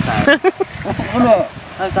 Damn it!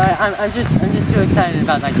 I'm sorry. I'm just too excited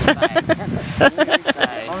about like the bike.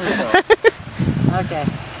 Sorry. Okay.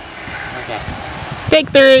 Okay. Take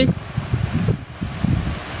 3.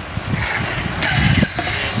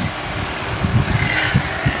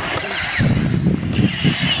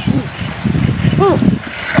 Ooh.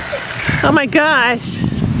 Oh my gosh.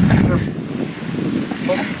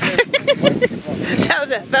 That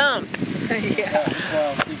was a thump.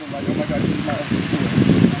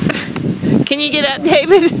 Can you get up,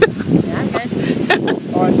 David? Yeah, I'm good.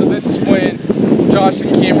 Alright, so this is when Josh and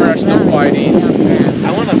Cameron are still fighting.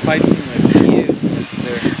 I want to fight some with you.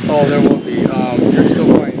 Oh, there will be. You're still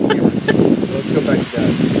fighting Cameron. So let's go back to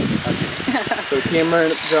that. Okay. So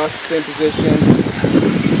Cameron, Josh, same position.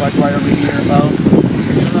 Like right over here.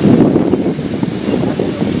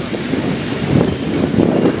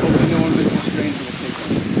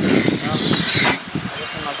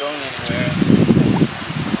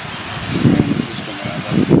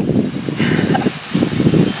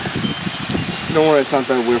 Don't worry, it's not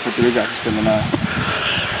that weird for 3 guys spinning out.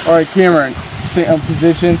 Alright, Cameron, same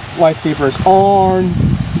position, lightsabers on.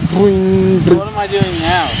 What am I doing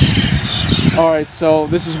now? Alright, so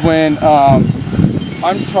this is when I'm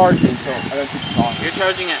charging, so I gotta keep talking. You're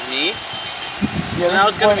charging at me? Yeah, now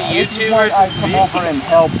it's gonna be you two I versus come me? over and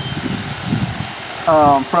help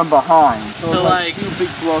from behind. So it's like 2 big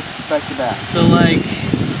blows back to back. So like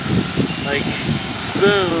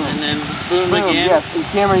boom, and then boom again? Yes, and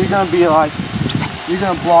Cameron, you're gonna be like, you're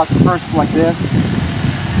gonna block first like this.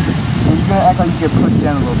 And you're gonna act like you get pushed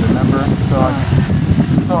down a little bit, remember? So,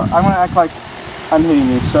 so I'm gonna act like I'm hitting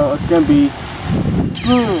you. So it's gonna be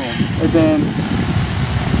boom, and then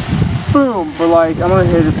boom. But like I'm gonna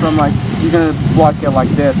hit it from like, you're gonna block it like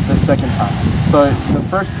this the second time. So the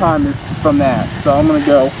first time is from that. So I'm gonna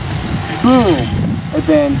go boom, and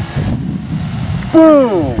then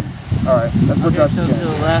boom. Alright, that's what Okay, so to the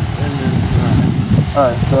left and then to the right.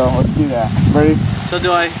 Alright, so let's do that. Ready? So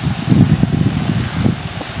do I...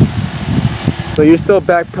 So you're still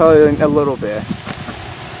backpedaling a little bit.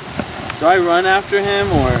 Do I run after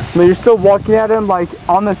him or... No, you're still walking at him like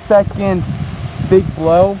on the second big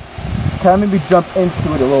blow. Kind of maybe jump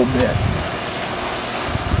into it a little bit.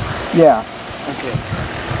 Yeah. Okay.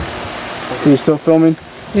 So you're still filming?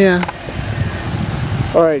 Yeah.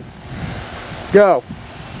 Alright. Go.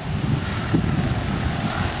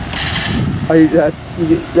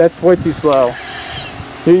 That's way too slow.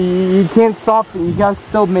 You can't soften, you gotta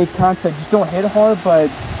still make contact. Just don't hit hard, but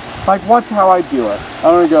like watch how I do it.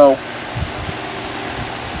 I'm gonna go.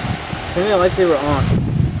 Turn the lightsaber on.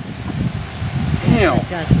 Damn.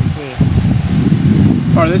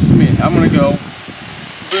 Alright, this is me. I'm gonna go.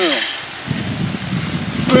 Boom.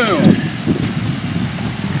 Boom.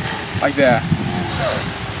 Like that.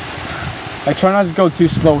 I try not to go too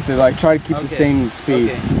slow with it. Like try to keep the same speed.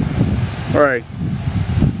 Okay. Alright.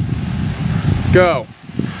 Go.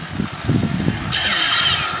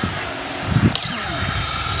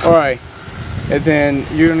 Alright. And then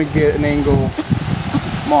you're gonna get an angle,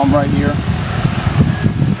 Mom, right here.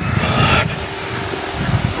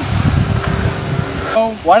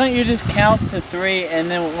 Oh, why don't you just count to 3, and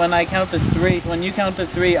then when I count to 3, when you count to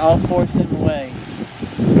 3, I'll force him away.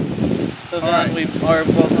 So then we are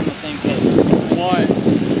both on the same page. 1.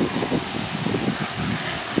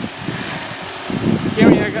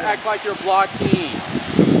 Cameron, you act like you're blocking.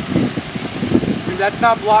 That's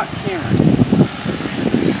not block, Cameron.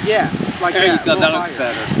 Yes, like There that. you go, that looks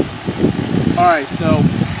higher. better. Alright, so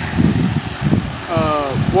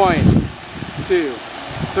 1, 2,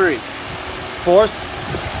 3. Force.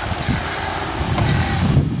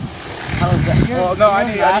 Well, no, I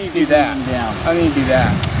need to do that. I need to do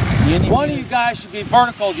that. One of you guys should be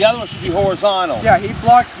vertical, the other one should be horizontal. Yeah, he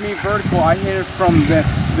blocks me vertical. I hit it from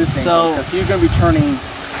this angle because he's gonna be turning.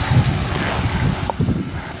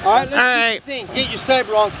 All right, let's see the scene. Get your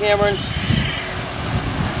saber on, Cameron.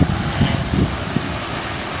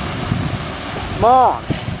 Mom.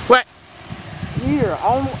 What? Here, I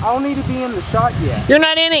don't need to be in the shot yet. You're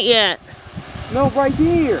not in it yet. No, right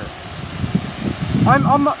here.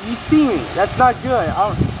 I'm not, you see me. That's not good.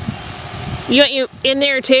 You want you in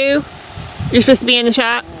there too? You're supposed to be in the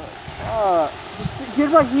shot? Get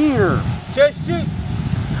right here. Just shoot.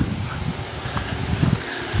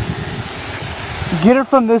 Get her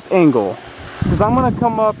from this angle. Because I'm going to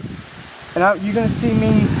come up and you're going to see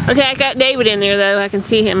me. Okay, I got David in there though. I can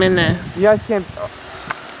see him in the... You guys can't.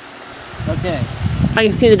 Okay. I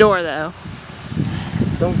can see the door though.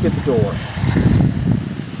 Don't get the door.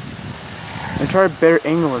 And try a better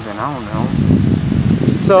angle than, I don't know.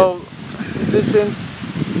 So, positions.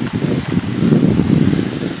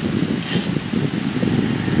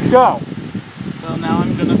 Go. So now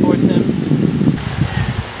I'm gonna force him.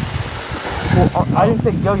 Well, I didn't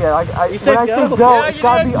say go yet. You said when I go. say go, Yeah, it's you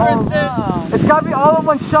gotta did, be all. Tristan. It's gotta be all in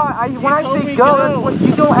one shot. When I told say me go, go. that's what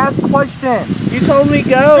you don't ask questions. You told me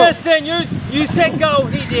go. Tristan, you said go,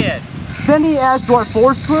 he did. Then he asked, do I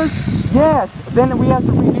force push? Yes. Then we have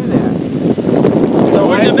to redo that. So it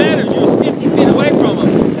wouldn't matter, you're 50 feet away from him.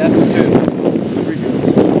 That's good.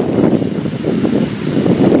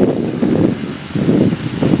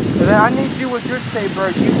 And then I need you with your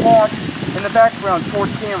saber. You walk in the background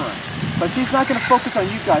towards camera. But she's not going to focus on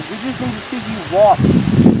you guys. We just need to see you walk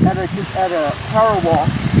at a power walk.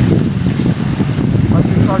 Like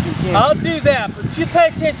you're charging camera. I'll do that, but you pay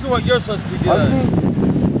attention to what you're supposed to be doing.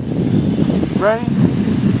 Ready?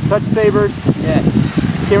 Touch sabers. Yeah.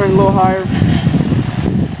 Cameron a little higher.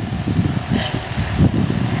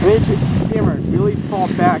 I need you, Cameron, really fall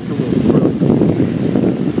back a little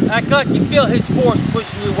further. Act like you feel his force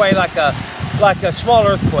pushing you away like a small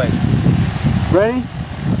earthquake. Ready?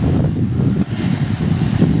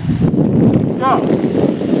 Go.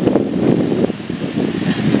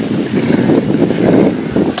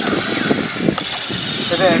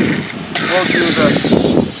 And then we'll do the.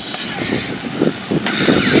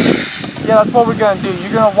 Yeah, that's what we're gonna do.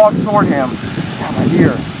 You're gonna walk toward him. Down right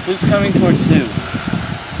here. Who's coming towards who?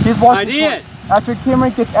 He's walking. I did. After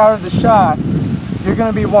Cameron gets out of the shot, you're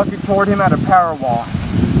gonna be walking toward him at a power walk.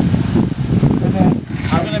 And then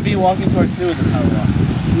I'm gonna be walking towards who with the power walk?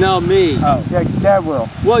 No, me. yeah, Dad will.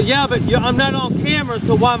 Well, yeah, but I'm not on camera,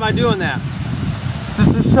 so why am I doing that?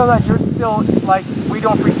 Just to show that you're still, like, we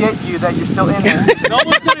don't forget you, that you're still in there. No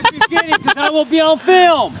one's gonna forget it because I will be on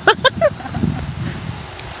film.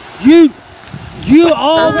 You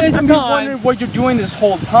always I'm time. wondering what you're doing this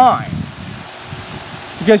whole time.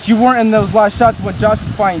 Because you weren't in those last shots when Josh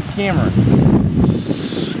was flying camera.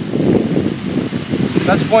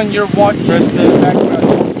 That's when you're watching the background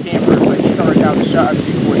on camera, but he's already out of the shot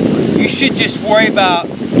before you. You should just worry about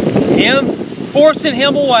him forcing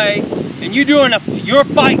him away, and you doing your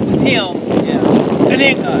fight with him. Yeah. And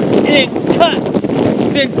then cut.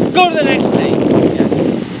 Then go to the next thing.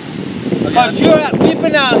 Because we've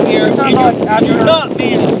been out here and you're not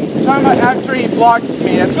being. You're talking about after he blocks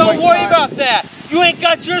me. That's Don't what worry about that. You ain't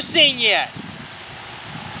got your scene yet.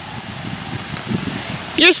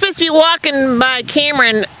 You're supposed to be walking by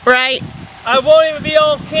Cameron, right? I won't even be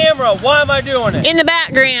on camera. Why am I doing it? In the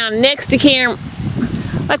background, next to Cameron.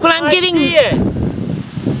 Like when I'm getting...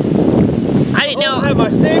 I didn't know. I have my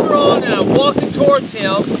saber on and I'm walking towards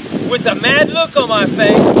him with a mad look on my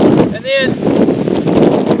face, and then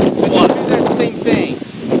what? do that same thing.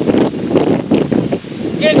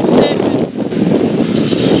 Get in position.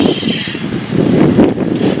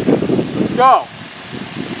 Go.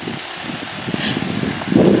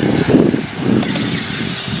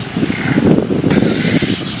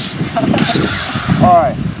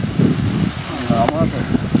 Alright. I'm gonna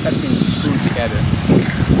put everything screwed together.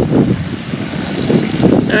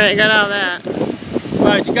 Alright, got all that.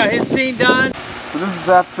 Alright, you got his scene done? So this is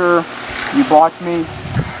after you blocked me.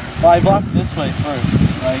 Well, I blocked this way first,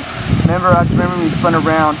 right? Remember when we spun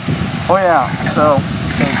around? Oh yeah, so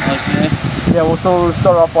like this? yeah, so we'll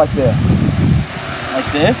start off like this. Like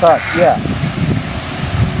this? Yeah.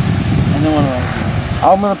 And then what do I do?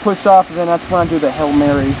 I'm gonna push off and then that's when I do the Hail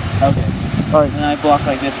Mary. Okay. Alright. And I block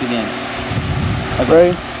like this again.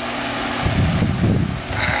 Okay. Ready?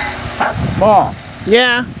 Mom.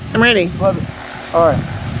 Yeah, I'm ready. Alright.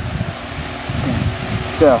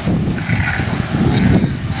 Go.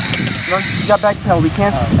 No, you got back pedal. We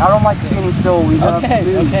can't. I don't like standing still. We gotta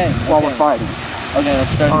move while we're fighting. Okay, let's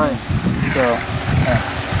start. Alright. So.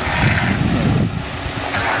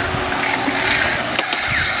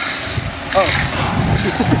 Oh.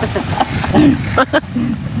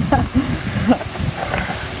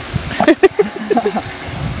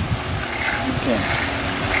 Okay.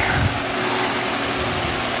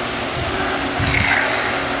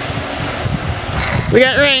 We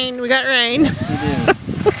got rain, we got rain. We do.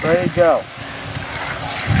 Ready to go.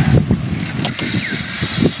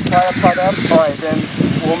 Try to cut up. Alright, then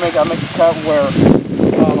I'll make a cut where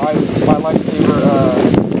my lightsaber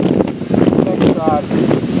next shot.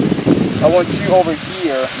 I want you over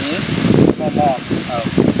here. Me? And then Oh.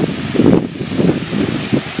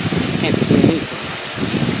 Can't see anything.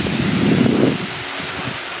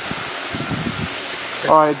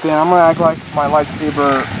 Alright, then I'm gonna act like my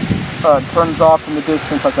lightsaber turns off in the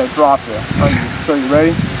distance as I drop it. So you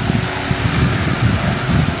ready?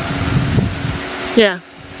 Yeah.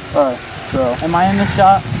 Alright, so. Am I in the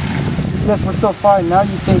shot? Yes, we're still fine. Now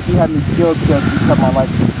you think you have me killed because you cut my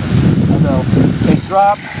lightsaber. So, it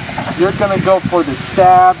drops. You're gonna go for the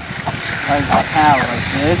stab. Like how? Like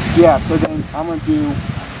this? Yeah, so then I'm gonna do,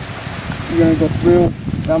 you're gonna go through,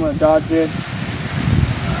 then I'm gonna dodge it.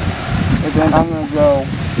 And then I'm gonna go.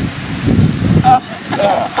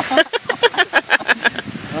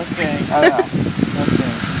 Okay. I don't know.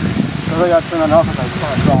 Okay. So I gotta turn that off because I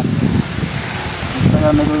can't drop it. I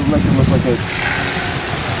gotta make it look like it.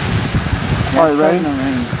 Alright, ready?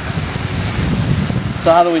 So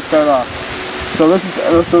how do we start off? So this is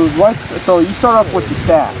so you start off with the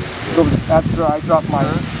stab. So after I drop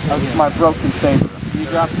my broken saber. You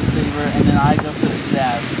drop the saber and then I go for the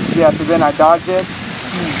stab. Yeah, so then I dodge it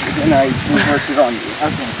and then I reverse it on you.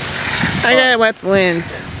 Okay. I gotta wipe the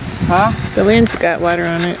lens. Huh? The lens got water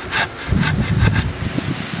on it.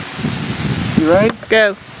 You ready?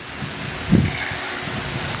 Go.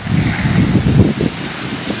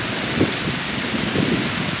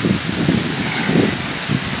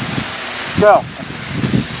 Go.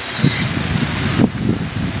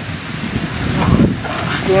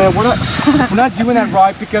 Yeah, we're not doing that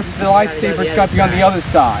right because the lightsaber's got to be on the other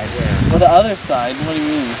side. Well, the other side? What do you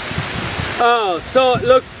mean? Oh, so it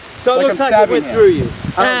looks Like like I'm it went stabbing through you.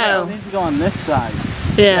 I need to go on this side.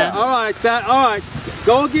 Yeah. Alright,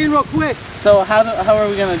 go again real quick. So how are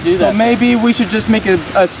we gonna do that? So maybe we should just make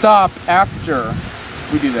a stop after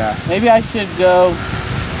we do that. Maybe I should go.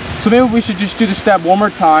 So maybe we should just do the stab one more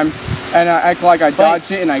time and act like I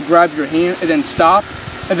dodge it and I grab your hand and then stop.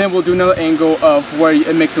 And then we'll do another angle of where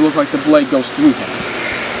it makes it look like the blade goes through him.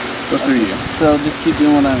 Goes through you. So just keep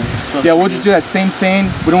doing what I'm supposed Yeah, to we'll do. just do that same thing.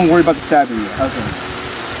 We don't worry about the stabbing yet. Okay.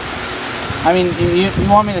 I mean, you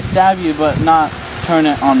want me to stab you, but not turn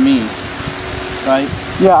it on me, right?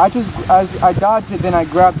 Yeah, I dodge it, then I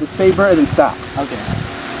grab the saber and then stop. Okay.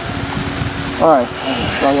 Alright.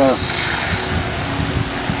 So I go.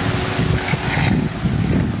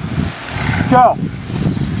 Go.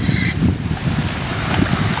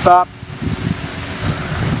 Stop.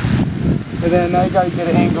 And then now you gotta get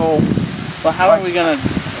an angle. But how are we gonna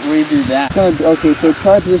redo that? Okay, so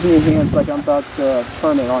try to position your hands like I'm about to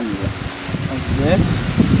turn it on you. Like this?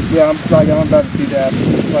 Yeah, I'm about to do that.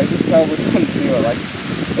 Like, this is how we're gonna do it. Like,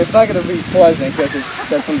 it's not gonna be pleasant because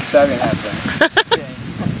that's when the stabbing happens. Okay.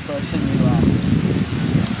 So it shouldn't be long.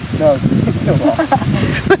 No, it's still long.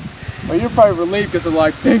 Well, you're probably relieved because of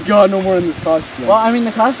like, thank God no more in this costume. Well, I mean,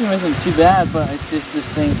 the costume isn't too bad, but it's just this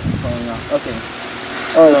thing falling off. Okay.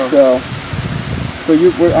 Alright,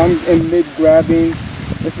 I'm in mid grabbing.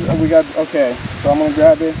 This is we got okay. So I'm gonna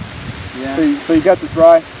grab it. Yeah. So you got this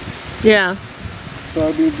right. Yeah. So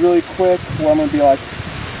it'll be really quick. Where I'm gonna be like.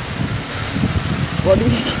 What do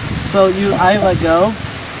you? So I let go.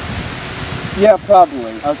 Yeah,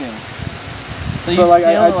 probably. Okay. So you So like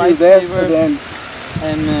steal I the do this lightsaber,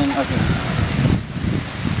 and then. okay.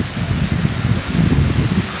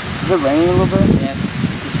 Is it raining a little bit? Yes.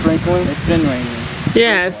 It's sprinkling. It's been raining.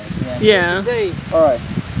 Yes. Yeah. Yeah. See. All right.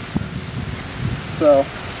 So,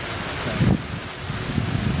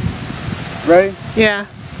 ready? Yeah.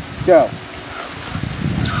 Go.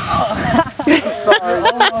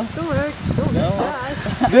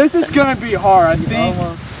 This is gonna be hard. I think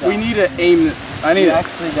we need to aim. I need to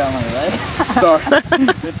actually got my leg. Sorry.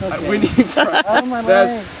 It's okay. We need.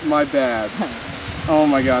 That's my bad. Oh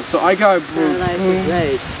my god. So I got.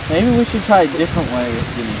 Maybe we should try a different way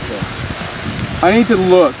of getting killed. I need to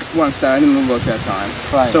look once that. I didn't look that time.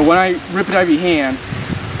 Right. So when I rip it out of your hand,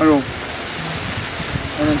 I go.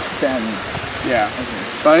 And then stab me. Yeah.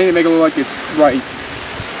 Okay. But I need to make it look like it's right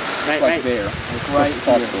Right. there. Like right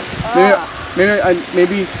Possible. here.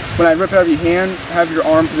 Maybe when I rip it out of your hand, have your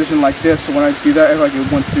arm positioned like this. So when I do that, it's like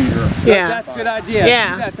it went through your. Yeah. That's a good idea.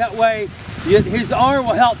 Yeah. Do that way, his arm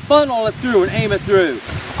will help funnel it through and aim it through.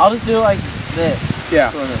 I'll just do it like this. Yeah.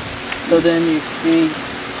 Sort of. So then you see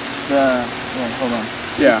the. Wait, hold on.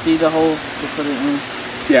 Yeah. You see the hole to put it in?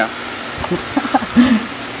 Yeah.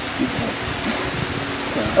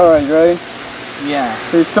 All right, you ready? Yeah.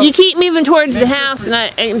 You keep moving towards the house,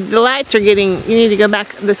 and the lights are getting. You need to go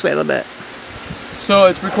back this way a little bit. So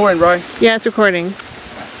it's recording, right? Yeah, it's recording.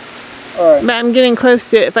 All right. But I'm getting close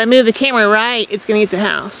to. If I move the camera right, it's gonna get the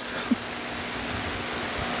house.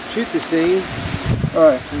 Shoot the scene. All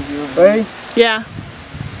right. Ready? Yeah.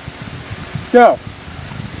 Go.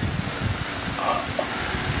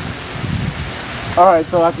 All right.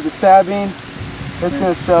 So after the stabbing, it's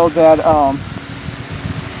gonna show that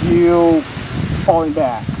you falling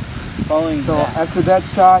back. Falling So back. after that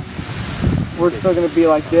shot, we're still gonna be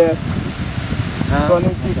like this. So I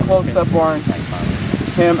need to close up on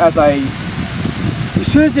him as I. You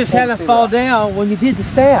should have just had him fall down when you did the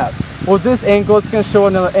stab. Well, this angle, it's gonna show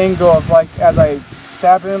another angle of like as I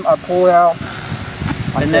stab him, I pull it out.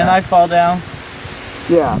 Like And then I fall down.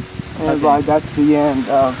 Yeah. And Okay. like that's the end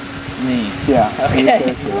of Me. yeah.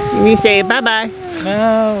 Okay. You say bye bye.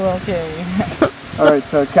 No, okay. Alright,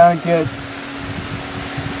 so kind of get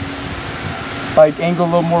like angle a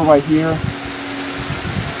little more right here.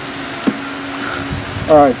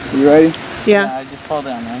 Alright, you ready? Yeah. I just fall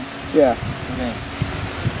down, right? Yeah. Okay.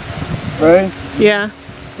 Ready? Yeah.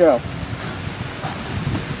 Go.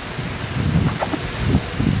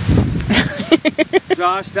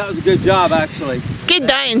 Josh, that was a good job, actually. Good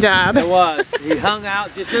dying job. It was. He hung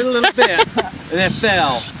out just a little bit and then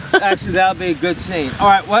fell. Actually, that'll be a good scene. All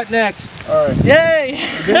right, what next? Alright. Yay!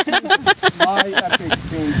 My epic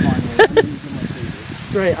scene finally. I'm using my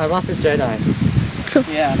fingers. Great, I lost a Jedi.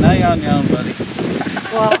 Yeah, now you're on your own, buddy.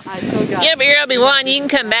 Well, I still got. Yeah, but you're Obi-Wan. You can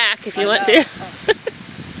come back if you want to.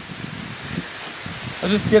 I'll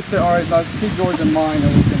just get the alright, now keep yours in mind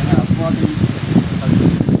and we can have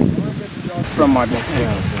from my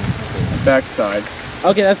back side.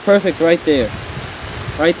 Okay, that's perfect right there.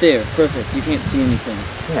 Right there, perfect. You can't see anything.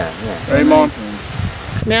 Yeah. Ready, Mom?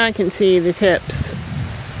 Now I can see the tips.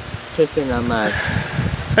 Twisting on my.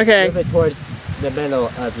 Okay. Move it towards the middle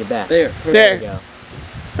of your back. There. There. you go.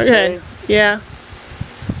 Okay. Yeah.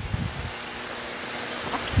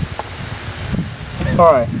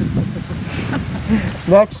 Alright.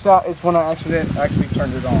 Next shot is when I actually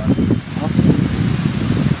turned it on.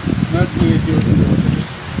 That's me if you were to do it.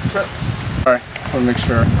 Just alright, I want to make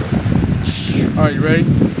sure. Alright, you ready?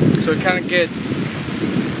 So kind of get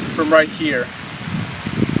from right here.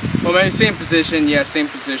 Well, maybe same position. Yeah, same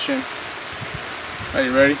position. Are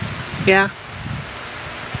you ready? Yeah.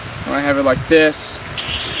 When I have it like this.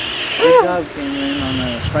 Good job, Cameron, on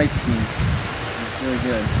the fight scene. It's really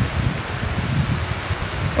good.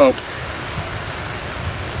 Oh.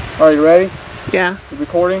 Alright, you ready? Yeah. You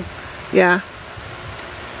recording? Yeah.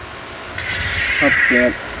 Oh, damn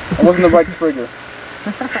it. That wasn't the right trigger.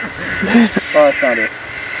 Oh, I found it.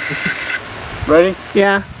 Ready?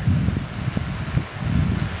 Yeah.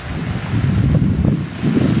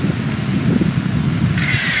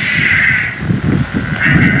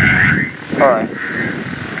 Alright.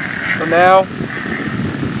 So now,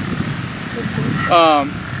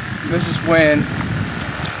 this is when.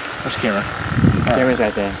 Where's camera? Camera's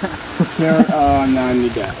right there. Camera. Oh, no, I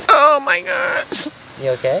need that. Oh my gosh. You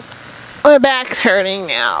okay? My back's hurting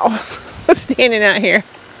now. Standing out here.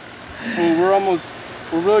 Well,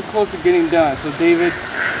 we're really close to getting done. So, David,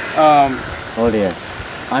 Oh dear.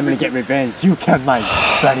 I'm gonna get revenge. You killed my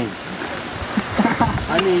buddy.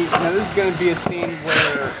 now this is going to be a scene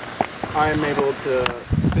where I am able to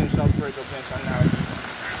finish off Draco Pinch on now.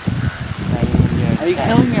 Are you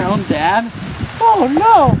killing your own dad? Oh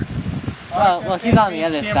no! Well, he's on the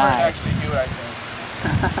other Camera side. actually do it, I think.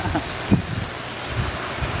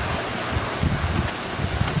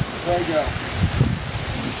 There you go.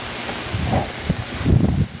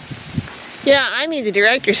 Yeah, I need the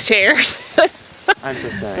director's chair. I'm so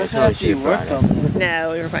sorry. I That's totally after should you have brought worked it. on it.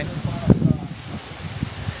 No, we were fine.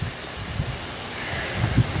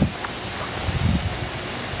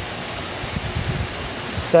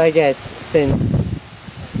 So I guess since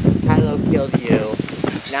Kylo killed you,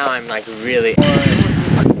 now I'm like really.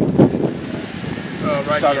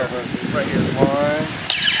 Right Start here. over. Right here. 1,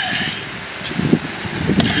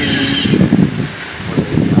 2,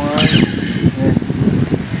 1.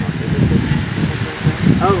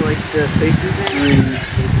 Oh, like the safety thing?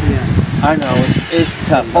 Yeah. I know it's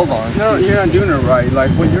tough. Hold on. No, you're not doing it right.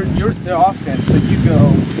 Like when you're the offense, so you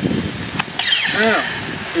go. No.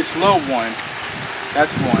 It's low 1.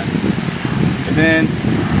 That's 1. And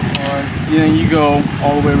then you go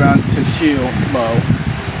all the way around to 2 low.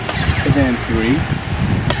 And then 3.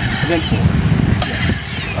 And then 4. Yeah.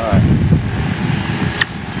 Alright.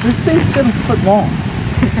 This thing's 7 foot long.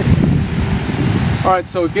 Alright,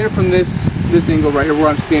 so get it from this angle right here where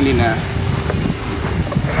I'm standing at.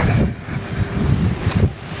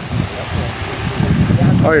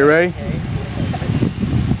 Are you ready?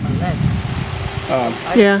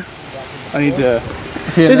 Yeah. I need to.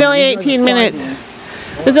 There's only 18 minutes.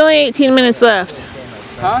 There's only 18 minutes left.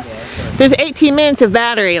 Huh? There's 18 minutes of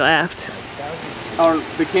battery left. Oh,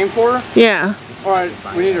 the camcorder? Yeah. Alright,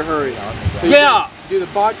 we need to hurry. So you Yeah. do the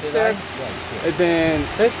box set, and then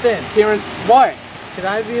Kristen, Kieran's. What? should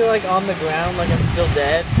I be like on the ground like I'm still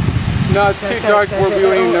dead? No, it's too dark for we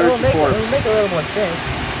don't even notice the corpse. It'll make a little more sense.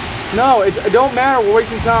 No, it don't matter. We're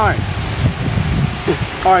wasting time.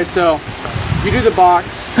 Alright, so you do the box.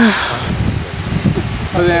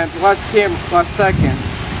 So then, last second,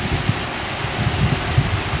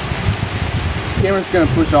 Cameron's gonna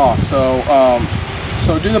push off.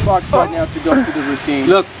 So do the box right now to go through the routine.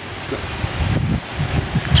 Look. 2,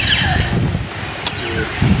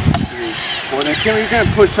 3, 4. Then Cameron, you're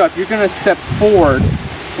gonna push up. You're gonna step forward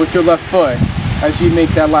with your left foot as you make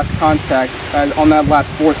that last contact on that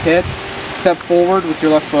last 4th hit. Step forward with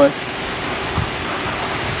your left foot.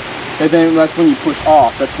 And then that's when you push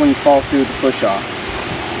off. That's when you fall through the push off.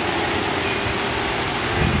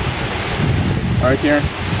 Alright, Kieran?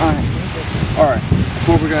 Alright. That's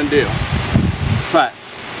what we're gonna do. But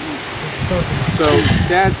so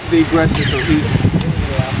that's the aggressor, so he's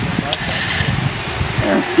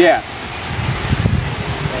yes.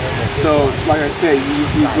 So like I said,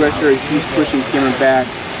 he's the aggressor, he's pushing Cameron back.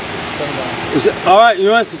 Is it all right? You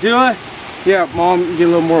want us to do it? Yeah, Mom, get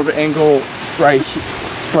a little more of an angle right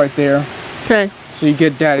there. Okay. So you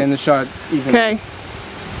get that in the shot even. Okay.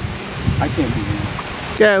 I can't do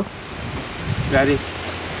that. Go. Ready?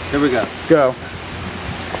 Here we go. Go.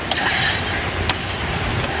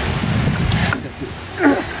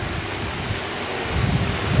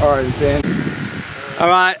 Alright, then. All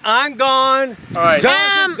right, I'm gone. Alright.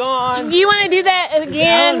 Jonathan's gone. Do you want to do that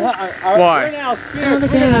again? Why? I don't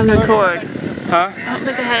think I had it on record. Huh? I don't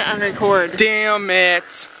think I had it on record. Damn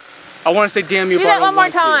it. I want to say damn you, Do but I that don't one more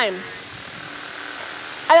want to. time.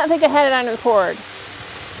 I don't think I had it on record.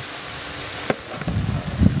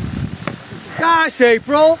 Gosh,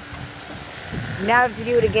 April. Now to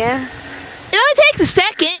do it again? It only takes a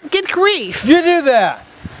second. Good grief. You do that.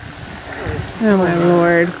 Oh my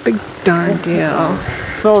lord. Big darn deal.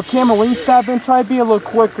 So, Cameron, when you stab in, try to be a little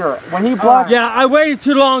quicker. When he blocks. Yeah, I waited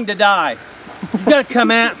too long to die. You gotta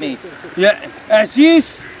come at me. Yeah, as you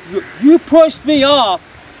pushed me off,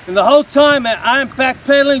 and the whole time I'm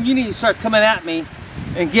backpedaling, you need to start coming at me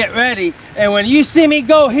and get ready. And when you see me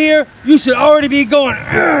go here, you should already be going.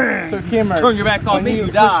 So, Cameron, turn your back on when me, you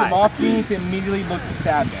you push him die. off, you need to immediately look to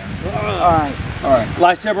stab him. Alright. Alright.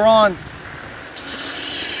 Lightsaber on.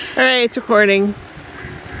 Alright, it's recording.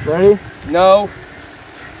 Ready? No.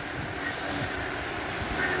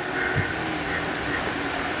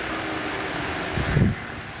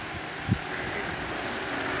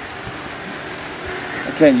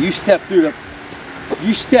 Okay, you step through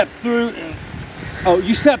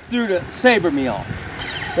the saber meal.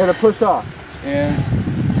 Gotta push off. And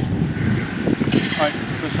alright,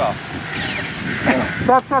 push off.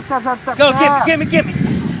 Stop. Go, get me.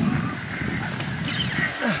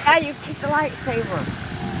 Ah, you kicked the lightsaber.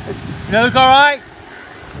 You look alright?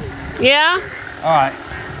 Yeah? Alright.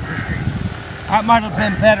 That might have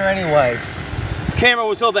been better anyway. The camera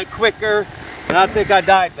was a little bit quicker, and I think I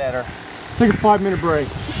died better. Take a 5-minute break.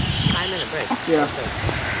 5-minute break. Yeah.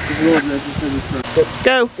 Just a little bit, just maybe for.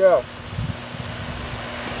 Go. Go.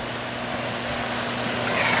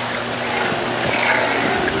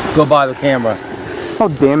 Go by the camera. Oh,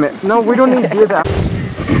 damn it. No, we don't need to do that.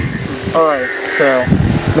 Alright, so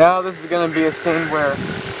now this is gonna be a scene where,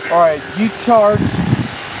 alright, you charge.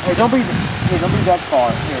 Hey, don't be that far.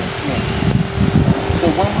 Here. So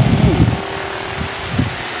when we meet,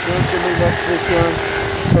 Karen's gonna be next to the Karen.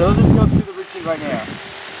 Okay, let's just go through the routine right now.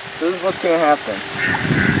 This is what's gonna happen.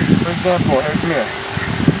 For example, here, come here.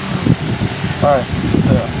 Alright,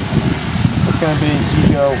 so it's gonna be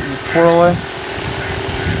you twirl it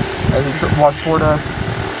as you walk toward us,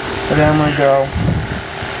 and then I'm gonna go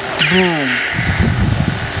boom.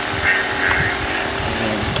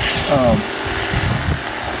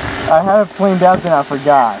 I had it planned out then I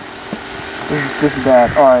forgot. This is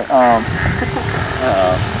bad. Alright,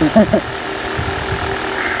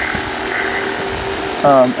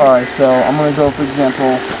 alright, so I'm gonna go, for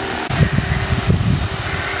example.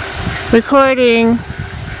 Recording.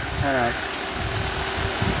 Alright.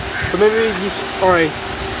 So maybe alright.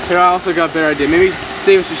 Here I also got a better idea. Maybe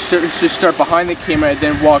say we should start behind the camera and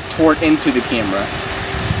then walk toward into the camera.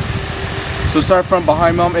 So start from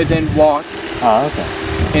behind mom and then walk. Oh, okay.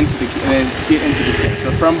 Into the and then get into the camera.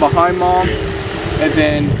 So from behind mom and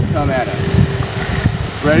then come at us.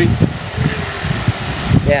 Ready?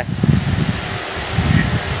 Yeah.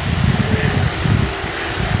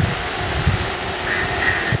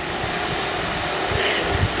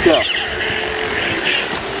 Go.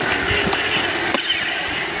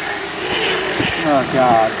 Oh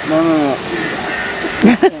God. No.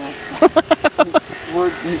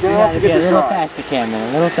 You're gonna have to get a little try. faster, Cameron. A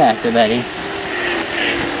little faster, buddy.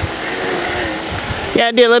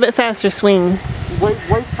 Yeah, do a little bit faster swing.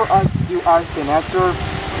 Wait for us to do our thing. After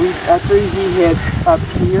he hits up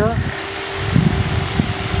here,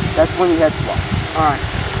 that's when he hits one. Alright.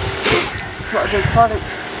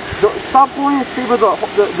 Stop holding the saber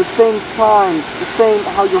the same time, the same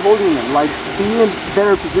how you're holding it. Like, be in a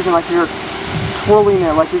better position, like you're twirling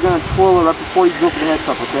it, like you're gonna twirl it right before you go for the head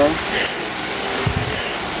up, okay?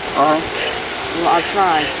 Alright. Well, I'll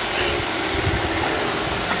try.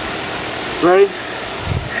 Ready?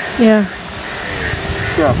 Yeah.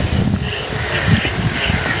 Go.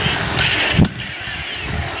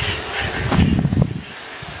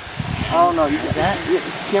 Oh no,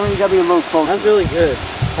 Cameron, you gotta be a little closer. That's really good.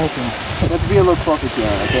 Thank you. You have to be a little closer,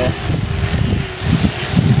 Cameron, okay?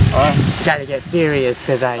 Alright. Gotta get furious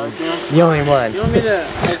because I'm Okay. the only one. You want me to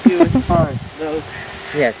help you with Alright. those?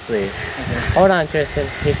 Yes, please. Okay. Hold on, Tristan.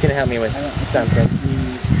 He's gonna help me with something.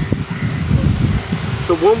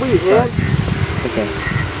 So when we hit, Okay.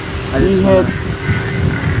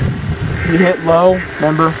 you hit low,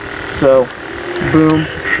 remember? So, boom.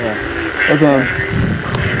 Yeah. And then,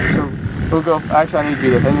 so we'll go, actually I need to do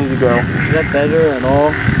this, I need to go. Is that better at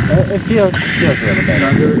all? It feels a little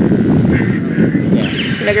better.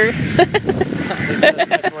 Snigger.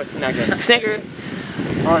 That's more snugger. Snigger.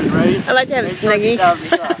 Alright, you ready? I like to have a Make sure you snuggie. have the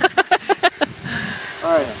shot.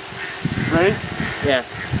 Alright, ready? Yeah.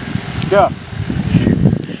 Go.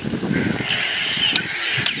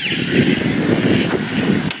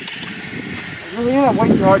 You're hitting that way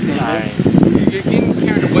too hard, David. Alright. You're getting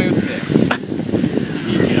carried away with it.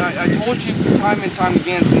 I told you time and time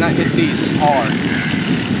again to not hit these hard.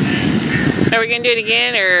 Are we gonna do it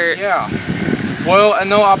again, or? Yeah. Well, I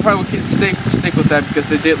know I'll probably stick with that because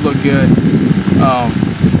they did look good.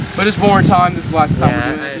 But it's one more time. This is the last time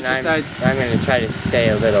we're doing it. I'm gonna try to stay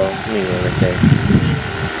a little newer with this.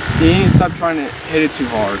 You need to stop trying to hit it too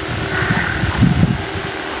hard.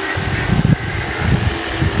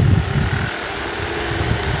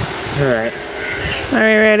 Alright. Are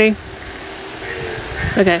we ready?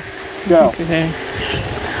 Okay. Go. Okay.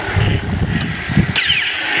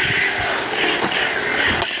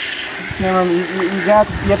 Cameron, you have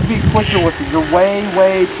to be quicker with it. You're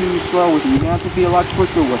way too slow with it. You have to be a lot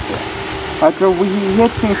quicker with it. After he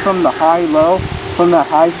hits me from the high-low, from the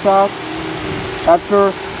high shot,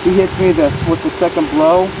 after he hits me with the second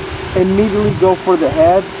blow, immediately go for the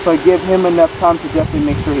head, but give him enough time to definitely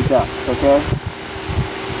make sure he ducks, okay?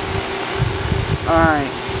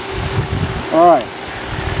 Alright. Alright.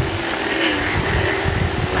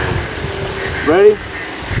 Ready?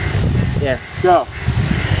 Yeah. Go.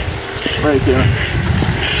 Ready, Karen.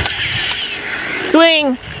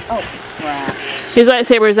 Swing. Oh, wow. His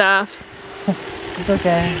lightsaber's off. It's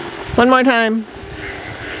okay. One more time.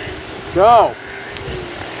 Go.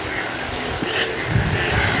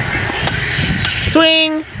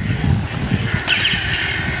 Swing.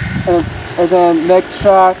 And then next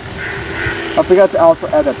shot, I forgot to also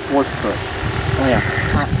add that force push. Oh yeah.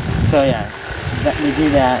 So yeah, we do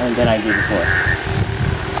that and then I do the fourth.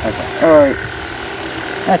 Okay. Alright.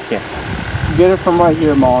 That's good. Get it from right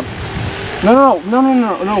here, Mon. No,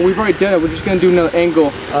 we've already done it. We're just going to do another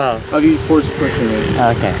angle of you force pushing it.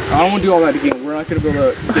 Okay. I don't want to do all that again. We're not going to be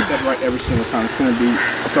able to get that right every single time. It's going to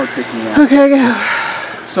start pissing me off. Okay, go.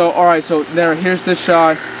 So, alright, so there, here's this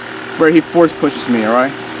shot. where he force pushes me,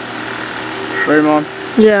 alright? Ready, Mom?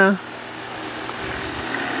 Yeah.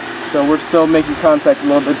 So we're still making contact a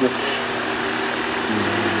little bit.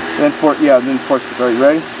 Then force, then force. Are you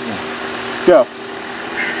ready? Yeah. Go.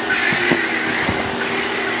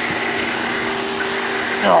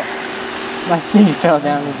 Oh, my knee fell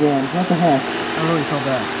down again. What the heck? I really felt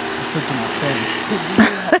bad.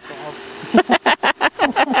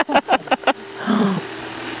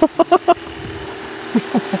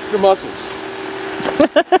 It's your muscles.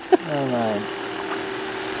 Oh my.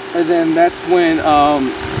 And then that's when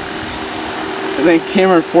and then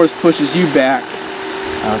Cameron force pushes you back.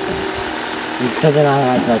 Okay. Because then I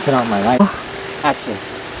had to turn off my light. Action.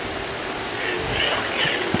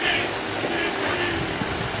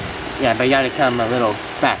 Yeah, but you gotta come a little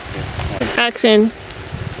faster. Action.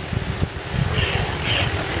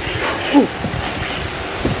 Ooh.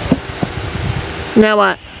 Now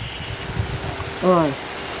what? Alright.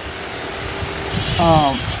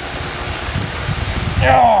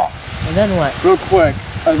 And then what? Real quick.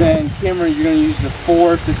 And then Cameron, you're gonna use the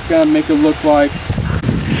force. It's gonna make it look like.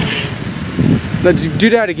 Let's do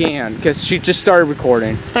that again, because she just started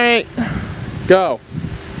recording. Alright. Go.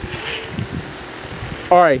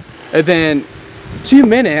 Alright, and then 2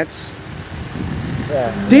 minutes.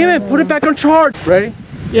 Yeah. Damn it, put it back on charge. Ready?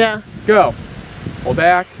 Yeah. Go. Hold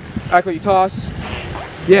back. Act like you toss.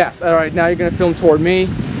 Yes. Alright, now you're gonna film toward me.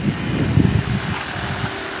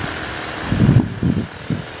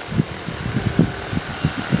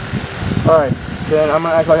 Alright, then I'm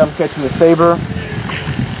gonna act like I'm catching the saber.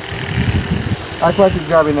 Act like you're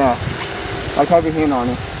grabbing that. Like have your hand on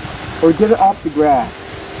it. Or get it off the grass.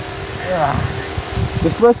 Yeah.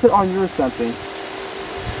 Just rest it on you or something.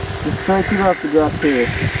 Just try to keep it off the grass too.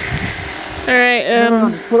 Alright, No,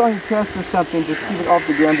 just put it on your chest or something. Just keep it off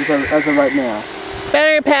the ground as of right now.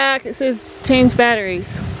 battery pack. It says change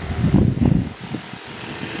batteries.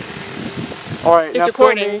 Alright, now film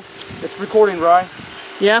recording. me. It's recording, right?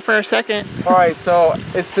 Yeah, for a second. Alright, so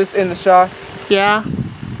is this in the shot? Yeah.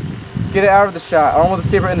 Get it out of the shot. I don't want the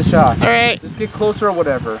saber in the shot. Alright. Just get closer or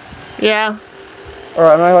whatever. Yeah.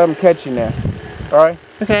 Alright, I'm gonna let him catch you now. Alright?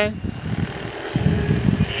 Okay.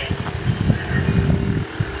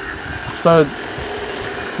 So,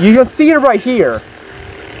 you can see it right here.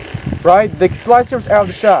 Right? The slide saber's out of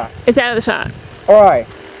the shot. It's out of the shot. Alright.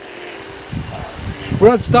 We're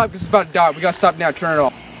gonna stop because it's about to die. We gotta stop now, turn it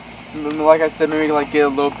off. Like I said, maybe like get a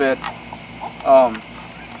little bit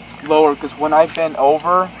lower, because when I bend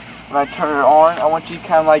over, when I turn it on, I want you to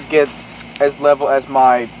kind of like get as level as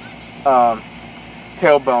my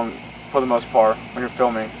tailbone for the most part when you're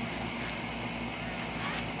filming.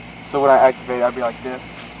 So when I activate, I'd be like this.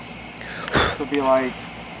 So it'd be like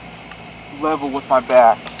level with my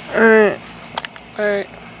back. Alright. Alright.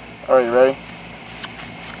 Alright, you ready?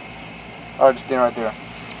 Alright, just stand right there.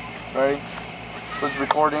 Ready? So it's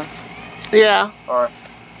recording? Yeah. Alright.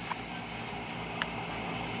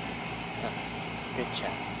 Good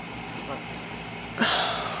job.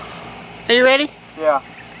 Are you ready? Yeah.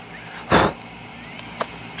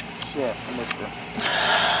 Shit, I missed it.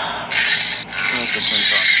 I missed the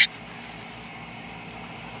print on.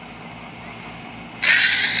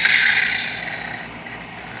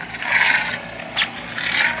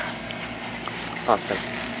 Awesome.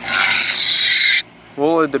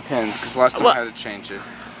 Well, it depends, because last time I had to change it.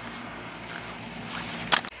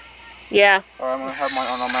 Yeah. Alright, I'm gonna have mine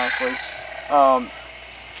on automatically.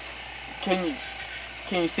 Can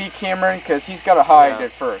you see Cameron? Because he's got to hide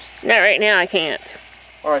at first. Not right now, I can't.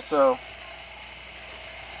 Alright, alright.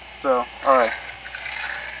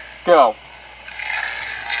 Go.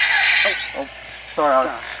 Oh, sorry.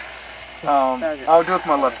 I'll do it with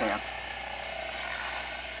my left hand.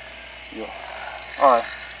 Yeah. Alright.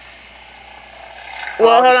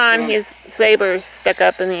 Well, hold on. His saber's stuck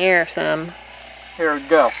up in the air some. Here,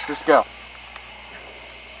 go. Just go.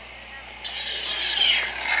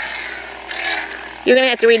 You're gonna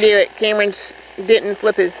have to redo it. Cameron didn't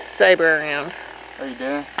flip his saber around. Are you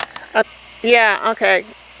doing? Yeah, okay.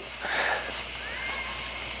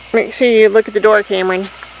 Make sure you look at the door, Cameron.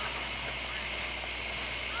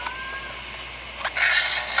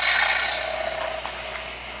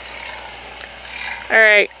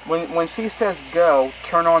 Alright. When she says go,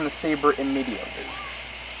 turn on the saber immediately.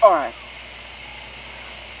 Alright.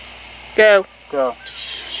 Go. Go.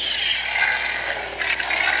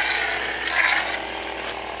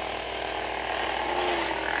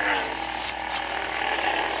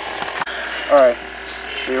 Alright.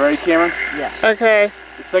 Are you ready, Cameron? Yes. Okay.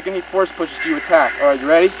 The second he force pushes you, attack. Alright, you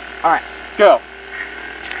ready? Alright. Go.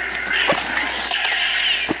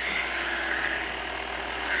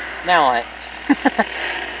 Now what?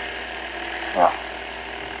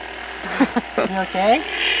 You okay?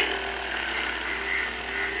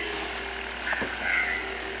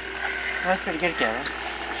 That's pretty good, Kevin.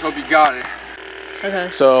 Hope you got it.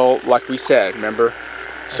 Okay. So, like we said, remember?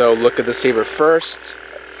 So, look at the saber first.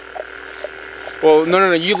 Well,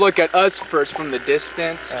 no, you look at us first from the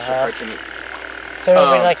distance. So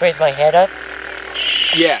when I like raise my head up?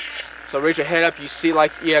 Yes. So raise your head up. You see,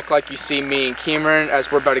 you act like you see me and Cameron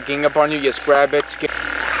as we're about to gang up on you. Just grab it.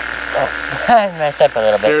 I messed up a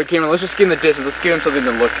little bit. Here, Cameron, let's just get in the distance. Let's give him something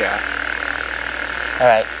to look at.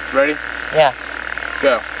 Alright. Ready? Yeah.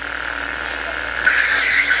 Go.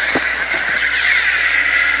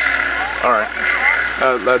 Alright.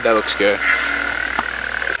 That looks good.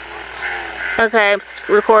 Okay, it's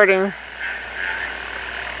recording.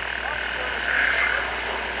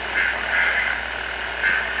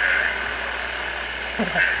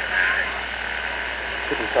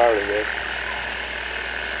 Pretty tired of this.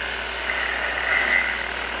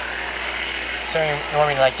 So you want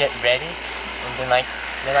me to like get ready and then like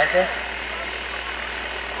this?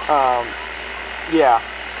 Yeah.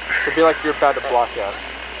 It'd be like you're about to block us.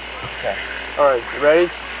 Okay. Alright, you ready?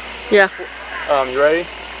 Yeah. You ready?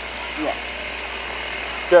 Yeah.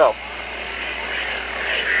 Go.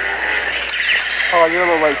 Oh, you're a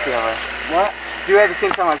little late, Cameron. What? Do it at the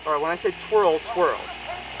same time. Alright, when I say twirl, twirl.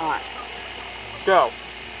 Alright. Go.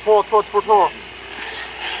 Twirl, twirl, twirl, twirl.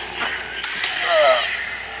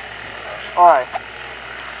 Alright.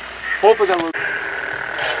 Hopefully that looks...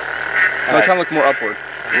 I'm trying to look more upward. A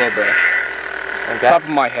little bit. Okay. Top of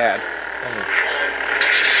my head.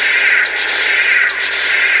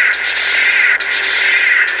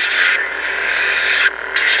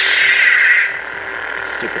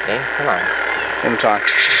 Stupid thing. Come on. One more time.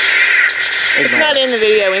 It's not in the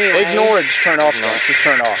video anyway. Ignore it. Just turn it off. Just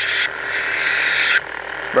turn it off.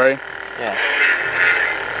 Ready? Yeah.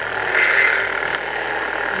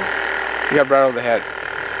 You got right over the head.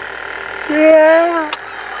 Yeah.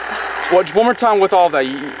 Well, just one more time with all that.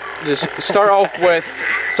 You just start off with.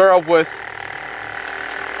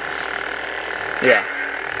 Yeah.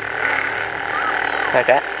 Like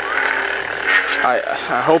that?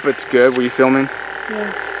 I hope it's good. Were you filming?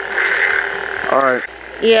 Yeah. Alright.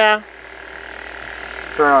 Yeah.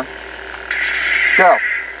 Turn on. Go.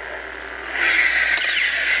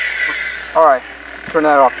 Alright. Turn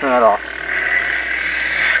that off. Turn that off.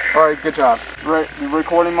 Alright, good job. Right, you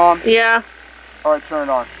recording, Mom? Yeah. Alright, turn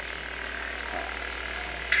it on.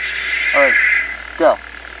 Alright, go.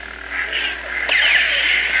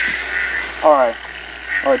 Alright.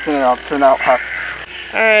 Alright, turn it off. Turn it off.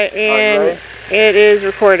 Alright, and ready? it is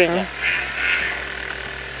recording. Here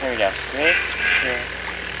we go. 3,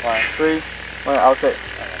 2, 1. 3, 1, I'll say.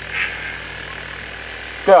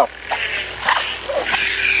 Go.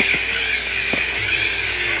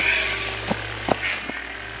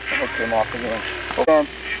 I hooked him off again. And,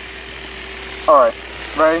 alright,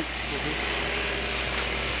 ready?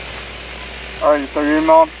 Alright, so you're in,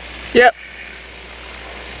 Mom? Yep.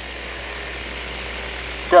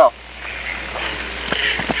 Go.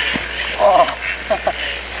 Oh.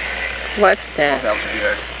 What's that? That was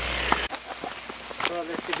good. Well,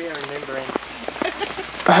 this could be a remembrance.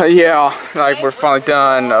 Yeah, like we're finally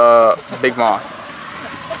done, Big Moth.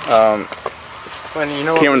 Well, you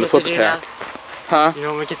know what Cameron we the get Flip to do Attack. now? Huh? You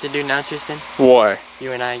know what we get to do now, Tristan? Why?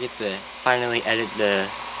 You and I get to finally edit the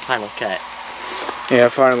final cut. Yeah,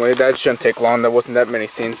 finally. That shouldn't take long. There wasn't that many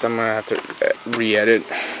scenes, so I'm gonna have to re-edit.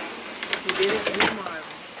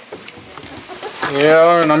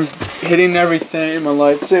 Yeah, and I'm hitting everything. My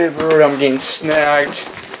lightsaber. I'm getting snagged.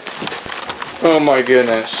 Oh my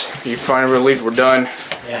goodness. You finally relieved we're done?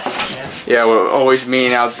 Yeah. Yeah, we're always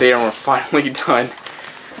meeting out there and we're finally done.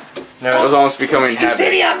 No, it was almost becoming habit.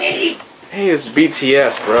 Video me. Hey, it's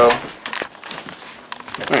BTS, bro.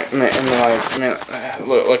 Man,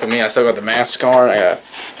 look at me. I still got the mask on. I gotta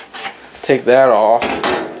take that off.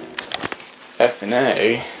 F and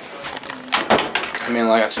A. I mean,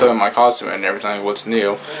 like, I still got my costume and everything. What's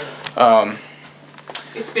new?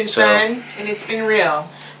 It's been fun and it's been real.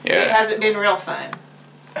 Yeah. It hasn't been real fun.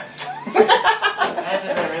 It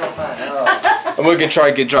hasn't been real fun at all. I'm gonna try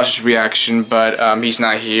to get Josh's reaction, but he's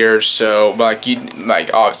not here. So, but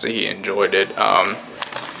obviously he enjoyed it.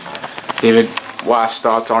 David, last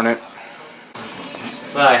thoughts on it?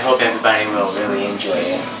 Well, I hope everybody will really enjoy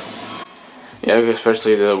it. Yeah,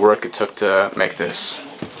 especially the work it took to make this.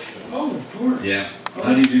 Yeah.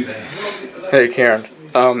 How do you do that? Hey, Karen.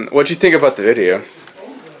 What'd you think about the video?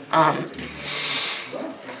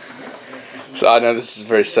 So I know this is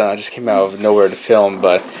very sudden. I just came out of nowhere to film,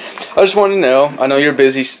 but I just wanted to know. I know you're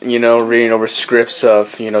busy, you know, reading over scripts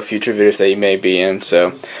of, you know, future videos that you may be in.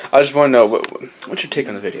 So I just want to know what's your take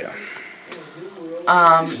on the video.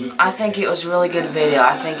 I think it was a really good video.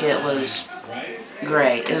 I think it was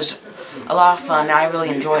great. It was a lot of fun. I really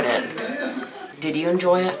enjoyed it. Did you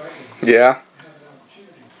enjoy it? Yeah.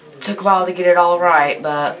 It took a while to get it all right,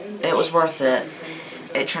 but it was worth it.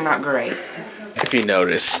 It turned out great. If you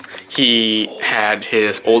notice, he had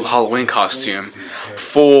his old Halloween costume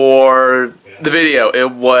for the video.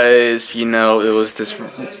 It was, you know, it was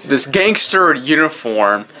this gangster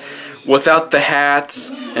uniform without the hats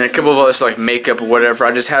and a couple of others like makeup or whatever.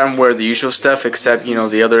 I just had him wear the usual stuff except, you know,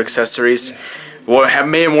 the other accessories. Well, I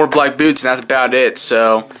made him wear black boots and that's about it.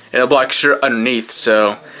 So, and a black shirt underneath.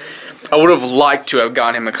 So I would have liked to have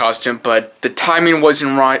gotten him a costume, but the timing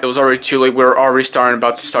wasn't right. It was already too late. We were already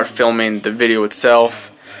about to start filming the video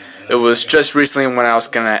itself. It was just recently when I was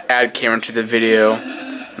gonna add Cameron to the video,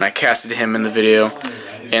 and I casted him in the video,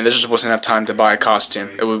 and there just wasn't enough time to buy a costume.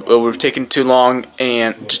 It would have taken too long,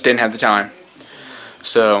 and just didn't have the time.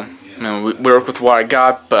 So, you know, we work with what I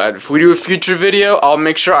got. But if we do a future video, I'll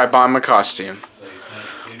make sure I buy him a costume.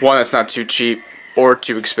 One that's not too cheap or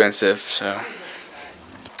too expensive. So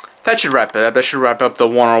that should wrap it up. That should wrap up the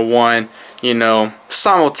one-on-one, you know,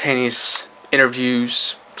 simultaneous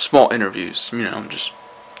interviews, small interviews, you know, just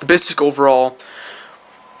the basic overall,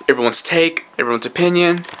 everyone's take, everyone's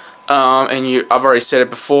opinion, and I've already said it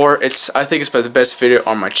before, I think it's the best video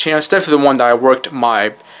on my channel. It's definitely the one that I worked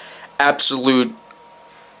my absolute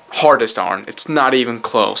hardest on. It's not even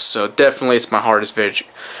close, so definitely it's my hardest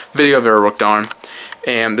video I've ever worked on.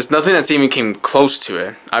 And there's nothing that's even came close to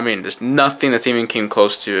it. I mean, there's nothing that's even came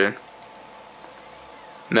close to it.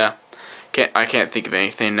 No, I can't think of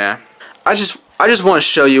anything now. I just want to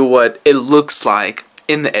show you what it looks like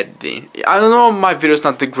in the editing. I don't know, my video's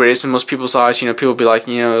not the greatest in most people's eyes. You know, people be like,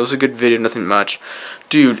 you know, it was a good video, nothing much.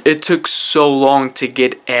 Dude, it took so long to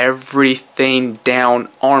get everything down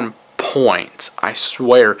on point. I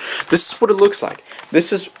swear. This is what it looks like.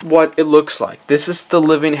 This is what it looks like. This is the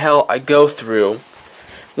living hell I go through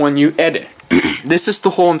when you edit. This is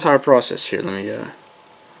the whole entire process here. Let me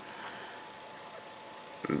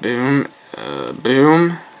boom,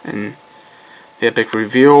 boom, and the epic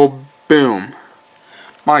reveal, boom.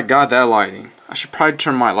 My god, that lighting. I should probably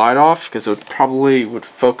turn my light off because it probably would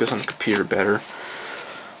focus on the computer better.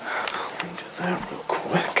 Let me do that real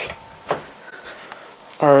quick.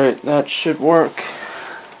 Alright, that should work.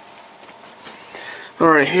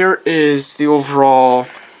 Alright, here is the overall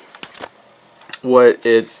what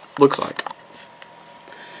it looks like.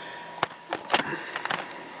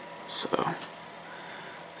 So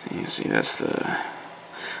you see that's the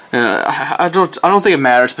I don't think it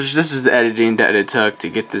matters, but this is the editing that it took to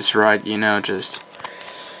get this right, you know, just,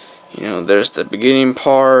 you know, there's the beginning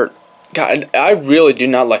part. God, I really do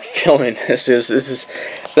not like filming this. It's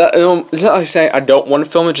not like saying I don't want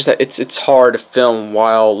to film it, just that it's hard to film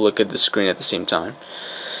while look at the screen at the same time.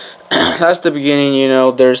 That's the beginning, you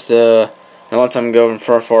know, there's the a long time ago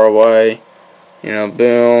from far away, you know,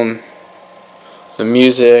 boom, the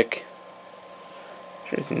music,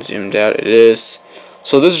 everything zoomed out, it is.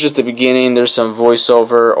 So this is just the beginning. There's some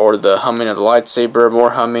voiceover or the humming of the lightsaber, more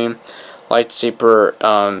humming, lightsaber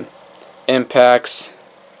impacts.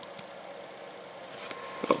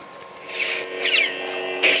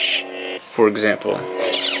 For example.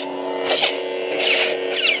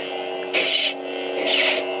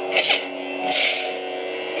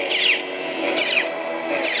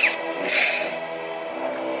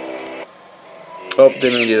 Oh,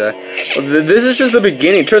 didn't mean to do that. This is just the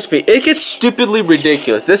beginning. Trust me, it gets stupidly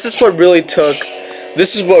ridiculous. This is what really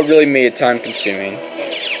made it time consuming.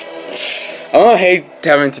 I'm gonna hate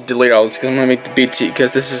having to delete all this because I'm gonna make the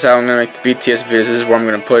because this is how I'm gonna make the BTS videos. This is where I'm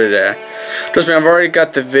gonna put it at. Trust me, I've already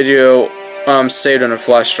got the video saved on a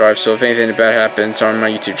flash drive, so if anything bad happens on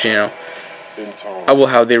my YouTube channel, I will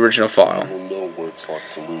have the original file.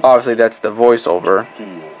 Obviously, that's the voiceover.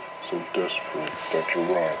 So desperate that you're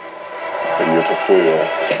right. And yet I fail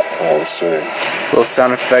all the same. Little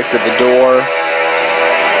sound effect at the door.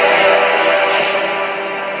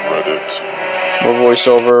 Reddit. More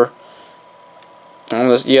voiceover.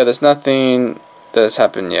 Yeah, there's nothing that's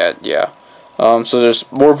happened yet. Yeah. So there's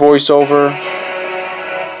more voiceover.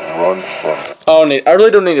 Run from it. I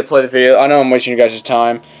really don't need to play the video. I know I'm wasting you guys'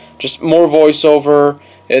 time. Just more voiceover,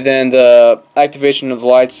 and then the activation of the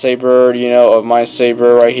lightsaber. You know, of my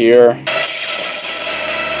saber right here.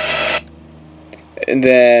 And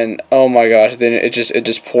then, oh my gosh, then it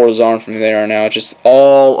just pours on from there now. Just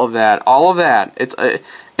all of that. It's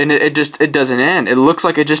And it doesn't end. It looks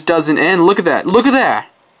like it just doesn't end. Look at that. Look at that.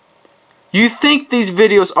 You think these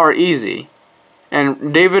videos are easy.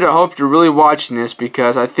 And David, I hope you're really watching this,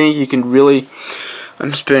 because I think you can really...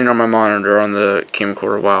 I'm spinning on my monitor on the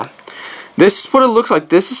camcorder. Wow. This is what it looks like.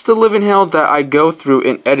 This is the living hell that I go through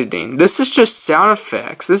in editing. This is just sound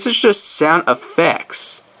effects. This is just sound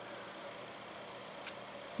effects.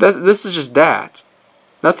 This is just that.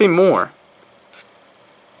 Nothing more.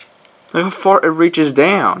 Look how far it reaches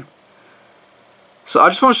down. So I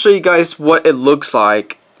just want to show you guys what it looks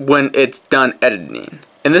like when it's done editing.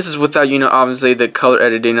 And this is without, you know, obviously the color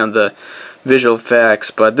editing of the visual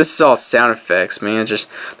effects, but this is all sound effects, man. Just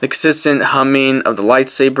the consistent humming of the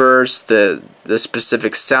lightsabers, the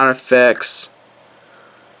specific sound effects.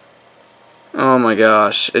 Oh my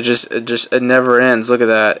gosh, it never ends. Look at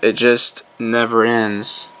that. It just never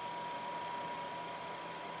ends.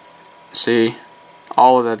 See?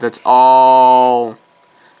 All of that. That's all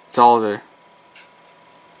of it.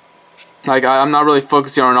 Like, I'm not really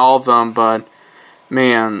focusing on all of them, but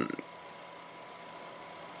man,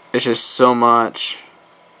 it's just so much.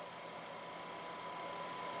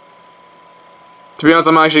 To be honest,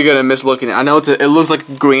 I'm actually gonna miss looking at it. I know it looks like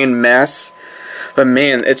a green mess, but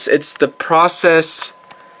man, it's the process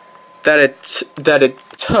that it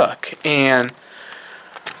took, and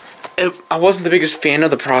I wasn't the biggest fan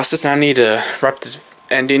of the process, and I need to wrap this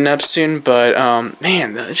ending up soon, but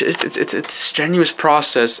man, it's a strenuous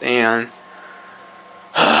process, and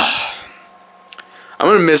I'm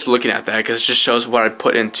gonna miss looking at that because it just shows what I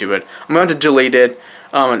put into it. I'm going to delete it.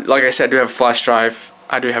 Like I said, I do have a flash drive.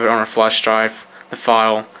 I do have it on a flash drive, the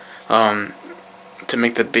file, to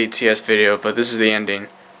make the BTS video, but this is the ending.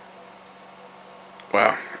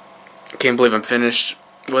 Wow, can't believe I'm finished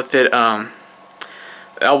with it.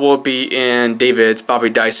 That will be in David's Bobby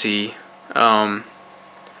Dicey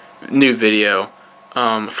new video.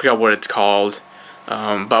 I forgot what it's called,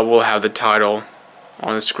 but we'll have the title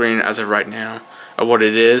on the screen as of right now of what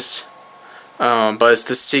it is. But it's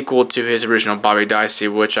the sequel to his original Bobby Dicey,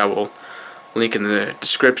 which I will link in the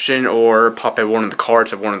description or pop at one of the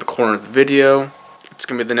cards at one of the corner of the video. It's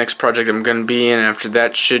going to be the next project I'm going to be in, and after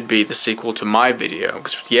that should be the sequel to my video.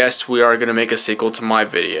 Because yes, we are going to make a sequel to my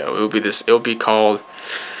video. It'll be called,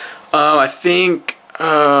 I think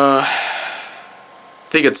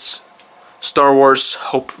it's Star Wars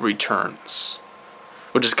Hope Returns,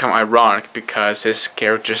 which is kind of ironic because his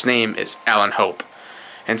character's name is Alan Hope,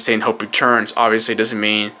 and saying Hope Returns obviously doesn't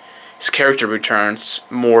mean his character returns.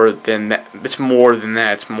 More than that, it's more than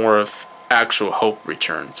that. It's more of actual hope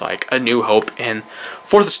returns, like a new hope. And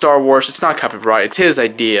for the Star Wars, it's not copyright. It's his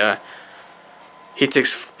idea. He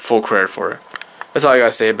takes full credit for it. That's all I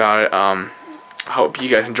gotta say about it. I hope you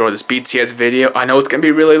guys enjoyed this BTS video. I know it's gonna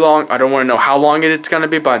be really long. I don't want to know how long it's gonna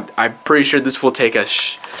be, but I'm pretty sure this will take an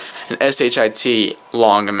SHIT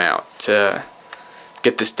long amount to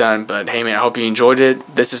get this done. But hey man, I hope you enjoyed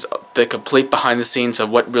it. This is the complete behind the scenes of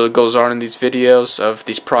what really goes on in these videos, of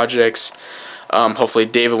these projects. Hopefully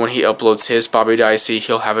David, when he uploads his Bobby Dicey,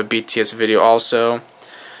 he'll have a BTS video also.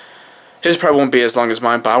 His probably won't be as long as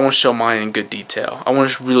mine, but I want to show mine in good detail. I want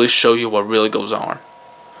to really show you what really goes on.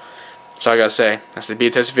 That's all I gotta say. That's the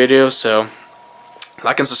BTS video, so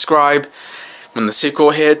like and subscribe when the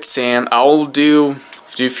sequel hits, and I'll do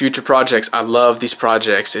future projects. I love these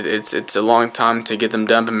projects. It's a long time to get them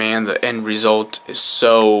done, but man, the end result is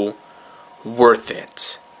so worth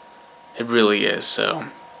it. It really is. So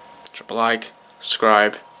drop a like,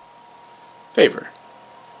 subscribe, favor,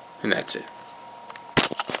 and that's it.